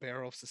bottom of the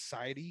barrel of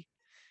society,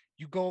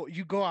 you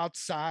go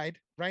outside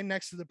right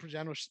next to the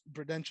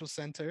Prudential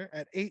Center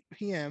at 8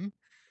 p.m.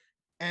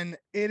 and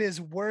it is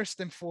worse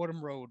than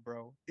Fordham Road,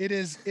 bro. It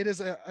is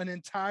an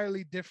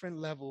entirely different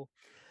level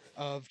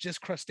of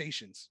just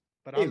crustaceans.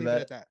 But I'll Hey, leave it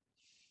man. at that.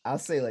 I'll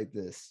say like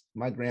this.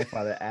 My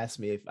grandfather asked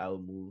me if I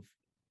would move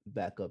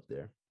back up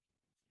there.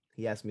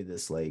 He asked me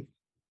this like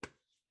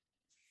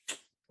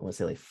I want to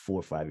say like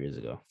 4 or 5 years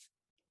ago.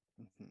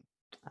 Mhm.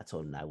 I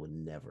told him I would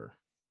never,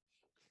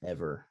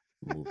 ever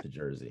move to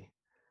Jersey.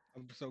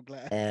 I'm so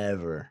glad.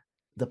 Ever.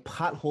 The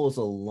potholes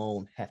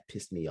alone have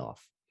pissed me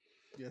off.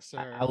 Yes,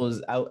 I, sir. I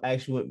was I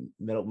actually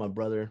met up with my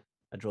brother.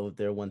 I drove up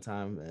there one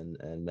time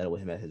and met up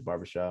with him at his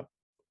barbershop.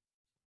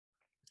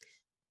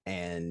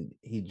 And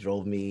he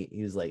drove me.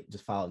 He was like,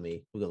 just follow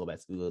me. We're gonna go back.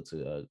 We go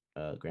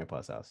to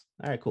grandpa's house.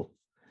 All right, cool.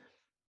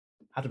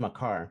 Out of my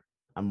car,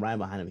 I'm riding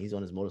behind him. He's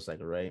on his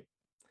motorcycle, right?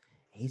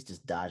 He's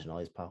just dodging all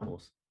these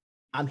potholes.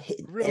 I'm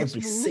hitting Real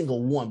every smooth.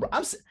 single one, bro.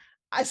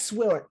 I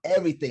swear on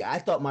everything. I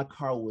thought my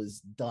car was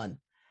done.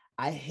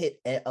 I hit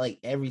like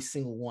every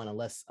single one,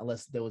 unless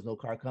there was no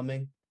car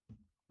coming.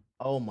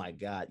 Oh my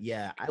god,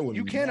 yeah, I will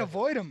You can't never.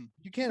 avoid them.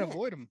 You You can't can't.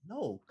 avoid them.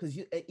 No, because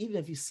you even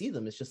if you see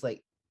them, it's just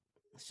like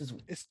it's just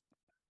It's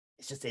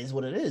it's just is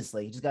what it is.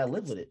 Like you just gotta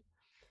live it's with it.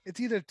 it's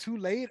either too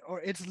late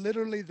or it's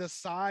literally the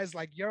size,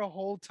 like your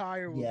whole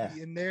tire will Yeah.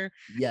 be in there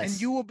and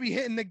Yes. you will be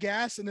hitting the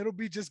gas and it'll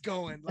be just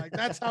going. Like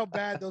that's how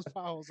bad those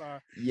potholes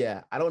are.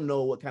 Yeah. I don't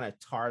know what kind of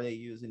tar they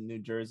use in New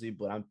Jersey,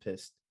 but I'm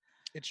pissed.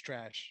 It's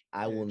trash.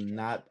 I Yeah, will it's trash.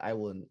 not. I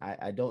will.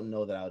 I don't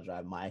know that I'll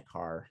drive my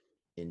car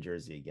in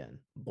Jersey again.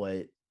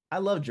 But I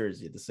love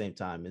Jersey at the same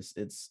time.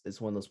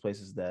 It's one of those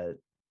places that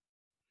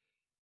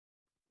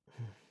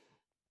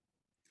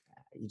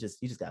you just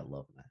gotta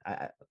love him.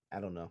 I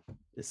don't know.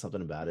 There's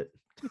something about it.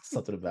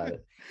 Something about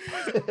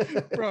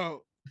it.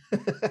 Bro,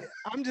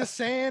 I'm just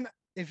saying,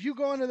 if you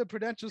go into the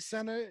Prudential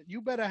Center,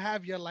 you better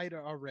have your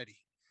lighter already.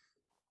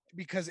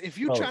 Because if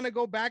you Bro, trying to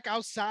go back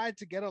outside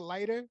to get a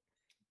lighter,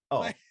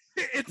 like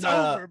oh it's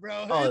no, over,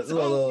 bro. oh It's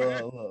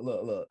over.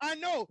 look. I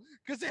know,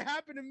 because it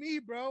happened to me,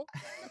 bro.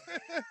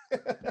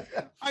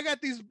 I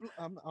got these.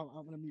 I'm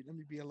gonna let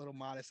me be a little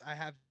modest. I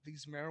have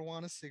these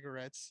marijuana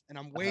cigarettes, and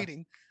I'm uh-huh,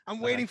 waiting. I'm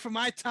uh-huh. waiting for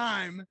my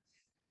time,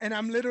 and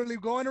I'm literally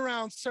going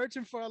around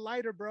searching for a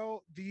lighter,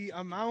 bro. The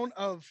amount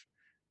of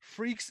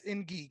freaks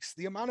and geeks,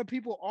 the amount of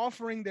people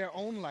offering their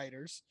own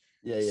lighters.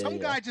 Some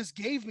Yeah. guy just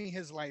gave me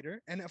his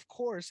lighter, and of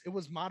course, it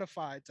was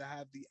modified to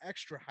have the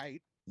extra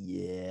height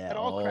Yeah. that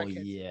all Oh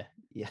crackheads yeah.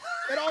 Yeah.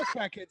 that all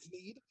crackheads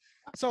need.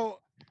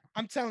 So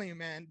I'm telling you,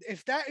 man,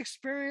 if that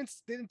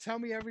experience didn't tell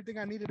me everything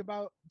I needed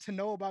about to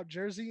know about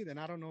Jersey, then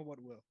I don't know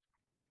what will.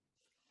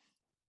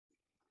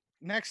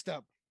 Next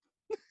up,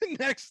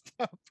 next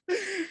up.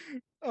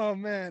 Oh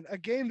man, a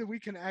game that we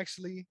can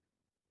actually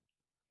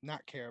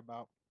not care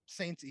about.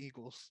 Saints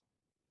Eagles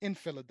in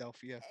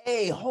Philadelphia.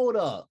 Hey, hold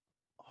up.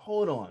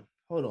 Hold on.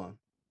 Hold on.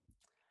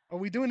 Are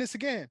we doing this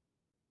again?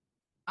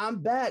 I'm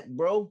back,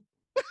 bro.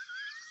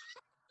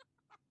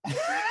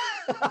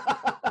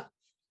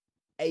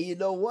 Hey, you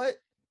know what?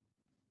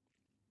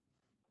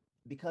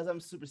 Because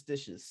I'm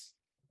superstitious,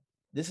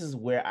 this is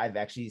where I've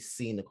actually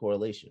seen the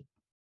correlation.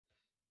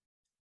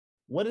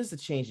 What is the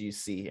change you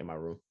see in my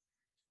room?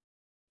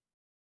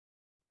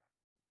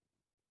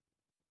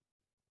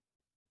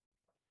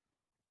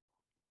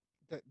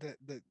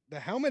 The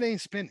helmet ain't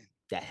spinning.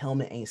 That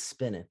helmet ain't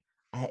spinning.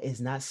 It's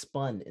not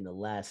spun in the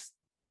last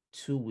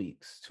 2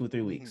 weeks, 2 or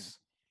 3 weeks.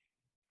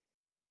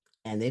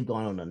 And they've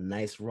gone on a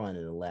nice run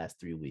in the last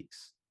 3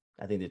 weeks.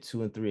 I think they're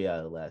 2-3 out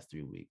of the last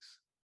 3 weeks.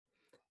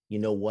 You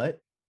know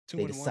what? Two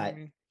They and one, you decide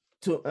mean?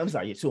 two. I'm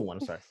sorry, you're 2-1.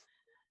 I'm sorry.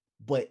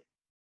 But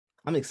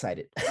I'm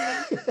excited.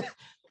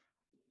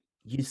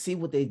 You see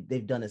what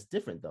they've done is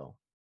different though.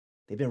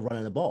 They've been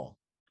running the ball.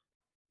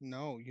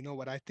 No, you know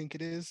what I think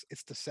it is?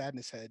 It's the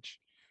sadness hedge.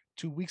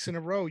 2 weeks in a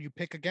row, you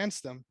pick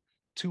against them.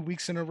 2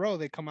 weeks in a row,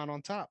 they come out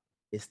on top.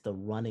 It's the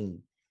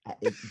running,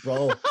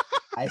 bro.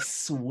 I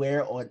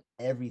swear on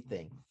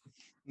everything.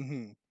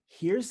 Mm-hmm.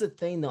 Here's the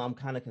thing, though, I'm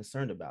kind of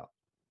concerned about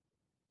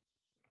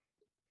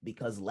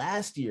because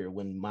last year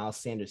when Miles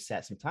Sanders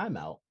sat some time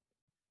out,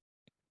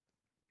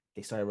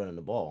 they started running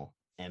the ball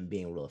and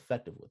being real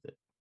effective with it.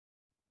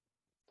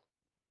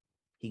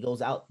 He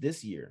goes out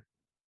this year,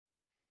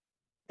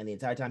 and the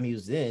entire time he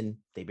was in,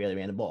 they barely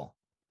ran the ball.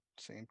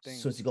 Same thing.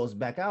 Since he goes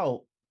back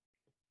out,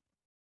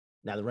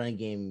 now the running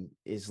game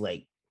is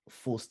like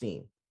full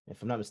steam.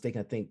 If I'm not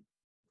mistaken, I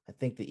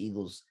think the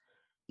Eagles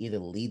either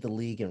lead the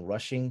league in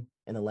rushing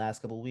in the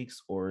last couple of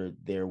weeks, or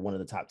they're one of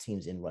the top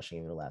teams in rushing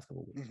in the last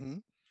couple of weeks. Mm-hmm.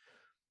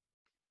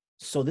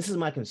 So this is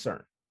my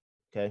concern.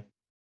 Okay,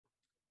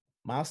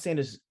 Miles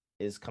Sanders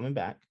is coming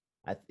back.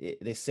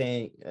 They're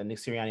saying Nick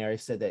Sirianni already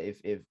said that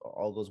if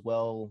all goes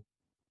well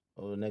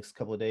over the next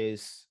couple of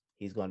days,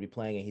 he's going to be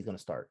playing and he's going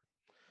to start.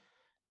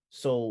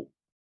 So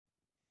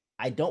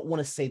I don't want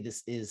to say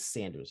this is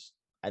Sanders.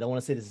 I don't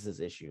want to say this is his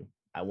issue.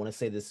 I want to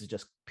say this is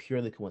just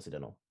purely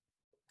coincidental.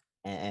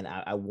 And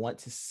I want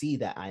to see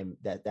that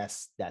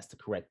that's the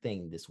correct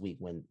thing this week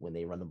when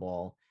they run the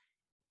ball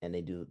and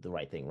they do the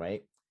right thing,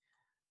 right?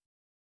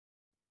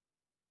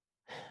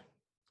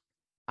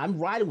 I'm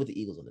riding with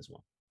the Eagles on this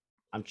one.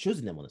 I'm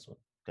choosing them on this one.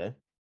 Okay.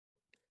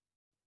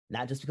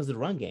 Not just because of the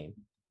run game,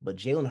 but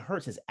Jalen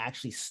Hurts has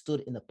actually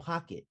stood in the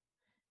pocket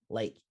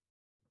like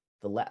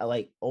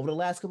like over the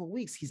last couple of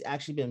weeks. He's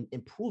actually been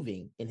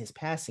improving in his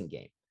passing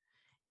game.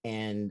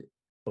 And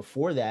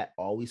before that,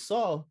 all we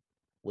saw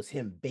was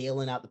him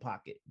bailing out the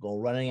pocket,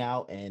 going running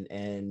out,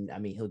 and I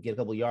mean he'll get a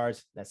couple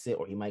yards, that's it,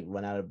 or he might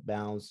run out of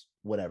bounds,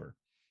 whatever.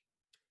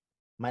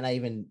 Might not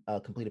even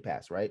complete a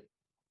pass, right?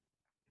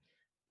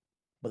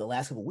 But the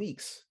last couple of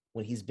weeks,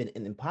 when he's been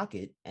in the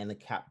pocket and the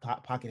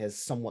pocket has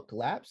somewhat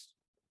collapsed,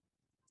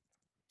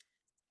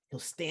 he'll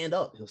stand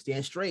up, he'll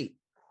stand straight,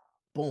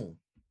 boom,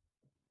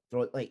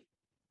 throw it. Like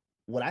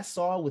what I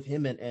saw with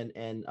him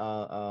and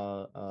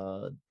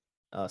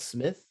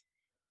Smith,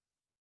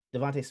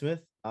 Devontae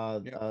Smith,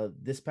 Yep.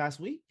 this past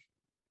week,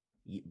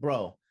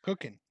 bro,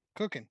 Cooking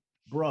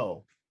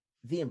bro,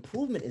 the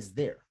improvement is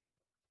there.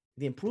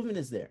 The improvement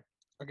is there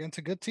against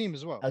a good team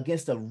as well.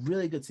 against a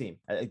really good team.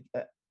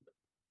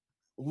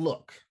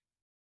 Look,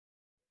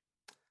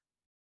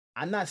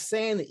 I'm not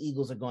saying the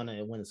Eagles are going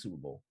to win the Super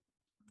Bowl.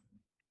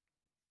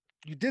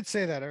 You did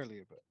say that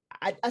earlier, but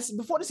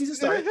Before the season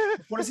started,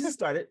 but once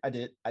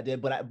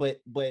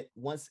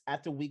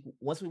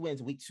we went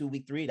into week 2,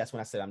 week 3, that's when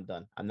I said I'm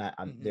done. I'm not.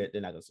 They're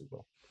not going to Super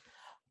Bowl.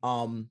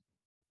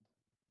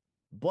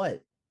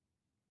 But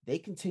they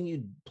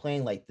continued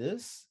playing like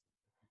this,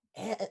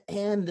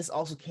 and this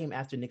also came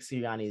after Nick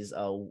Sirianni's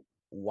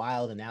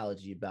wild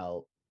analogy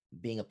about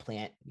being a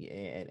plant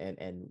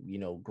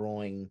and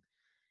growing.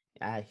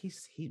 He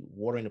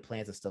watering the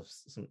plants and stuff,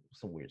 some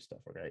weird stuff.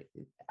 Okay,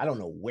 I don't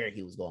know where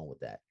he was going with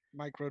that.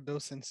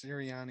 microdosing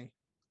Sirianni.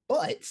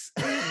 But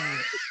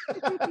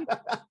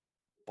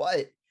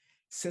but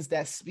since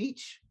that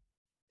speech,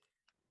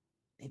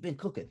 they've been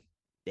cooking.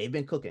 They've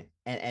been cooking.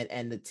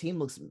 And the team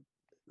looks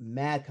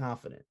mad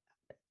confident.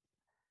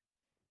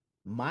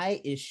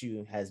 My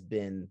issue has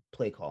been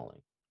play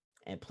calling,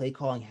 and play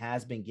calling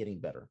has been getting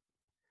better.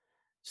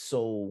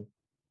 So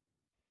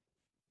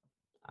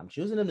I'm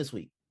choosing them this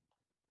week.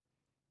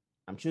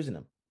 I'm choosing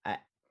them.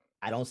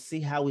 I don't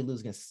see how we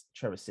lose against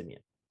Trevor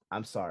Siemian.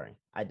 I'm sorry.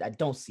 I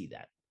don't see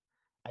that.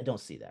 I don't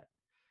see that.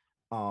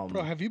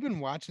 Bro, have you been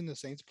watching the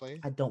Saints play?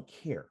 I don't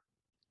care.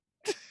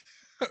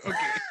 Okay.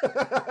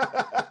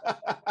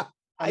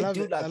 I love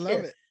do it. I not love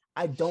care. it.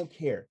 I don't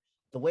care.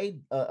 The way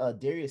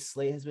Darius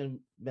Slay has been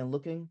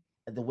looking,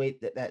 and the way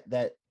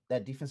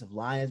that defensive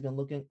line has been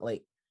looking,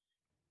 like,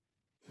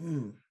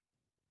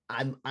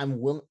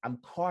 I'm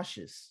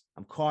cautious.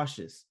 I'm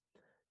cautious.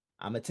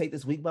 I'm gonna take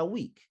this week by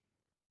week.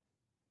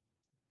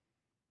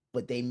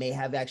 But they may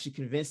have actually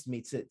convinced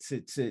me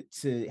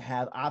to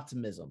have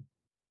optimism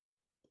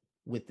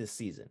with this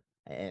season.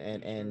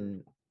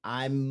 And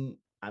I'm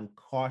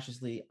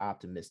cautiously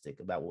optimistic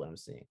about what I'm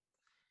seeing.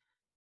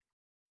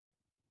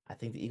 I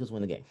think the Eagles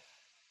win the game.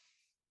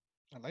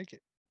 I like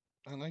it.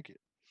 I like it.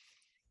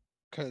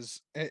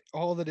 Because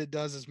all that it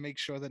does is make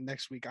sure that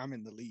next week I'm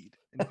in the lead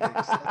in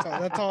picks.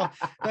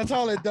 That's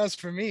all it does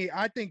for me.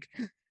 I think,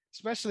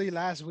 especially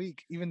last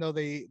week, even though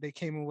they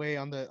came away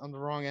on the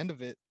wrong end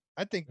of it,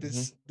 I think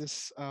this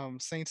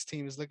Saints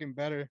team is looking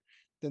better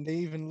than they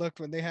even looked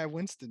when they had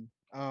Winston.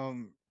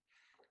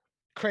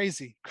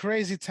 Crazy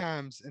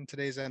times in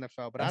today's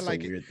NFL, but That's I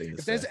like a it. weird thing to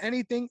If say.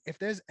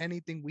 there's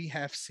anything we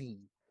have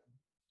seen,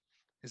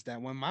 is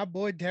that when my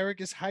boy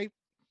Derrick is hyped,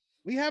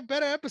 we have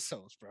better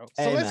episodes, bro.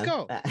 So Hey, let's man.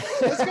 go.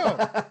 Let's go.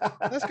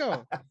 Let's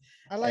go.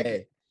 I like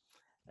it.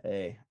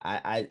 Hey,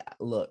 I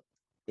look.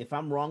 If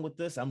I'm wrong with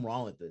this, I'm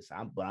wrong with this.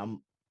 I'm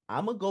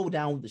gonna go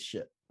down with the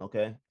ship.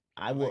 Okay,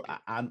 I will. Like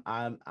I'm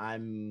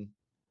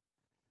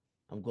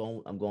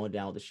going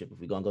down with the ship. If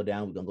we're gonna go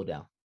down, we're gonna go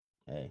down.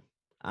 Hey,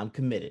 I'm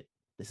committed.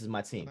 This is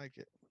my team. I like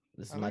it.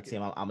 This is I my like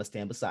team. it. I'm gonna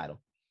stand beside them.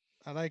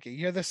 I like it.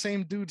 You're the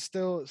same dude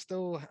still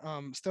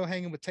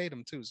hanging with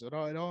Tatum too. So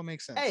it all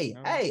makes sense, you Hey,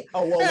 know? hey,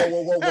 oh,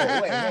 whoa.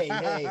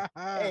 Wait,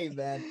 hey,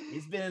 man.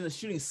 He's been in a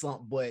shooting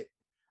slump, but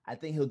I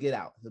think he'll get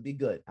out. He'll be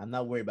good. I'm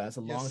not worried about it. It's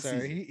a Yes, long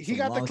sir. season. It's He a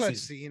got the long clutch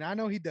season. scene. I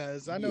know he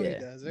does. Yeah,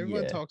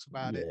 Everyone talks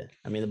about it. yeah.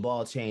 I mean, the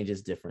ball change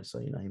is different, so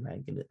he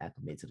might get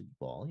acclimated to the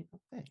ball.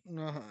 Hey.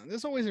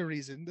 There's always a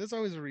reason.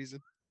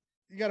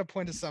 You got to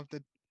point to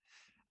something.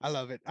 I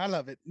love it.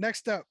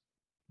 Next up,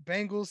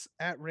 Bengals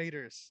at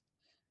Raiders.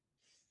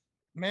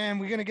 Man,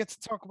 we're gonna get to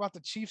talk about the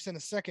Chiefs in a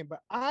second, but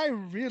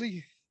I've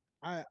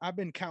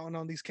been counting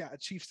on these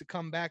Chiefs to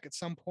come back at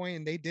some point,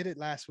 and they did it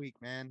last week,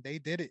 man. They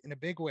did it in a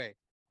big way.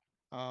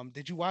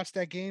 Did you watch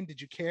that game? Did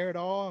you care at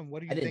all? And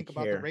what do I you didn't think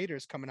about the care.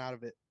 Raiders coming out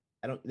of it?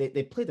 I don't.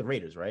 They played the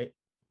Raiders, right?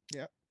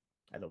 Yeah,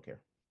 I don't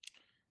care.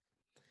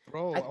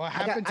 bro. What I got.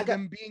 happened to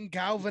them being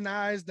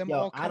galvanized? Them Yo,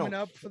 all coming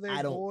up for their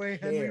I don't boy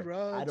Henry care. I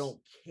Ruggs. don't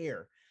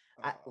care.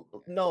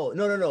 Oh,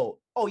 No.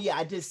 Oh yeah,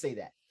 I did say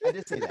that.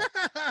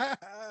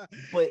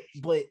 But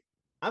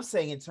I'm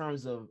saying in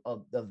terms of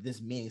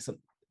this meaning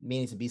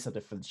to be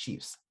something for the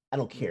Chiefs. I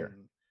don't care.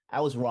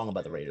 I was wrong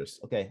about the Raiders.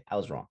 Okay, I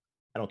was wrong.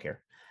 I don't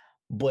care.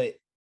 But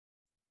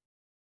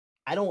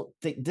I don't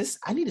think this.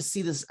 I need to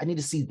see this. I need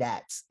to see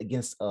that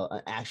against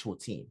an actual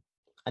team.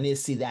 I need to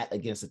see that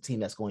against a team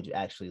that's going to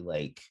actually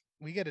like.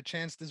 We get a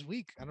chance this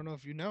week. I don't know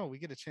if you know. We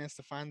get a chance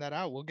to find that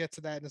out. We'll get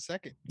to that in a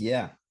second.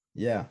 Yeah.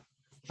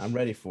 I'm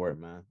ready for it,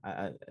 man.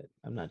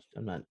 I'm not.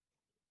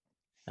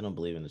 I don't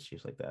believe in the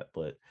Chiefs like that.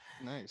 But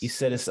nice. You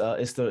said it's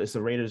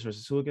the Raiders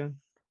versus who again?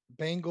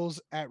 Bengals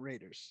at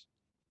Raiders.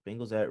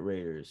 Bengals at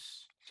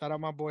Raiders. Shout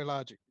out my boy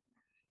Logic.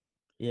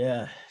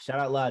 Yeah, shout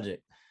out Logic.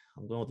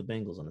 I'm going with the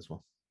Bengals on this one.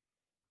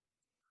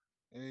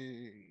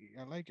 Hey,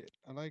 I like it.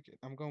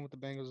 I'm going with the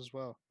Bengals as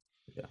well.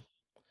 Yeah.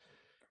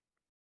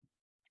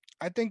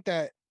 I think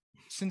that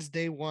since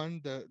day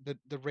one,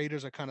 the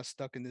Raiders are kind of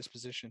stuck in this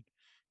position.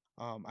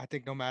 I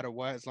think no matter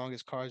what, as long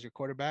as Carr is your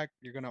quarterback,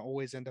 you're gonna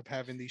always end up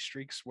having these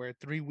streaks where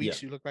 3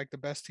 weeks you look like the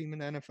best team in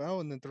the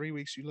NFL, and then 3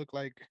 weeks you look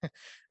like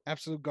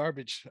absolute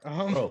garbage.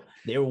 Bro,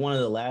 they were one of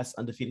the last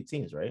undefeated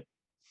teams, right?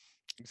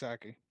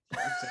 Exactly.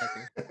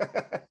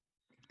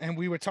 And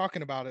we were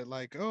talking about it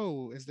like,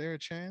 oh, is there a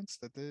chance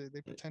that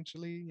they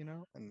potentially,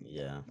 and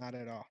not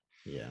at all.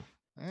 Yeah.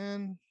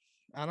 And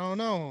I don't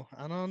know.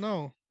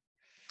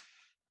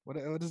 What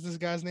is this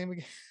guy's name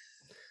again?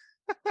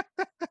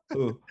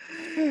 Who?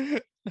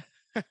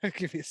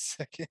 Give me a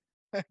second.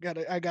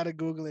 I gotta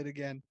Google it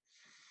again.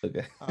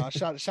 Okay.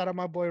 Shout out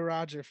my boy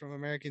Roger from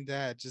American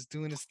Dad, just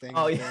doing his thing.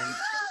 Oh yeah.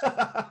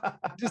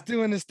 Just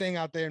doing his thing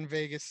out there in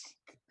Vegas.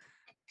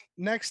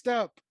 Next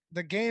up,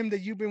 the game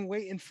that you've been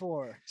waiting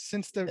for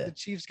since the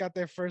Chiefs got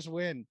their first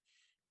win.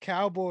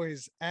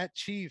 Cowboys at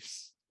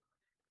Chiefs.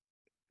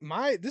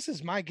 This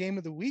is my game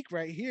of the week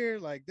right here.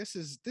 Like this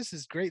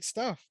is great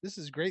stuff. This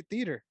is great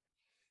theater.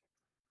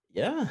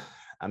 Yeah.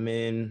 I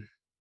mean,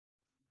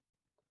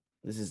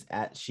 this is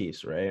at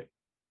Chiefs, right?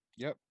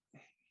 Yep.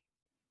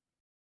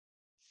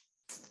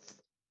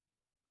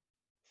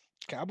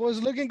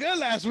 Cowboys looking good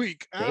last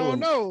week. I They don't were,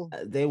 know.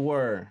 they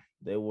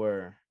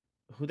were.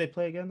 Who they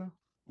play again though?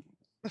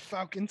 The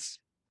Falcons.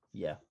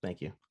 Yeah,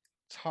 thank you.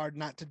 It's hard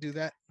not to do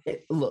that.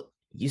 Look,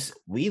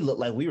 we look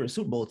like we were a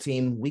Super Bowl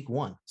team week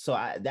one, so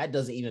that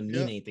doesn't even mean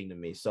Yep. anything to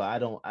me. So I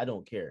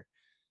don't care.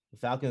 The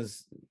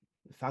Falcons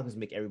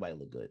make everybody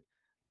look good.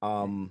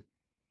 I'm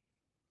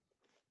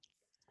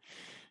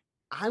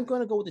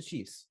gonna go with the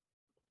Chiefs.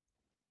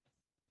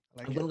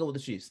 I'm gonna go with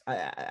the Chiefs.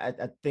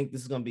 I think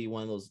this is gonna be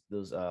one of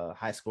those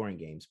high scoring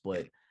games,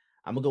 but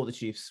I'm gonna go with the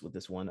Chiefs with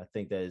this one. I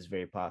think that is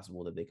very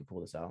possible that they could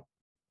pull this out,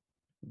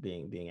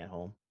 being at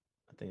home.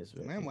 I think it's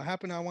very. Man, what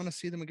happened? I want to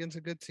see them against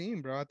a good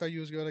team, bro. I thought you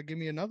was gonna give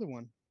me another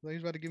one. I thought you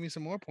was about to give me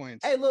some more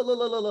points. Hey,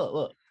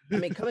 look. I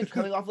mean,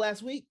 coming off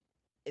last week,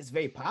 it's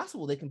very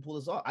possible they can pull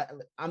this off.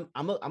 I'm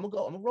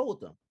gonna roll with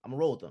them. I'm gonna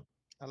roll with them.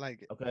 I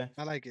like it. Okay.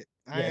 I like it.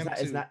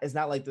 It's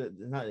not like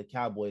the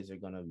Cowboys are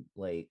gonna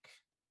like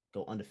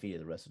go undefeated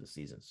the rest of the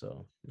season.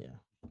 So yeah.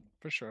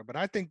 For sure. But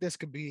I think this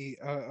could be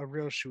a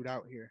real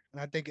shootout here.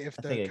 And I think if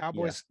the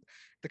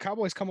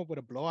Cowboys come up with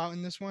a blowout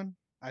in this one,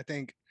 I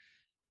think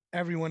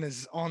everyone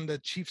is on the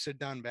Chiefs are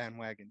done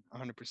bandwagon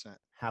 100%.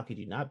 How could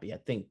you not be? I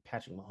think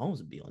Patrick Mahomes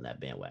would be on that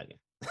bandwagon.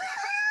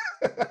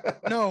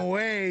 No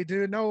way,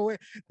 dude. No way.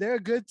 They're a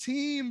good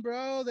team,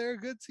 bro. They're a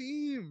good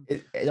team.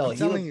 I'm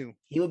telling you.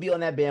 He would be on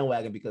that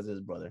bandwagon because of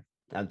his brother.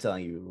 I'm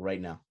telling you right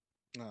now.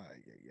 Yeah,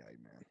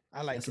 man.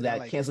 I like cancel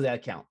that. Cancel that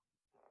account.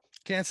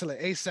 Cancel it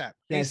ASAP.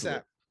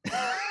 ASAP.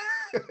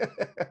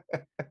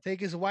 Take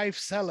his wife,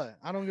 sell her.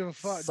 I don't give a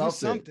fuck. Do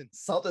something.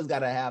 Something's got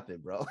to happen,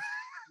 bro.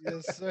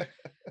 Yes, sir.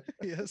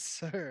 Yes,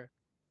 sir.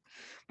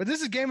 But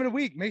this is game of the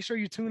week. Make sure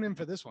you tune in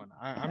for this one.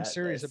 I'm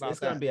serious about that. It's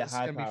gonna be a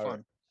high power, be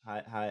fun.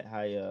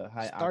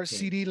 High. Start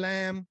CD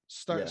Lamb.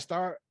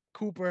 Start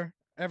Cooper.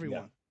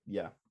 Everyone.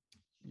 Yeah.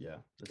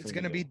 It's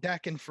gonna be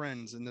Dak and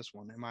friends in this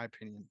one, in my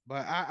opinion.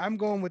 But I'm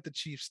going with the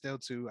Chiefs still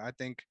too. I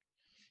think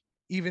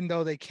even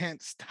though they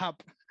can't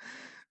stop,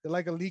 they're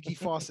like a leaky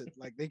faucet.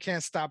 Like they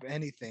can't stop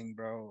anything,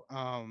 bro.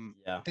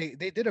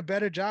 They did a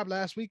better job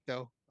last week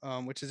though,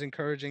 which is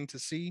encouraging to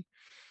see.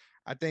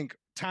 I think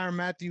Tyrann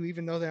Mathieu,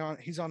 even though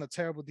he's on a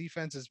terrible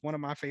defense, is one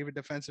of my favorite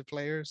defensive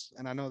players.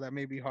 And I know that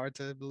may be hard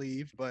to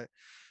believe, but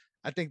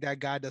I think that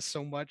guy does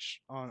so much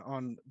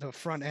on the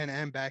front end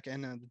and back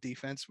end of the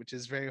defense, which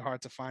is very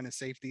hard to find in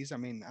safeties. I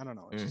mean, I don't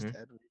know, it's just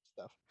head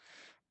stuff.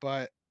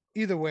 But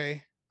either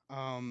way,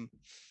 I'm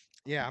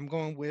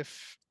going with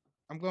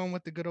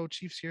the good old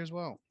Chiefs here as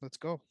well. Let's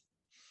go.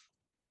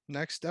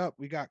 Next up,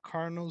 we got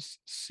Cardinals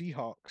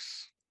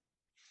Seahawks.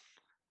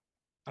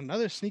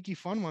 Another sneaky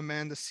fun one,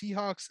 man. The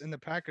Seahawks and the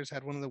Packers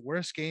had one of the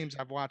worst games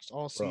I've watched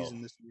all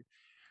season this year.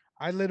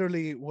 I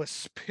literally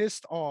was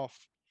pissed off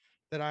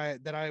that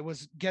I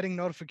was getting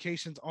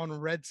notifications on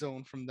Red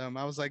Zone from them.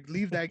 I was like,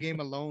 leave that game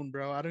alone,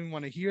 bro. I don't even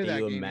want to hear that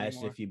game. Can you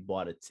imagine if you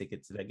bought a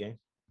ticket to that game?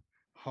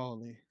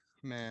 Holy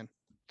man.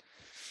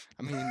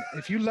 I mean,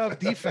 if you love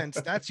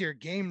defense, that's your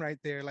game right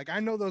there. Like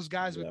I know those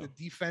guys with the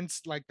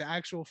defense, like the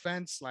actual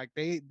fence, like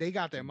they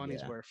got their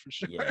money's worth for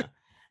sure. Yeah.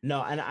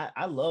 No, and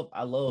I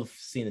love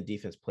seeing the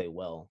defense play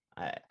well.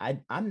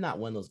 I'm not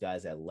one of those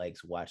guys that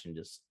likes watching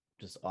just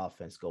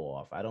offense go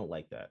off. I don't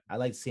like that. I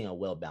like seeing a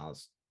well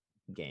balanced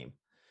game.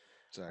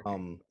 Exactly.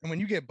 And when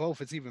you get both,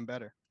 it's even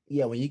better.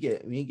 Yeah, when you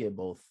get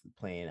both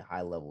playing at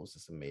high levels,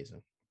 it's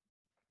amazing.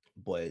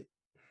 But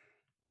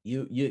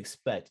you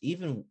expect,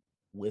 even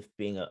with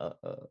being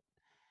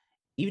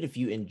even if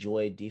you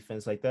enjoy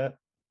defense like that,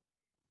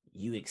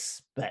 you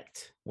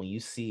expect when you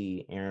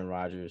see Aaron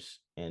Rodgers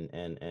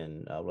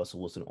and Russell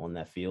Wilson on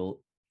that field,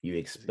 you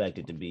expect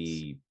it to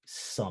be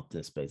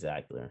something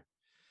spectacular.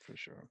 For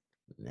sure.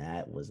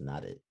 That was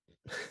not it.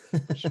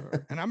 For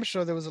sure. And I'm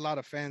sure there was a lot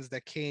of fans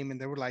that came and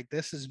they were like,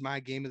 this is my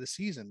game of the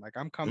season. Like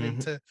I'm coming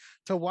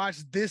to watch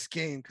this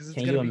game because it's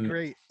going to be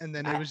great. And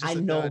then it was just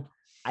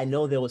I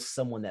know there was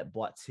someone that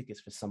bought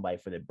tickets for somebody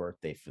for their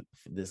birthday for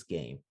this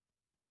game.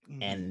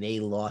 And they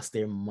lost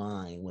their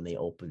mind when they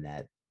opened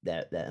that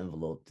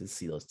envelope to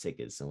see those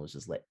tickets and was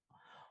just like,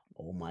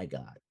 oh my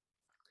God.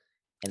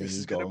 And this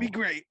is going to be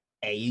great.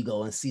 And you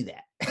go and see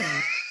that.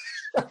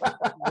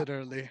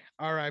 Literally.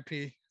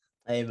 R.I.P.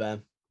 Hey,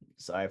 man.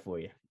 Sorry for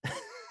you.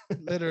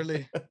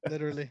 Literally.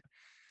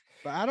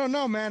 But I don't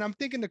know, man. I'm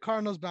thinking the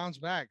Cardinals bounce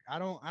back. I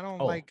don't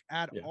like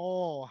at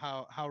all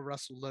how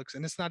Russell looks.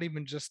 And it's not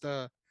even just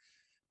a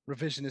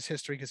revisionist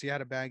history because he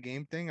had a bad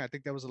game thing. I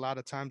think there was a lot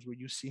of times where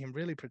you see him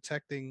really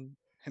protecting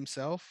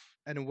himself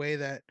in a way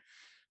that,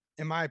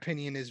 in my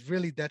opinion, is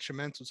really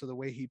detrimental to the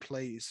way he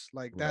plays.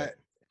 Like that,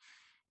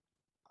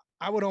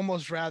 I would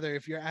almost rather,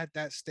 if you're at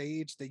that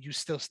stage, that you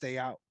still stay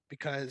out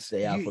because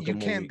you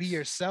can't be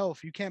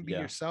yourself. You can't be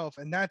yourself.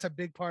 And that's a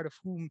big part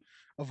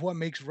of what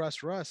makes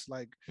Russ.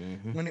 Like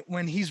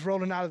when he's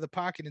rolling out of the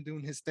pocket and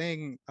doing his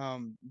thing,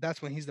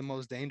 that's when he's the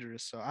most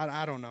dangerous. So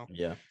I don't know.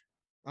 Yeah.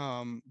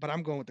 But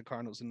I'm going with the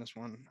Cardinals in this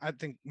one. I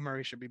think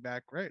Murray should be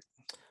back, right?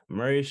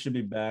 Murray should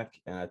be back,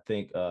 and I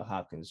think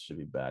Hopkins should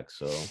be back.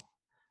 So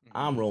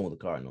I'm rolling with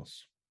the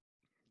Cardinals.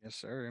 Yes,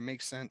 sir. It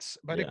makes sense.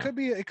 But Yeah.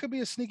 it could be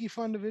a sneaky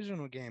fun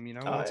divisional game,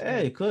 Oh, once yeah,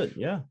 again. it could.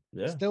 Yeah.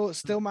 Yeah.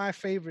 Still my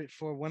favorite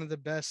for one of the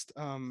best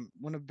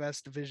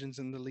divisions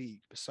in the league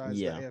besides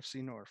the Yeah.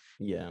 AFC North.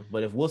 Yeah.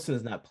 But if Wilson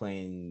is not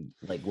playing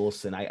like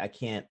Wilson, I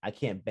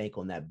can't bank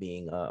on that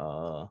being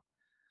a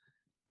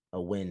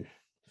win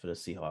for the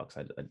Seahawks.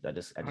 I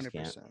just can't.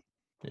 100%.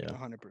 Yeah.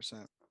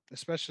 100%.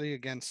 Especially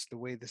against the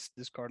way this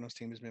Cardinals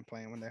team has been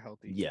playing when they're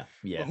healthy. Yeah.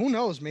 But Yeah. who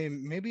knows?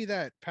 Maybe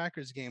that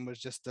Packers game was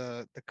just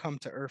the come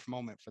to earth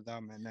moment for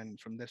them, and then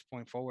from this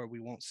point forward, we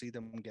won't see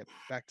them get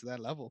back to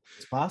that level. It's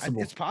It's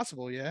possible.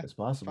 possible, yeah, It's it's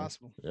possible.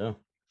 possible. Yeah.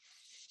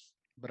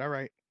 But all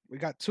right, we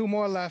got two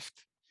more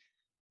left.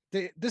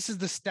 This is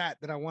the stat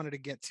that I wanted to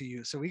get to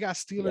you. So we got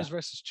Steelers Yeah.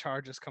 versus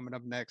Chargers coming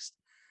up next.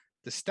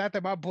 The stat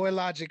that my boy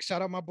Logic,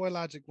 shout out my boy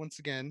Logic once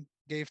again,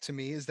 gave to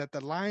me is that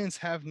the Lions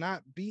have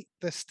not beat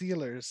the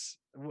Steelers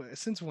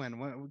since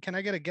when? Can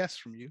I get a guess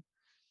from you?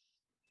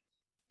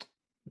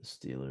 The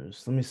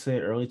Steelers. Let me say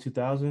early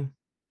 2000.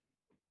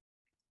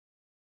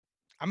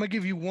 I'm gonna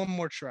give you one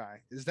more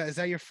try. Is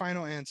that your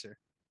final answer?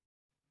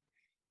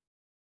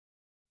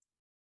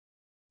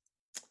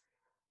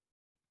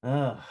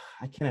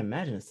 I can't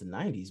imagine it's the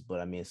 90s,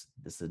 but I mean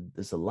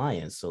it's a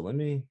Lions. So let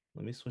me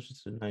switch it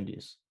to the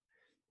 90s.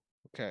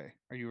 Okay,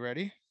 are you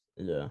ready?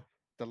 Yeah.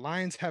 The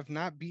Lions have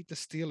not beat the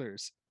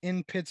Steelers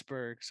in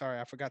Pittsburgh. Sorry,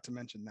 I forgot to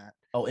mention that.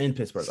 Oh, in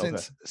Pittsburgh. Okay.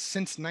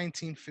 Since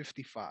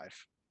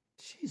 1955.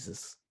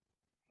 Jesus.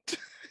 That's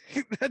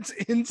Oh, that's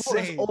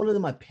insane. older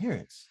than my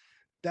parents.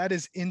 That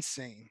is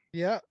insane.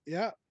 Yeah,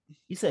 yeah.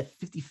 You said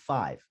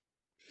 55.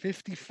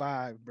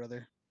 55,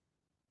 brother.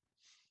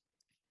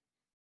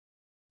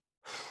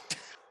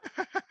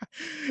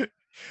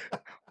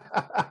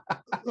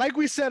 Like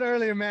we said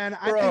earlier, man,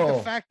 I think the Bro.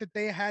 fact that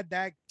they had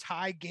that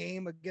tie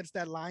game against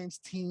that Lions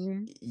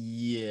team,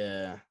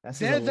 Yeah. That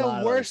says a they're the lot about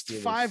the worst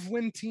Steelers.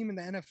 5-win team in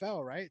the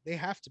NFL, right? They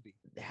have to be.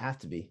 They have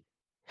to be.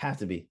 Have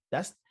to be.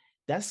 That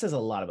says a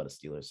lot about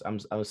the Steelers.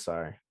 I'm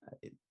sorry.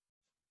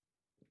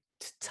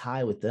 To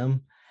tie with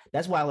them.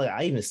 That's why like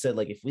I even said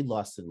like if we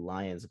lost to the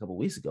Lions a couple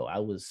weeks ago, I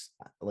was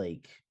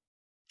like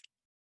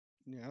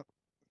Yeah.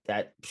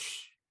 that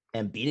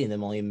and beating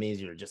them only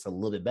means you're just a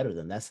little bit better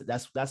than them.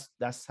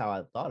 That's how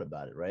I thought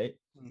about it, right?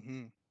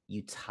 Mm-hmm.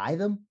 You tie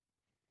them.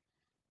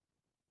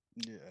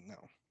 Yeah, no.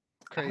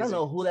 I don't Crazy.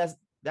 know who that's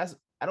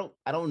I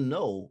don't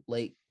know.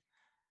 Like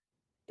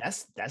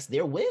that's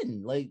their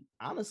win. Like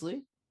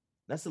honestly,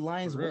 that's the For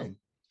Lions real. win.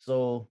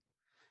 So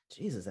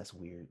Jesus, that's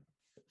weird.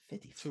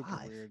 Super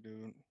 55. weird,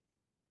 dude.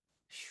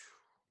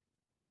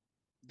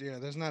 Yeah,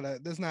 there's not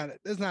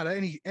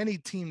any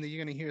team that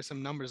you're gonna hear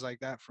some numbers like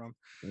that from.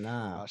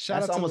 Nah,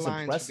 Shout that's out to the almost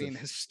Lions for being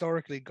impressive.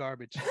 historically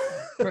garbage,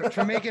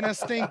 for making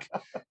us think,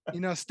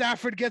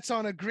 Stafford gets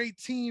on a great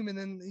team and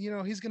then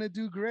he's gonna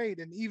do great,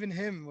 and even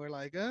him, we're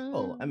like,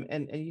 Oh, I mean,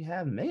 and you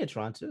have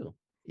Megatron too.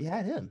 You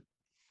had him.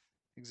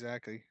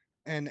 exactly.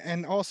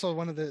 And also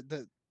one of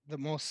the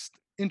most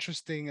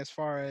interesting as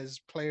far as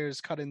players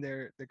cutting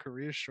their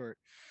careers short.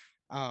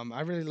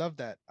 I really love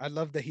that. I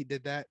love that he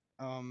did that.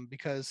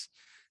 Because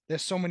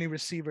there's so many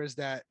receivers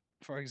that,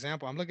 for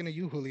example, I'm looking at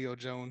you, Julio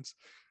Jones,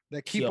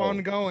 that keep on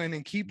Yo, going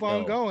and keep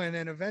on yo, going,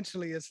 and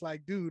eventually it's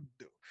like, dude,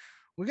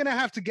 we're gonna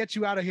have to get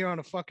you out of here on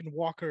a fucking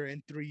walker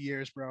in 3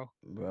 years, bro.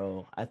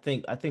 bro. I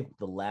think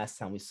the last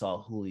time we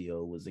saw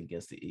Julio was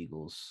against the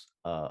Eagles.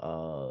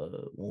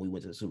 When we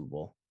went to the Super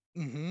Bowl.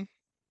 Mm-hmm.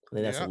 I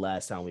think that's the Yeah.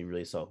 last time we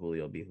really saw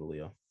Julio be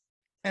Julio.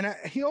 And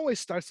he always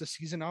starts the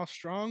season off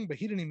strong, but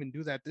he didn't even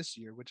do that this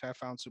year, which I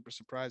found super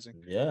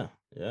surprising. Yeah,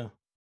 yeah.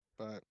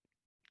 But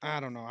I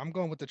don't know. I'm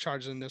going with the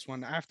Chargers in this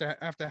one. After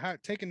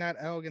taking that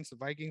L against the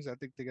Vikings, I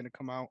think they're gonna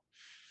come out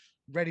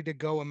ready to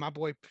go. And my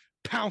boy,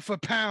 pound for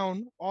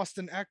pound,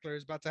 Austin Eckler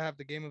is about to have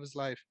the game of his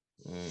life.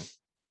 Mm.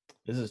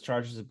 This is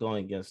Chargers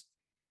going against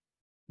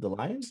the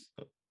Lions,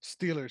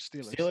 Steelers.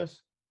 Steelers.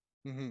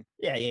 Mm-hmm.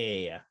 Yeah, yeah, yeah,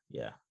 yeah,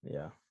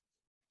 yeah,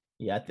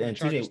 yeah. Your And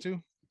Chargers TJ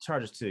too.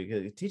 Chargers too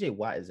because TJ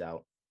Watt is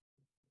out.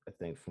 I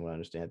think from what I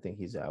understand, I think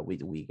he's out week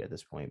to week at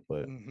this point.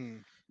 But Mm-hmm.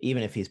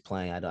 even if he's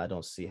playing, I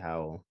don't see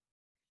how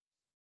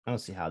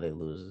they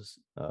lose.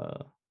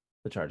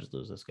 The Chargers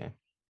lose this game.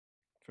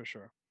 For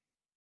sure.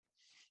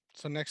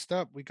 So next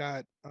up, we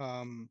got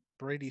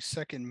Brady's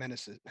second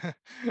menace,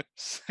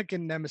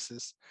 second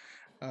nemesis.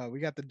 We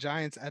got the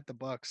Giants at the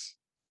Bucks.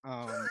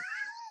 Um,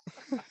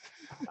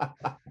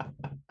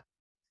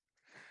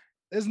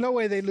 there's no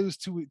way they lose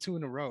two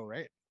in a row,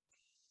 right?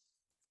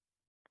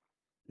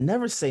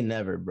 Never say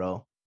never,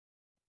 bro.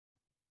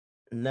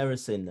 Never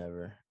say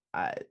never.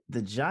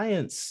 The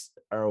Giants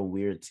are a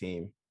weird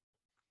team.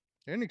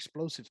 They're an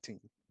explosive team.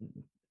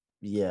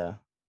 Yeah,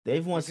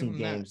 they've won I'll give some them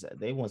that. games.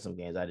 They won some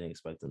games I didn't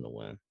expect them to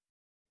win.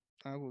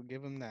 I will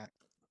give them that.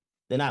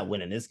 They're not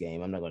winning this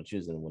game. I'm not going to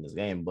choose them to win this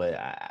game, but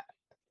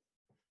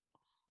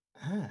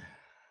that'd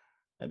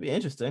be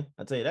interesting.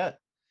 I'll tell you that.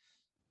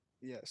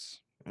 Yes.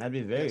 That'd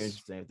be very Yes.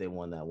 interesting if they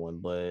won that one.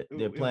 But they're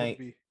It would playing.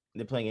 be.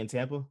 They're playing in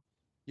Tampa.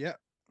 Yeah.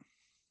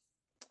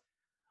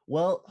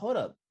 Well, hold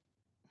up.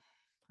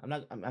 I'm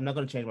not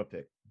going to change my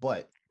pick,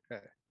 but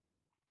Okay.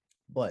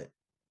 but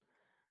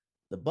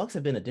the Bucks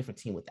have been a different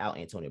team without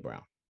Antonio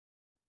Brown.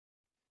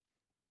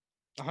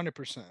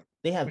 100%,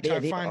 They have which I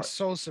find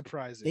so they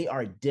surprising.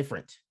 are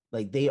different.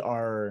 Like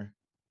they're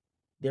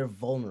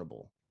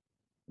vulnerable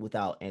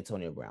without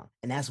Antonio Brown,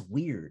 and that's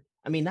weird.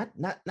 I mean, not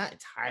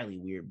entirely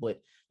weird, but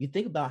you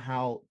think about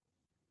how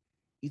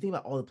you think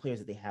about all the players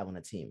that they have on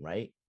the team,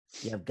 right?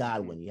 You have Mhm.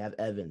 Godwin, you have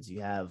Evans,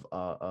 you have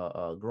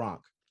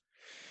Gronk,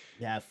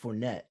 you have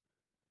Fournette.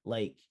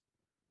 Like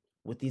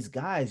with these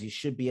guys, you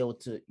should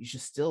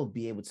still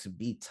be able to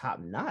be top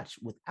notch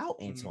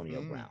without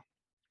Antonio Mhm. Brown.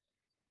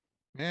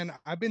 Man,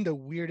 I've been the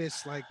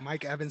weirdest like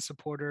Mike Evans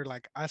supporter.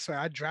 Like I swear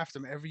I draft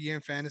him every year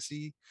in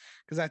fantasy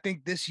because I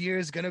think this year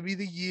is gonna be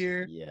the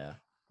year. Yeah,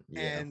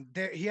 yeah, And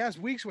there he has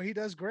weeks where he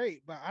does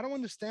great, but I don't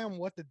understand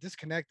what the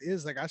disconnect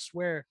is. Like I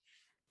swear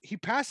he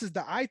passes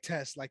the eye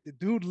test. Like the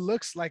dude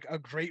looks like a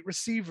great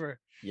receiver.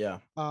 yeah,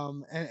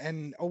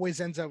 And always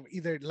ends up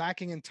either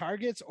lacking in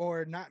targets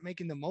or not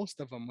making the most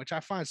of them, which I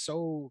find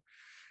so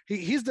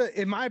he's the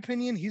in my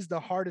opinion, he's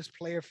the hardest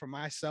player for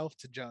myself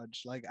to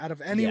judge. Like out of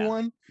yeah,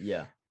 anyone,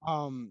 yeah,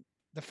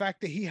 the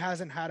fact that he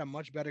hasn't had a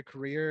much better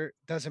career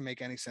doesn't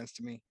make any sense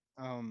to me.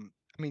 I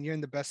mean, you're in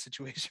the best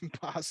situation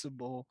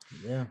possible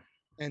yeah.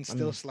 and I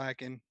still mean,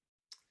 slacking.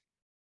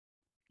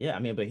 yeah, I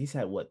mean, but he's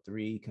had what,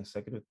 three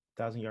consecutive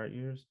 1,000 yard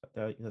years,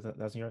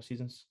 1,000 yard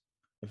seasons,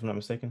 if I'm not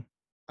mistaken.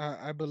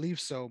 I believe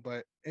so,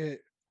 but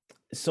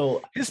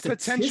So his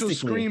potential statistically,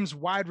 screams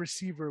wide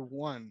receiver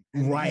one,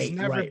 and he's right,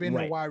 never right, been a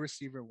right, wide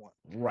receiver one.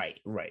 right.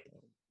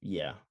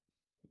 Yeah,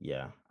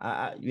 yeah.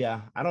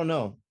 Yeah. I don't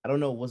know. I don't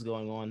know what's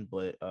going on,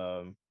 but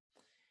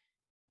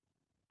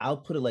I'll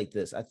put it like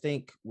this. I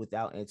think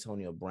without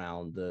Antonio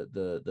Brown,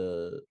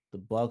 the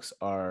Bucks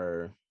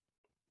are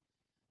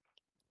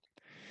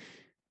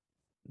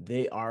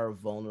they are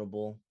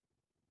vulnerable,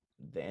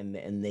 and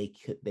they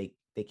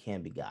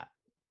can be got.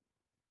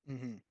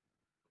 Mm-hmm.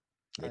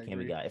 They I can be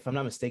agree. got. If I'm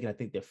not mistaken, I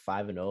think they're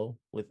 5-0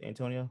 with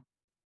Antonio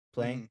Mm-hmm.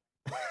 playing,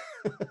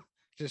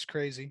 Just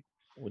crazy.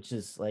 which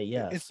is like,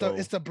 yeah. It's So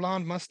the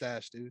blonde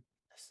mustache, dude.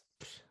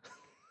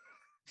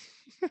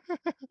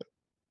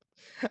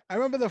 I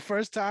remember the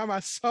first time I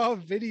saw a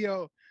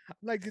video. I'm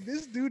like, did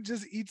this dude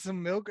just eat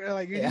some milk? Or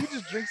like, did yeah, he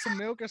just drink some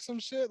milk or some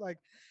shit? Like,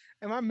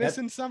 am I that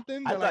missing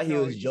something? I They're thought like, he no,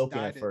 was he just joking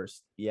at dyed it.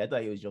 first. Yeah, I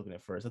thought he was joking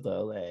at first. I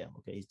thought, oh, hey,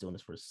 okay, he's doing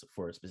this for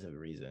a specific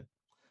reason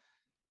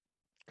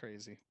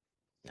Crazy.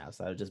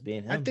 outside of just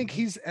being I him. think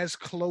he's as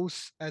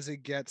close as it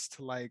gets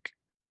to like,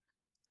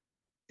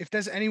 if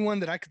there's anyone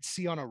that I could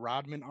see on a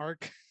Rodman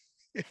arc,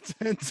 it's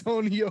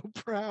Antonio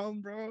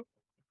Brown, bro.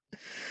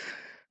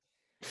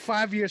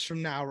 5 years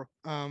from now,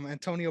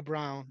 Antonio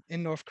Brown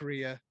in North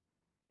Korea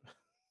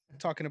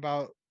talking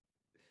about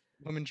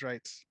women's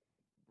rights.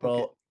 Book it.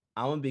 Bro,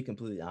 I'm gonna be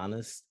completely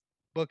honest.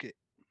 Book it.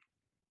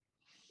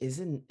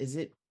 Isn't is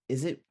it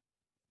is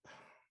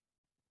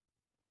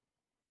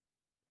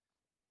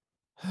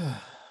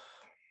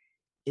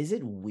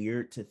it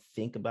weird to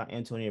think about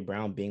Antonio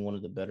Brown being one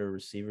of the better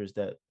receivers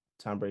that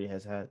Tom Brady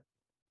has had?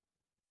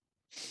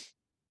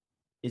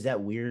 Is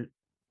that weird?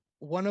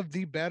 One of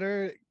the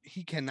better.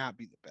 He cannot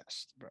be the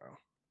best, bro.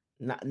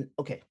 Not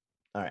okay.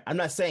 All right. I'm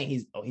not saying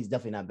he's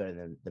definitely not better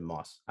than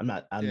Moss.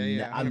 Yeah,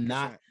 yeah, I'm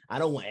not 100%. I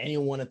don't want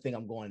anyone to think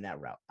I'm going that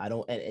route. I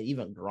don't and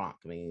even Gronk.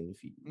 I mean,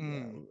 if you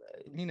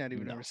He's not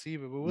even a no,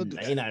 receiver, but we'll do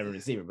no, he's that. not even a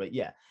receiver, but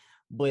yeah.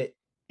 But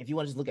if you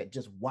want to just look at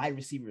just wide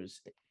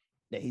receivers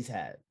that he's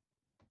had,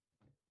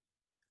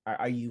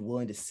 are you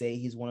willing to say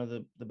he's one of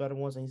the better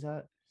ones that he's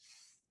had?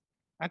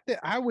 I think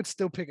I would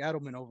still pick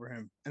Edelman over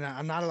him, and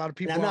I'm not a lot of And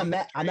people on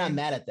that I'm not train,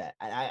 mad at that.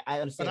 I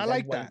but understand I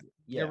exactly like why that. he's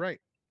You're yeah. right.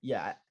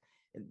 Yeah.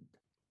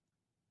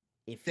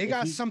 They If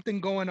got he something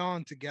going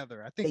on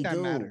together. I think they that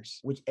do, matters.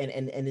 which and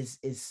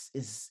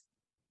is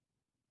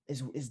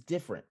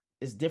different.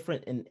 It's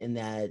different in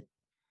that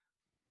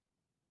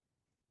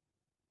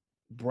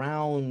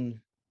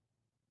Brown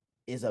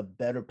is a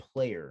better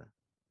player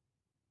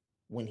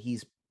when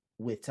he's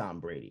with Tom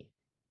Brady.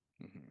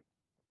 Mm-hmm.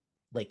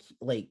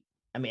 Like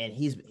I mean,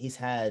 he's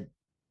had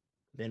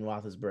Ben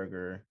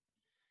Roethlisberger.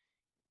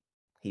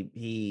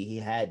 He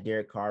had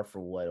Derek Carr for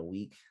what, a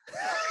week.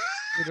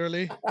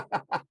 Literally,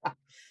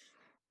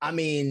 I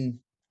mean,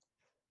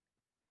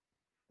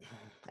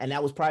 and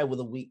that was probably with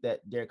a week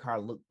that Derek Carr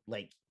looked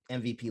like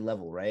MVP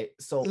level, right?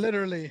 So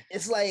literally,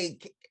 it's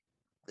like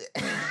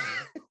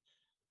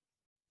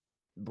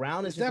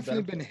Brown is it's just a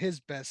better definitely been player. his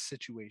best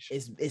situation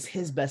It's for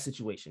his sure. best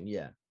situation.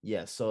 Yeah,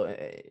 yeah. So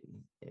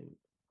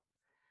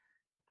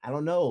I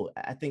don't know.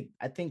 I think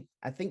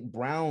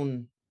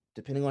Brown,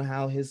 depending on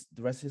how his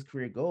the rest of his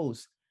career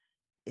goes,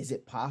 is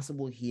it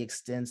possible he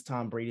extends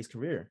Tom Brady's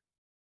career?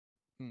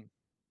 Hmm.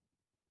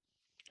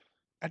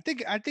 I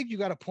think you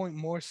got to point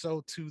more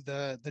so to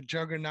the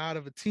juggernaut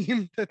of a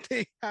team that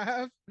they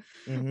have,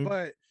 Mm-hmm.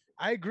 but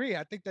I agree.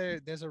 I think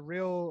there's a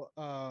real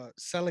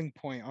selling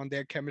point on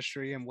their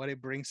chemistry and what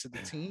it brings to the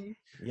team.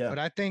 Yeah. But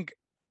I think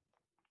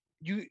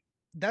you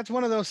that's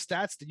one of those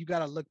stats that you got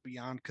to look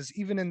beyond, because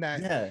Yeah, even you in that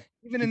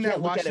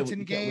can't look at it. Washington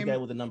You can't look at game, it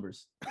with the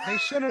numbers. they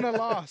shouldn't have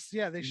lost.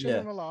 Yeah, they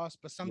shouldn't Yeah, have lost.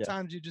 But yeah,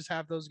 sometimes you just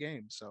have those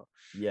games. So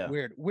yeah,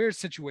 weird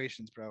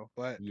situations, bro.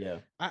 But yeah.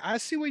 I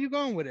see where you're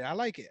going with it. I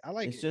like it. I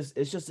like it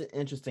It's just an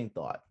interesting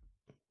thought.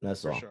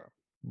 That's for all. sure.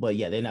 But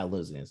yeah, they're not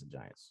losing against the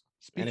Giants.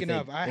 And Speaking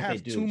of, I if they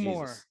have do, two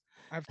more. Jesus.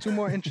 I have two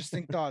more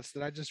interesting thoughts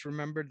that I just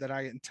remembered that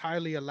I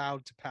entirely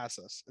allowed to pass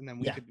us, and then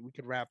Yeah, we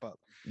could wrap up.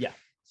 yeah.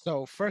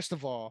 So first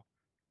of all,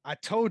 I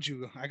told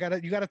you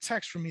you got a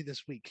text from me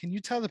this week. Can you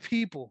tell the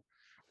people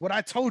what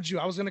I told you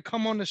I was gonna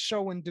come on the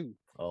show and do?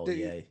 Oh The,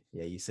 yeah,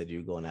 yeah. You said you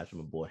were going after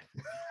my boy.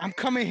 I'm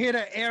coming here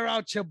to air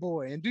out your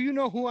boy. And do you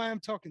know who I am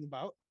talking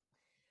about?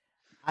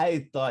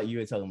 I thought you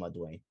were talking about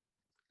Dwayne.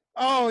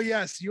 Oh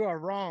yes, you are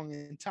wrong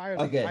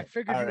entirely. I Okay,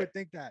 figured all you right. would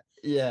think that.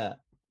 Yeah.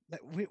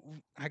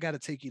 I gotta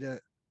take you to.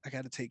 I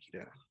gotta take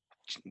you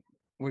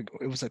to.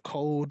 It was a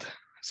cold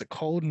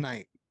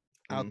night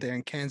out Mm-hmm. there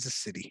in Kansas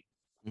City,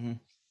 Mm-hmm.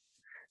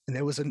 and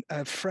there was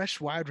a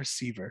fresh wide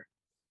receiver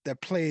that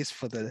plays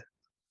for the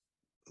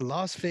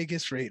Las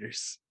Vegas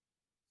Raiders,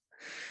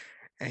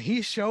 and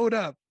he showed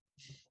up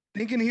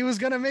thinking he was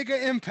gonna make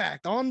an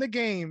impact on the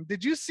game.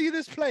 Did you see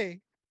this play?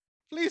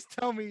 Please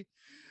tell me.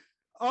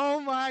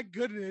 Oh my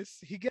goodness.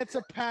 He gets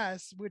a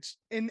pass, which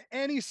in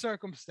any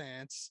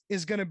circumstance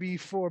is going to be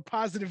for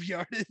positive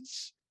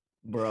yardage.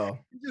 Bro.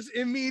 He just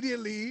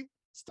immediately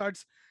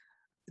starts.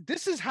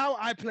 This is how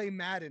I play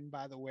Madden,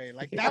 by the way.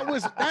 Like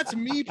that's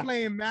me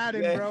playing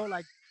Madden, Yeah. bro.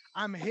 Like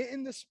I'm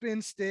hitting the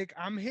spin stick,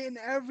 I'm hitting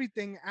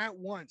everything at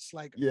once.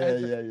 Like Yeah,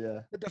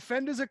 yeah. the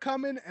defenders are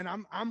coming, and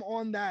I'm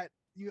on that.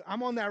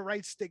 I'm on that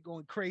right stick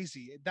going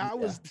crazy. That Yeah.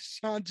 was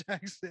Deshaun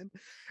Jackson,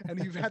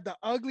 and you've had the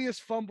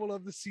ugliest fumble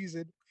of the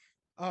season.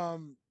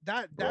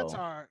 That's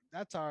Bro.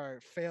 our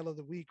fail of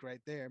the week right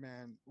there,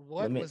 man. Let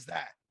What me was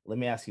that? let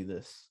me ask you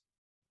this.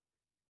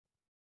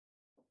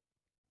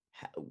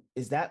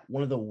 Is that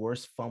one of the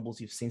worst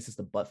fumbles you've seen since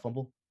the butt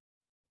fumble?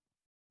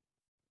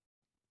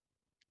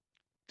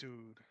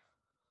 Dude,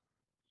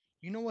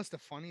 you know what's the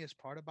funniest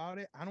part about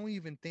it? I don't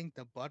even think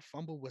the butt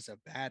fumble was a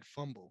bad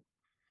fumble.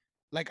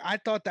 Like I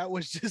thought that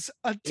was just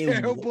a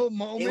terrible It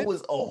moment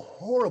was a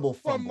horrible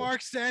from fumble.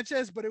 Mark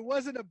Sanchez, but it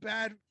wasn't a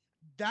bad.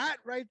 That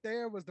right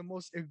there was the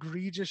most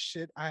egregious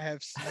shit I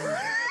have seen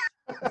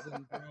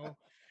season, bro.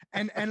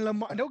 And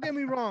Lamar, don't get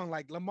me wrong,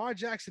 like Lamar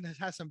Jackson has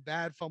had some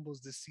bad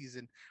fumbles this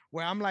season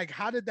where I'm like,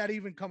 how did that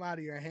even come out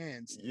of your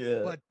hands?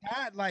 Yeah. But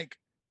that, like,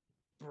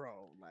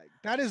 bro, like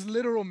that is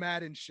literal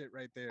Madden shit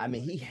right there. I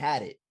mean, like, he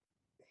had it.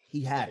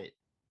 He had it.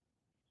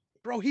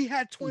 bro, he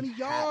had 20 He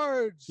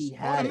yards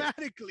had it.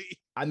 automatically.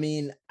 I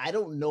mean, I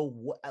don't know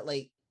what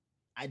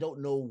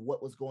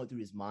was going through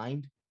his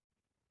mind.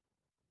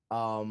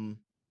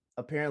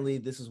 Apparently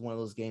this is one of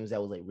those games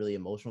that was like really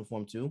emotional for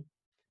him too,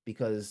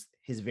 because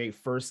his very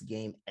first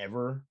game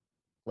ever,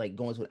 like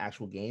going to an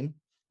actual game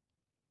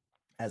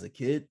as a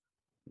kid,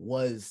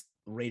 was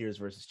Raiders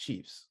versus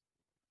Chiefs.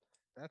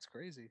 That's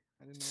crazy.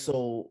 I didn't know that.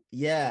 So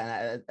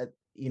yeah,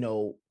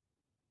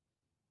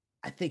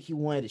 I think he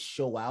wanted to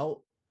show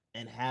out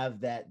and have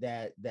that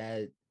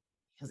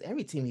because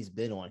every team he's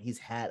been on, he's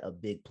had a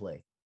big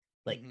play.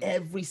 Like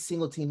every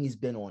single team he's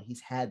been on, he's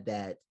had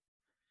that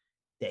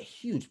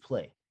huge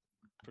play.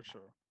 For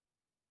sure.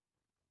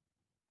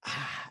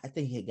 I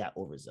think he got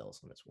overzealous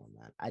on this one,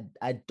 man.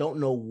 I don't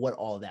know what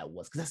all that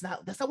was, because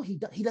that's not what he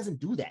does. He doesn't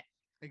do that.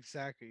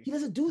 Exactly. He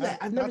doesn't do that.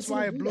 I've never seen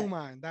him do that. That's why it blew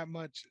mine that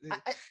much.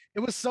 It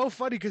was so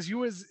funny because you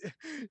was,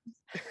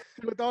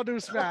 with all due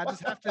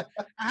respect, I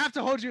have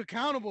to hold you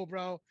accountable,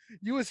 bro.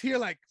 You was here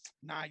like,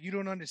 nah, you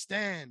don't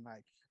understand.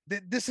 Like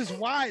this is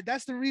why.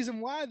 That's the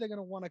reason why they're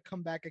gonna want to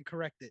come back and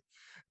correct it.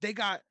 They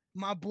got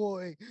my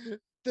boy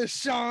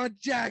Deshaun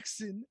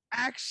Jackson,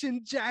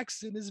 Action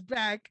Jackson is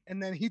back,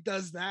 and then he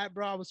does that,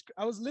 bro.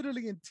 I was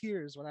literally in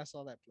tears when I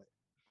saw that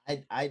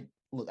play. I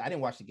look, I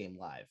didn't watch the game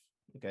live.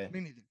 Okay, me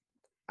neither.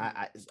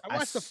 I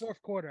watched the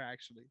fourth quarter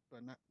actually,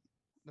 but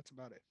that's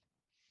about it.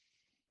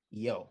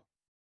 Yo,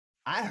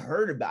 I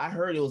heard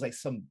it was like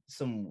some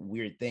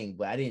weird thing,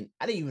 but I didn't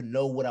even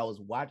know what I was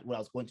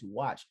going to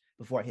watch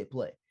before I hit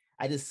play.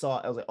 I just saw,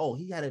 I was like, oh,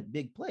 he had a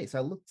big play. So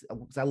I looked,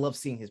 because I love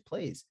seeing his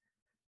plays.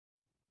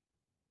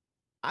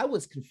 I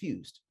was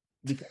confused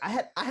because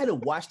I had to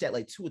watch that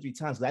like 2 or 3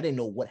 times because I didn't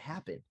know what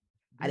happened.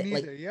 I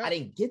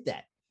didn't get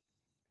that.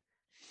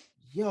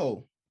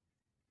 Yo.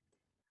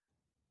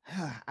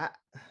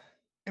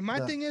 And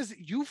my thing is,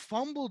 you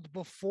fumbled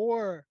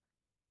before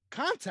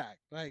contact.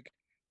 Like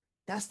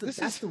that's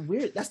the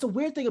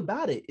weird thing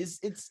about it. It's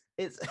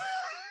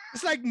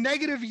it's like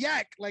negative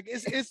yak. Like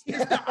it's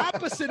the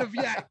opposite of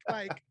yak.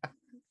 Like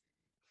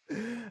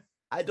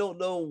I don't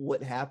know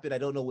what happened. I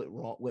don't know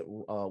what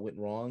went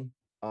wrong.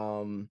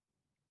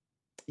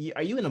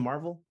 Are you into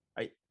Marvel?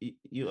 Did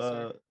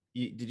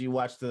you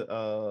watch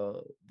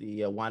the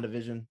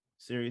WandaVision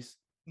series?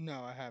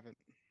 No, I haven't.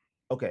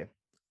 Okay.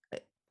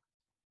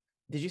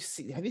 Have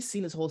you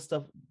seen this whole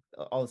stuff,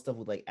 all the stuff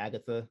with like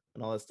Agatha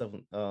and all that stuff?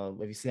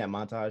 Have you seen that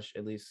montage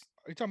at least?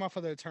 Are you talking about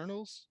for the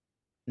Eternals?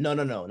 No,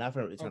 not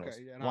for Eternals.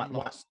 Okay, yeah,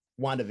 no,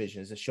 WandaVision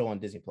is a show on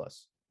Disney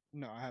Plus.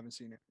 No, I haven't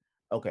seen it.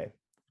 Okay.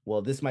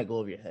 Well, this might go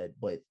over your head,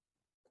 but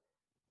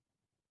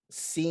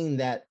seeing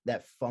that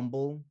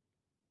fumble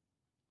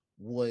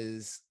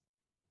was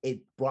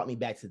it brought me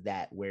back to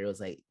that where it was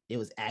like it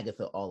was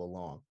Agatha all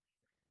along.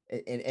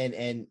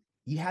 And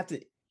you have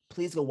to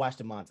please go watch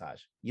the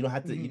montage. You don't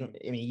have to, you don't,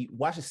 I mean, you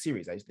watch a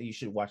series. I just think you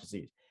should watch a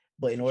series.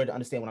 But in order to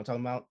understand what I'm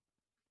talking about,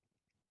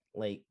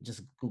 like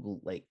just Google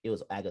like it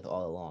was Agatha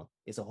all along.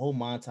 It's a whole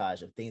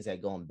montage of things that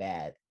are going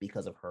bad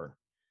because of her.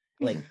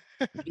 Like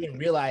we didn't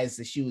realize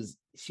that she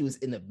was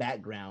in the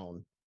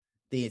background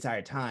the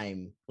entire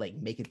time, like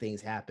making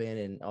things happen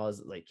and I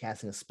was like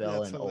casting a spell.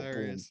 That's and oh boom,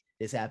 hilarious.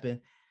 this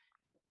happened.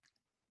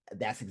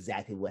 That's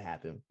exactly what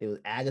happened. It was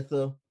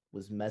Agatha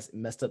was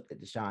messed up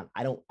at Deshaun.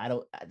 I don't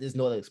there's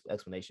no other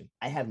explanation.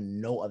 I have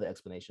no other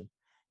explanation.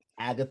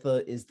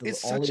 Agatha is the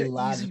It's such only an easy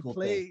logical thing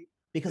play.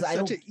 because It's I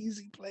such don't an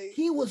easy play.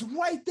 he was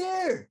right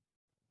there.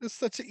 It's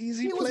such an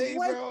easy He was play,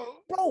 right,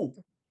 bro.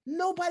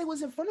 Nobody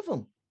was in front of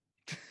him.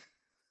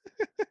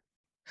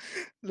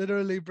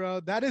 Literally, bro.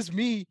 That is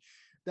me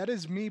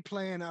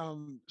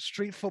playing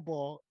street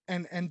football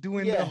and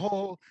doing Yeah. the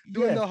whole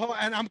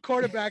and I'm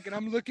quarterback and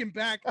I'm looking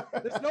back.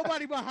 There's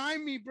nobody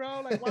behind me,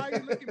 bro. Like, why are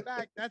you looking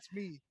back? That's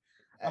me.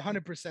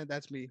 100%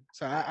 that's me.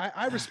 So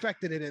I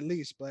respected it at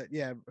least, but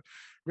yeah,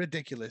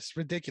 ridiculous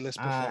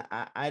performance.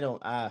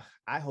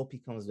 I hope he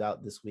comes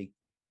out this week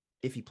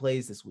if he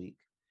plays this week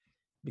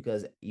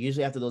because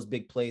usually after those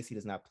big plays he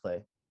does not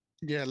play.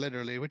 Yeah,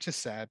 literally, which is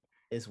sad.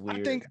 It's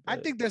weird. I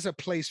think there's a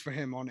place for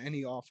him on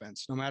any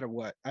offense, no matter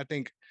what. I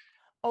think.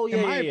 Oh yeah,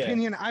 in my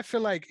opinion, I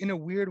feel like in a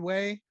weird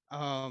way,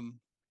 when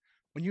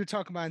you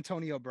talk about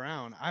Antonio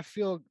Brown, I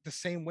feel the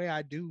same way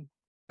I do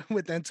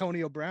with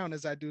Antonio Brown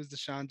as I do as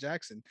Deshaun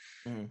Jackson.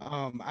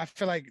 I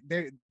feel like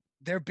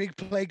they're big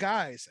play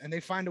guys and they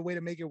find a way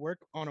to make it work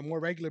on a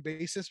more regular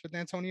basis with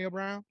Antonio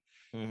Brown.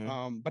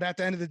 But at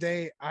the end of the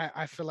day,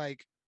 I feel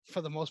like for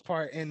the most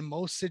part, in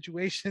most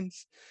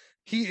situations,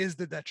 he is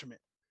the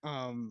detriment.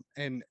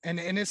 And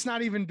it's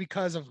not even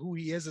because of who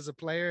he is as a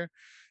player.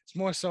 It's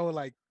more so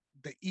like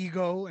the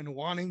ego and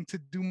wanting to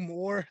do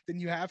more than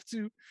you have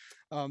to,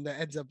 that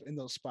ends up in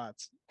those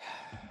spots.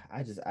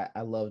 I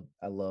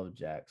love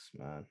Jax,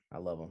 man. I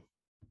love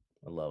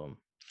him.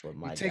 But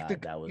my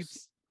God, that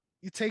was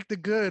you take the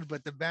good,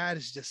 but the bad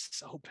is just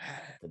so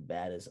bad. The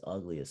bad is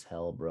ugly as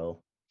hell,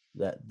 bro.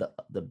 That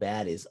the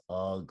bad is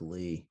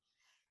ugly.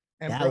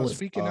 And that bro, was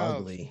speaking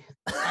ugly.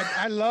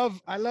 I love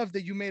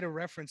that you made a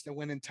reference that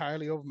went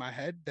entirely over my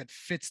head that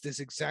fits this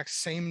exact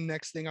same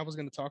next thing I was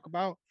going to talk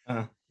about.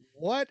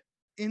 What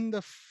in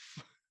the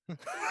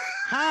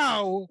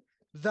how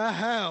the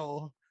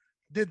hell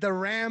did the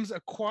Rams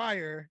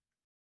acquire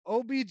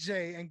OBJ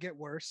and get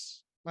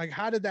worse? Like,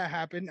 how did that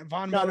happen?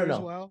 Von Miller as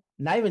well.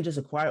 Not even just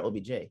acquire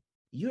OBJ.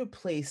 You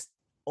replaced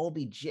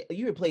OBJ.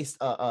 You replaced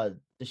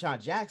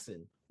Deshaun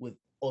Jackson with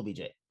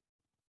OBJ.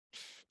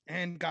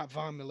 And got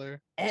Von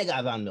Miller.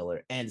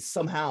 And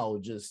somehow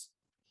just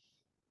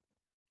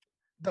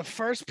the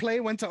first play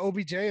went to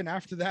OBJ, and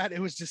after that,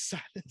 it was just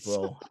silence.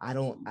 Bro, I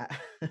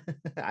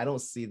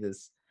don't see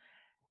this.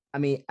 I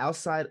mean,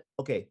 outside,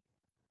 okay,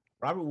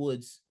 Robert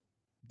Woods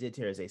did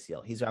tear his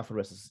ACL. He's out for the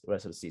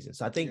rest of the season.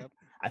 So I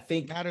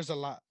think matters a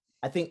lot.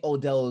 I think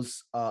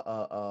Odell's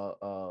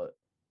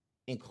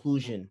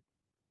inclusion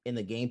in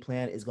the game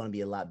plan is going to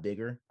be a lot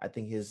bigger. I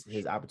think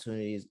his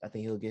opportunities. I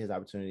think he'll get his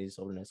opportunities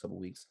over the next couple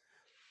of weeks.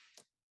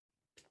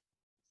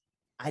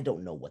 I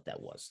don't know what that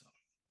was.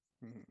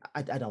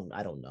 I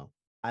don't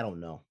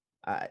know.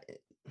 I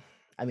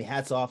mean,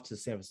 hats off to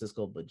San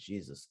Francisco, but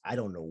Jesus, I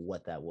don't know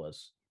what that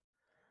was.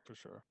 For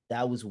sure.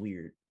 That was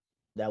weird.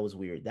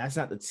 That's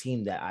not the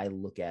team that I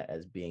look at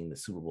as being the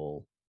Super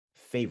Bowl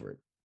favorite,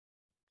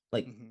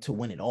 like to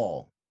win it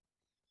all.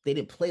 They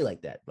didn't play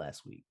like that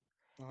last week.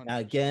 100%. Now,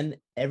 again,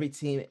 every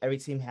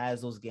team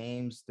has those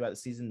games throughout the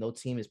season. No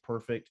team is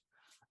perfect.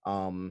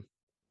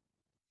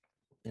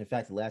 In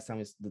fact, the last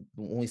time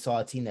when we saw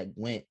a team that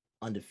went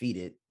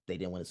undefeated, they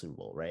didn't win a Super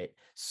Bowl, right?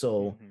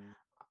 So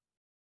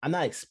I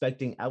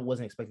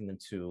wasn't expecting them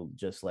to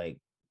just like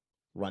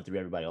run through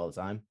everybody all the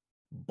time,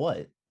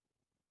 but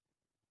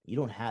you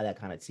don't have that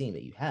kind of team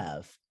that you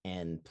have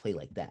and play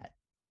like that.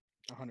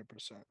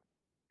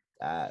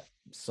 100%.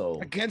 So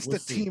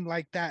against team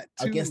like that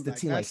too. Against the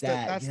team like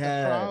that. That's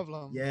the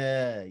problem.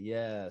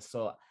 Yeah.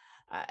 So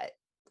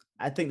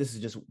I think this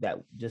is just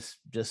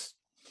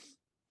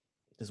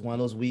one of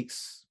those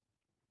weeks.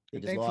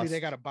 Thankfully, they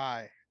got to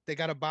buy. They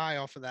got to buy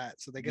off of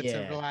that, so they get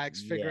to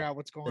relax, figure out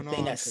what's going on. The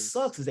thing that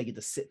sucks is they get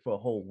to sit for a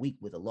whole week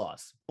with a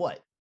loss. But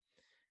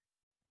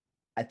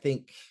I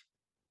think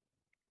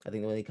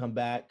when they come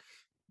back,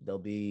 they'll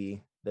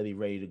be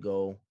ready to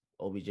go.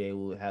 OBJ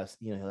will have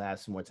he'll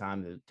have some more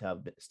time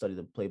to study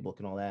the playbook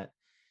and all that.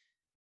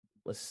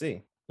 Let's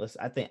see.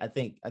 I think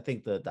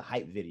the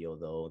hype video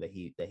though that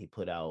he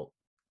put out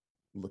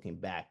looking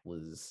back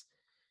was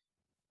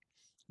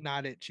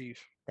Not it,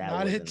 Chief. That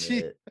Not it, wasn't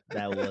Chief. it.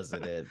 That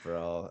wasn't it,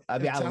 bro. I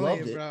I'm mean, I telling you,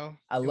 loved it. bro.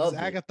 I It was loved it.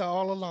 Agatha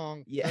all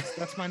along. Yeah.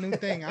 That's my new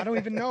thing. I don't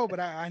even know, but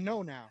I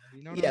know now.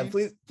 You know what I Yeah,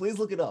 mean? please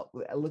look it up.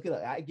 Look it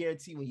up. I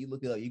guarantee when you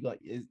look it up,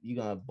 you're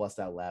gonna bust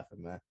out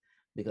laughing, man.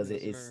 Because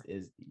Yes, it's sir.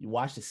 is you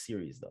watch the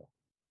series though.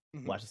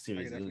 Mhm. Watch the I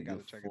series. definitely got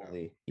You'll to check it out.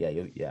 fully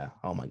yeah.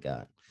 Oh my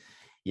god.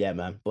 Yeah,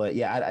 man. But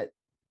yeah,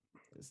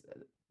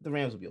 the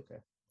Rams will be okay.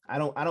 I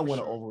don't For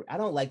want to sure. I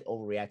don't like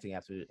overreacting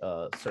after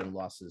certain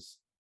losses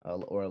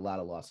or a lot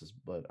of losses,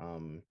 but I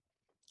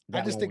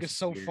that just one think was it's just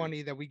so weird.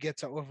 funny that we get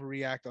to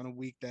overreact on a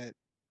week that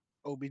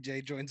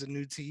OBJ joins a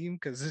new team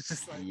because it's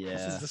just like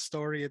this is Yeah. the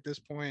story at this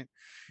point.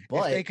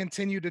 But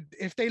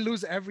If they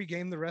lose every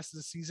game the rest of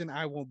the season,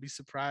 I won't be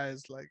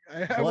surprised. Like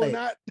I will but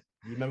not.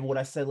 you remember what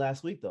I said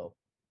last week though?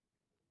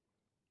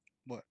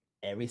 What?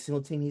 Every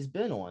single team he's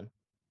been on,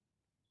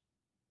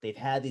 they've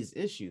had these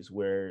issues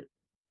where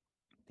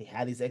they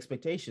had these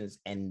expectations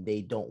and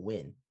they don't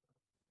win.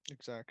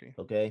 Exactly.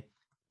 Okay.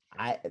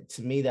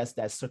 To me that's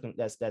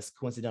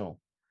coincidental.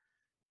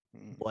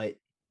 Mm. But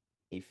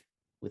if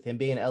with him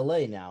being in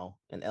LA now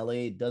and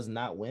LA does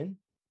not win,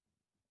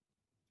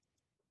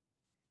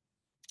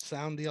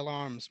 Sound the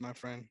alarms, my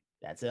friend.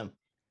 that's him.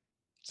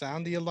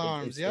 Sound the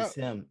alarms. It's Yep.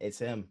 him. It's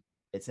him.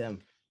 It's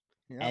him.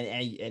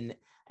 Yep.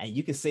 And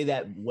you can say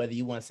that whether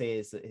you want to say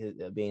it's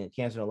being a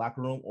cancer in the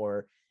locker room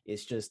or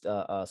it's just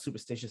a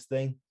superstitious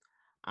thing.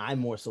 I'm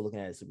more so looking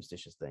at it as a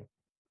superstitious thing.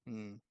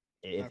 Mm.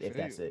 I If feel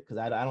that's you. it, because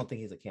I don't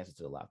think he's a cancer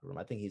to the locker room.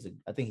 I think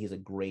he's a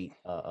great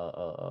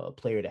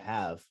player to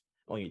have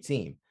on your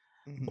team.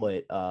 Mhm.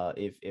 But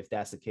if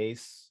that's the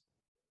case,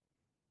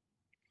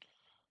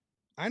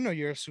 I know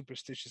you're a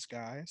superstitious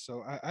guy,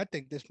 so I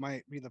think this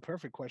might be the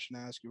perfect question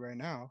to ask you right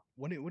now.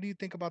 What do you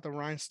think about the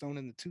rhinestone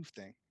and the tooth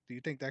thing? Do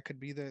you think that could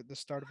be the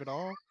start of it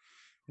all?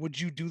 Would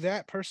you do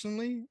that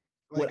personally?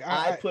 Like would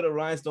I I put a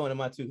rhinestone in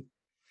my tooth?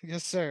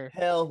 yes, sir.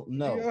 Hell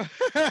no.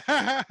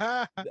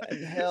 Yeah.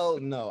 Hell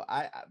no.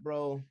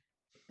 Bro,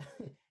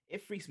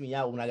 it freaks me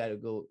out when I gotta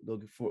go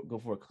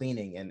for a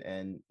cleaning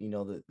and you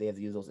know that they have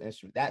to use those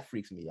instruments. That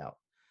freaks me out.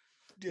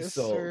 Yes,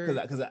 So sir.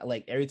 because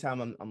like every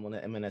time I'm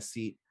in a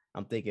seat,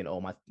 I'm thinking, oh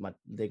my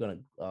they're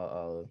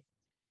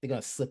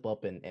gonna slip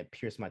up and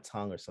pierce my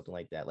tongue or something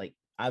like that. Like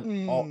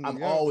I'm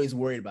Yep. always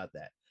worried about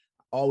that.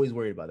 Always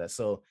worried about that.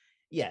 So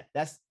yeah,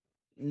 that's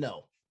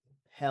no.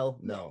 Hell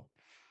No.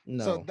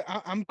 no. So No.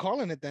 I'm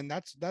calling it then.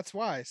 That's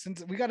why.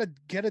 Since we got to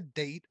get a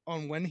date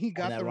on when he On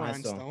got that the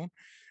rhinestone. rhinestone,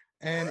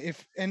 and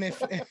if and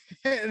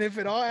if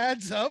it all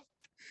adds up,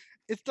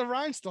 it's the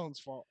rhinestone's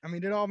fault. I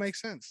mean, it all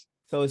makes sense.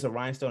 So it's a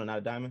rhinestone and not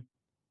a diamond.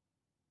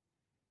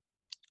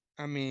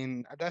 I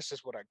mean, that's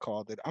just what I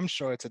called it. I'm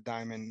sure it's a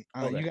diamond.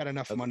 You Okay. got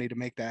enough Okay. money to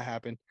make that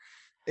happen.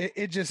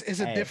 It just is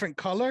a Hey. different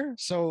color,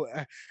 so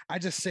I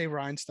just say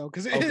rhinestone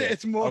because Okay.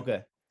 it's more.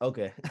 Okay.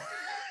 Okay.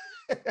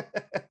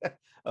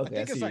 I Okay.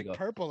 I think it's see you like go.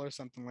 purple or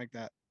something like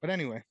that. But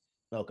anyway,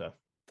 Okay.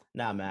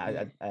 Nah, yeah,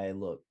 man. I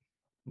look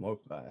more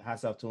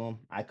hats off to him.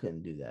 I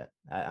couldn't do that.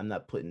 I'm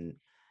not yes,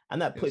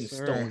 putting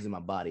sir. stones in my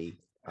body.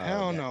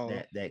 Hell no.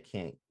 That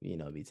can't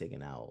be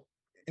taken out.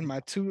 In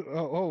my two,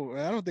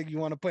 I don't think you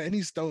want to put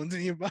any stones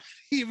in your body,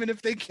 even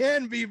if they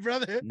can be,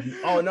 brother.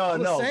 Oh no, I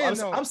was no. saying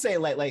though. I'm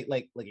saying like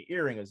an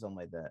earring or something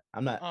like that.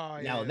 I'm not Oh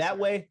yeah, now yes, that sir.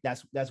 way.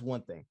 That's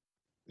one thing.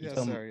 You Yes,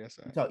 talking sir. Yes,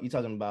 sir. you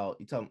talking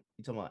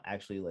about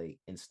actually like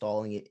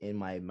installing it in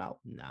my mouth?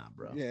 Nah,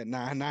 bro. Yeah,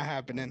 nah, not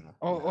happening. Nah,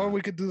 Or nah,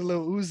 we could do the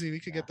little Uzi. nah. We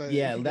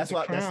Yeah, could get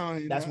the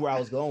crown. that's where I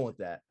was going with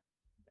that.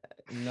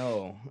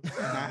 No.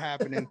 Not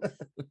happening.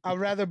 I'd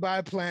rather buy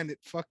a planet.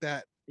 Fuck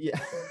that. Yeah.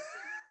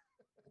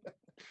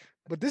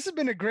 But this has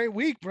been a great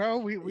week,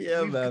 bro.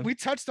 Yeah, man. We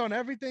touched on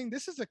everything.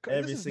 This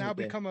Every has single now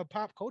thing. become a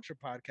pop culture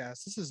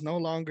podcast. This is no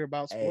longer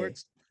about Hey,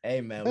 sports. hey,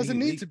 It man. doesn't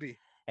need to be.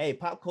 Hey,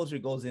 pop culture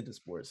goes into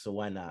sports, so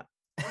why not?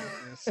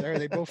 Yes, sir.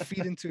 They both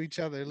feed into each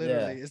other, Yeah,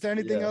 literally. Is there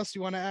anything yeah. else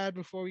you want to add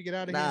before we get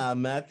out of here? Nah,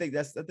 man. I think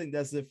that's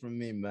it for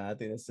me, man. I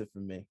think that's it for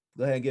me.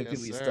 Go ahead and give Yes,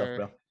 people your stuff, sir.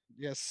 bro.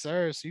 Yes,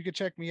 sir. So you can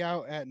check me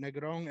out at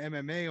Negron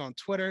MMA on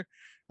Twitter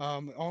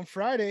on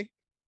Friday.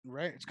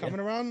 Right. It's Yeah, coming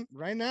around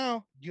right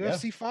now. yeah.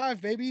 UFC 5,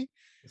 baby.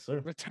 Yes, sir.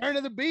 Return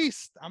of the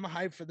Beast. I'm a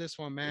hype for this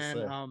one, Yes,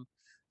 man. sir.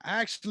 I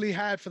actually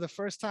had for the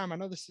first time. I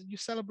know this. You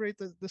celebrate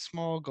the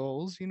small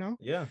goals, you know.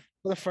 Yeah.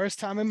 For the first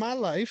time in my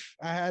life,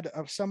 I had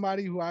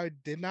somebody who I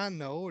did not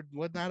know or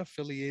was not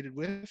affiliated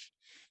with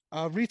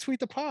retweet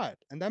the pod,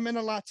 and that meant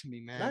a lot to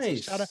me, man. So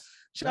Nice.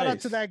 shout out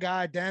to Nice. that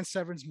guy, Dan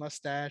Severn's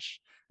mustache,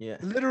 Yeah.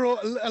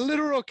 a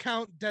literal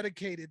account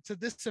dedicated to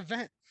this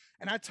event.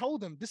 And I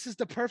told him this is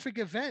the perfect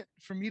event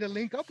for me to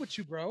link up with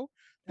you, bro,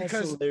 That's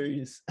because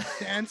hilarious.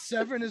 Dan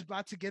Severn is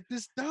about to get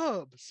this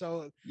dub.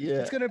 So Yeah.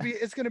 it's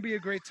gonna be a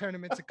great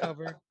tournament to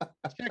cover.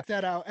 Check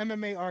that out.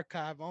 MMA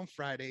Archive on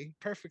Friday.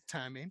 Perfect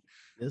timing.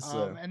 Yes,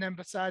 sir. And then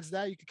besides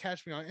that, you can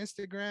catch me on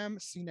Instagram,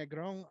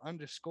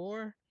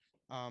 _.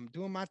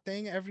 Doing my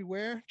thing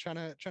everywhere, trying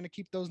to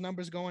keep those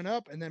numbers going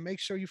up, and then make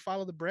sure you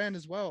follow the brand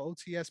as well,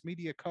 OTS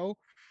Media Co.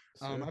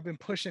 Yes, sir. I've been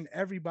pushing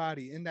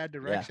everybody in that Yeah.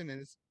 direction,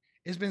 and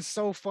it's been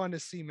so fun to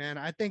see, man.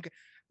 I think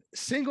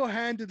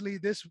single-handedly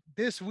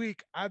this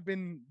week, I've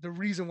been the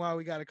reason why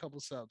we got a couple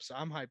subs. So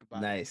I'm hype about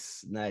it.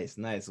 Nice, nice,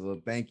 nice. Well,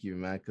 thank you,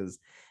 man, because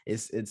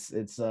it's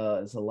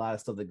a lot of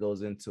stuff that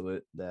goes into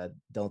it that I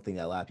don't think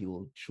that a lot of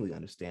people truly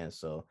understand.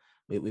 So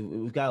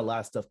we've got a lot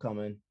of stuff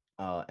coming,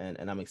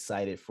 and I'm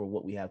excited for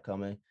what we have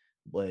coming.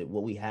 But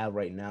what we have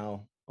right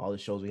now, all the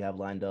shows we have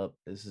lined up,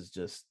 this is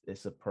just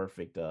it's a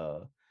perfect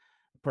lineup.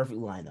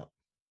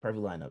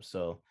 Perfect lineup.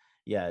 So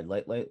yeah,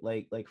 like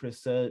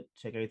Chris said,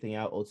 check everything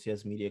out.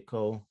 OTS Media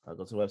Co.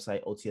 Go to the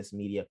website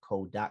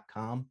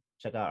otsmediaco.com.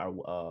 Check out our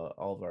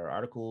all of our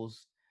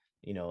articles.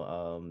 And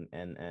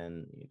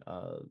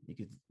you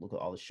can look at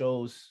all the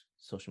shows,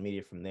 social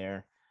media from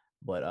there.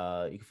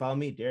 But you can follow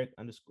me, Derrick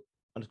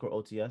underscore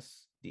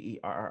OTS,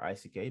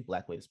 DERRICK,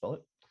 black way to spell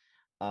it.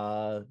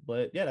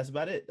 But yeah, that's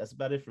about it. That's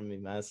about it for me,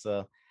 man.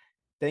 So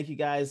thank you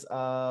guys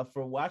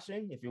for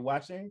watching. If you're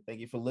watching, thank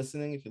you for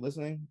listening. If you're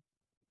listening,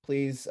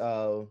 please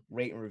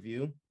rate and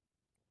review,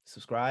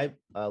 subscribe.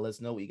 Let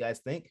us know what you guys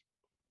think.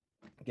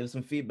 Give us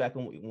some feedback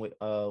on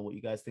what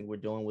you guys think we're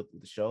doing with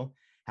the show.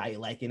 How you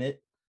liking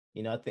it?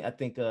 I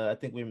think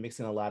we're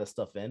mixing a lot of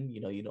stuff in.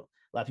 A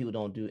lot of people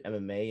don't do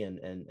MMA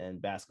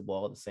and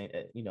basketball the same,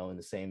 in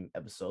the same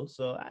episode.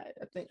 So I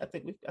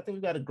think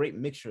we've got a great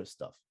mixture of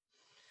stuff.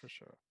 For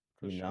sure.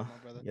 For You sure, know, my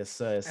brother. yes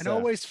sir, yes And sir.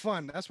 always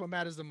fun. That's what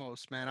matters the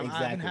most, man. I've been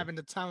Exactly. having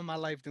the time of my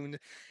life doing this.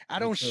 I Me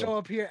don't too. show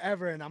up here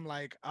ever and I'm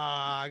like,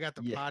 I got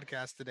the Yeah.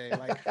 podcast today.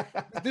 Like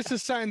this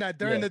is something that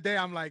during Yeah. the day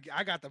I'm like,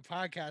 I got the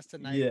podcast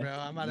tonight, Yeah, bro.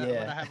 I'm gonna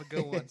yeah, have a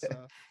good one.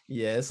 So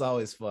yeah. It's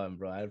always fun,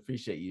 bro. I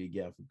appreciate you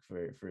again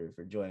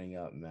for joining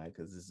up, man.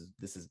 Because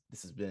this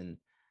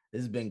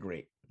has been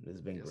great. This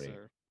has been yes, great.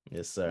 sir.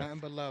 Yes, sir. Nothing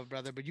but love,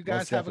 brother. But you guys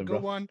Most have a definitely,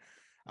 good bro. one.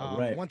 All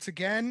right. Once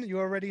again, you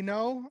already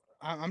know.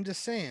 I'm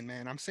just saying,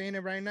 man. I'm saying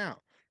it right now.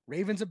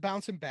 Ravens are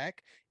bouncing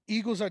back.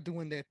 Eagles are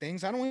doing their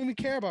things. I don't even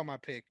care about my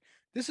pick.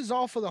 This is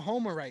all for the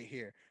homer right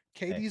here.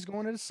 Hey, KD's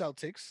going to the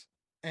Celtics.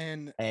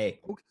 And hey,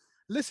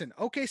 listen,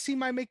 OKC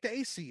might make the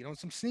A seed on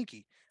some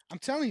sneaky. I'm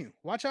telling you,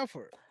 watch out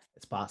for it.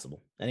 it's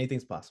possible.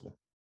 Anything's possible,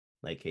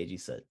 like KG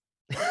said.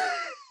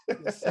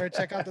 Yes, sir.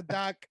 Check out the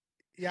doc.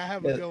 Yeah,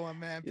 have a Yes, good one,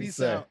 man. yes, Peace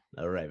sir. out.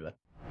 All right, man.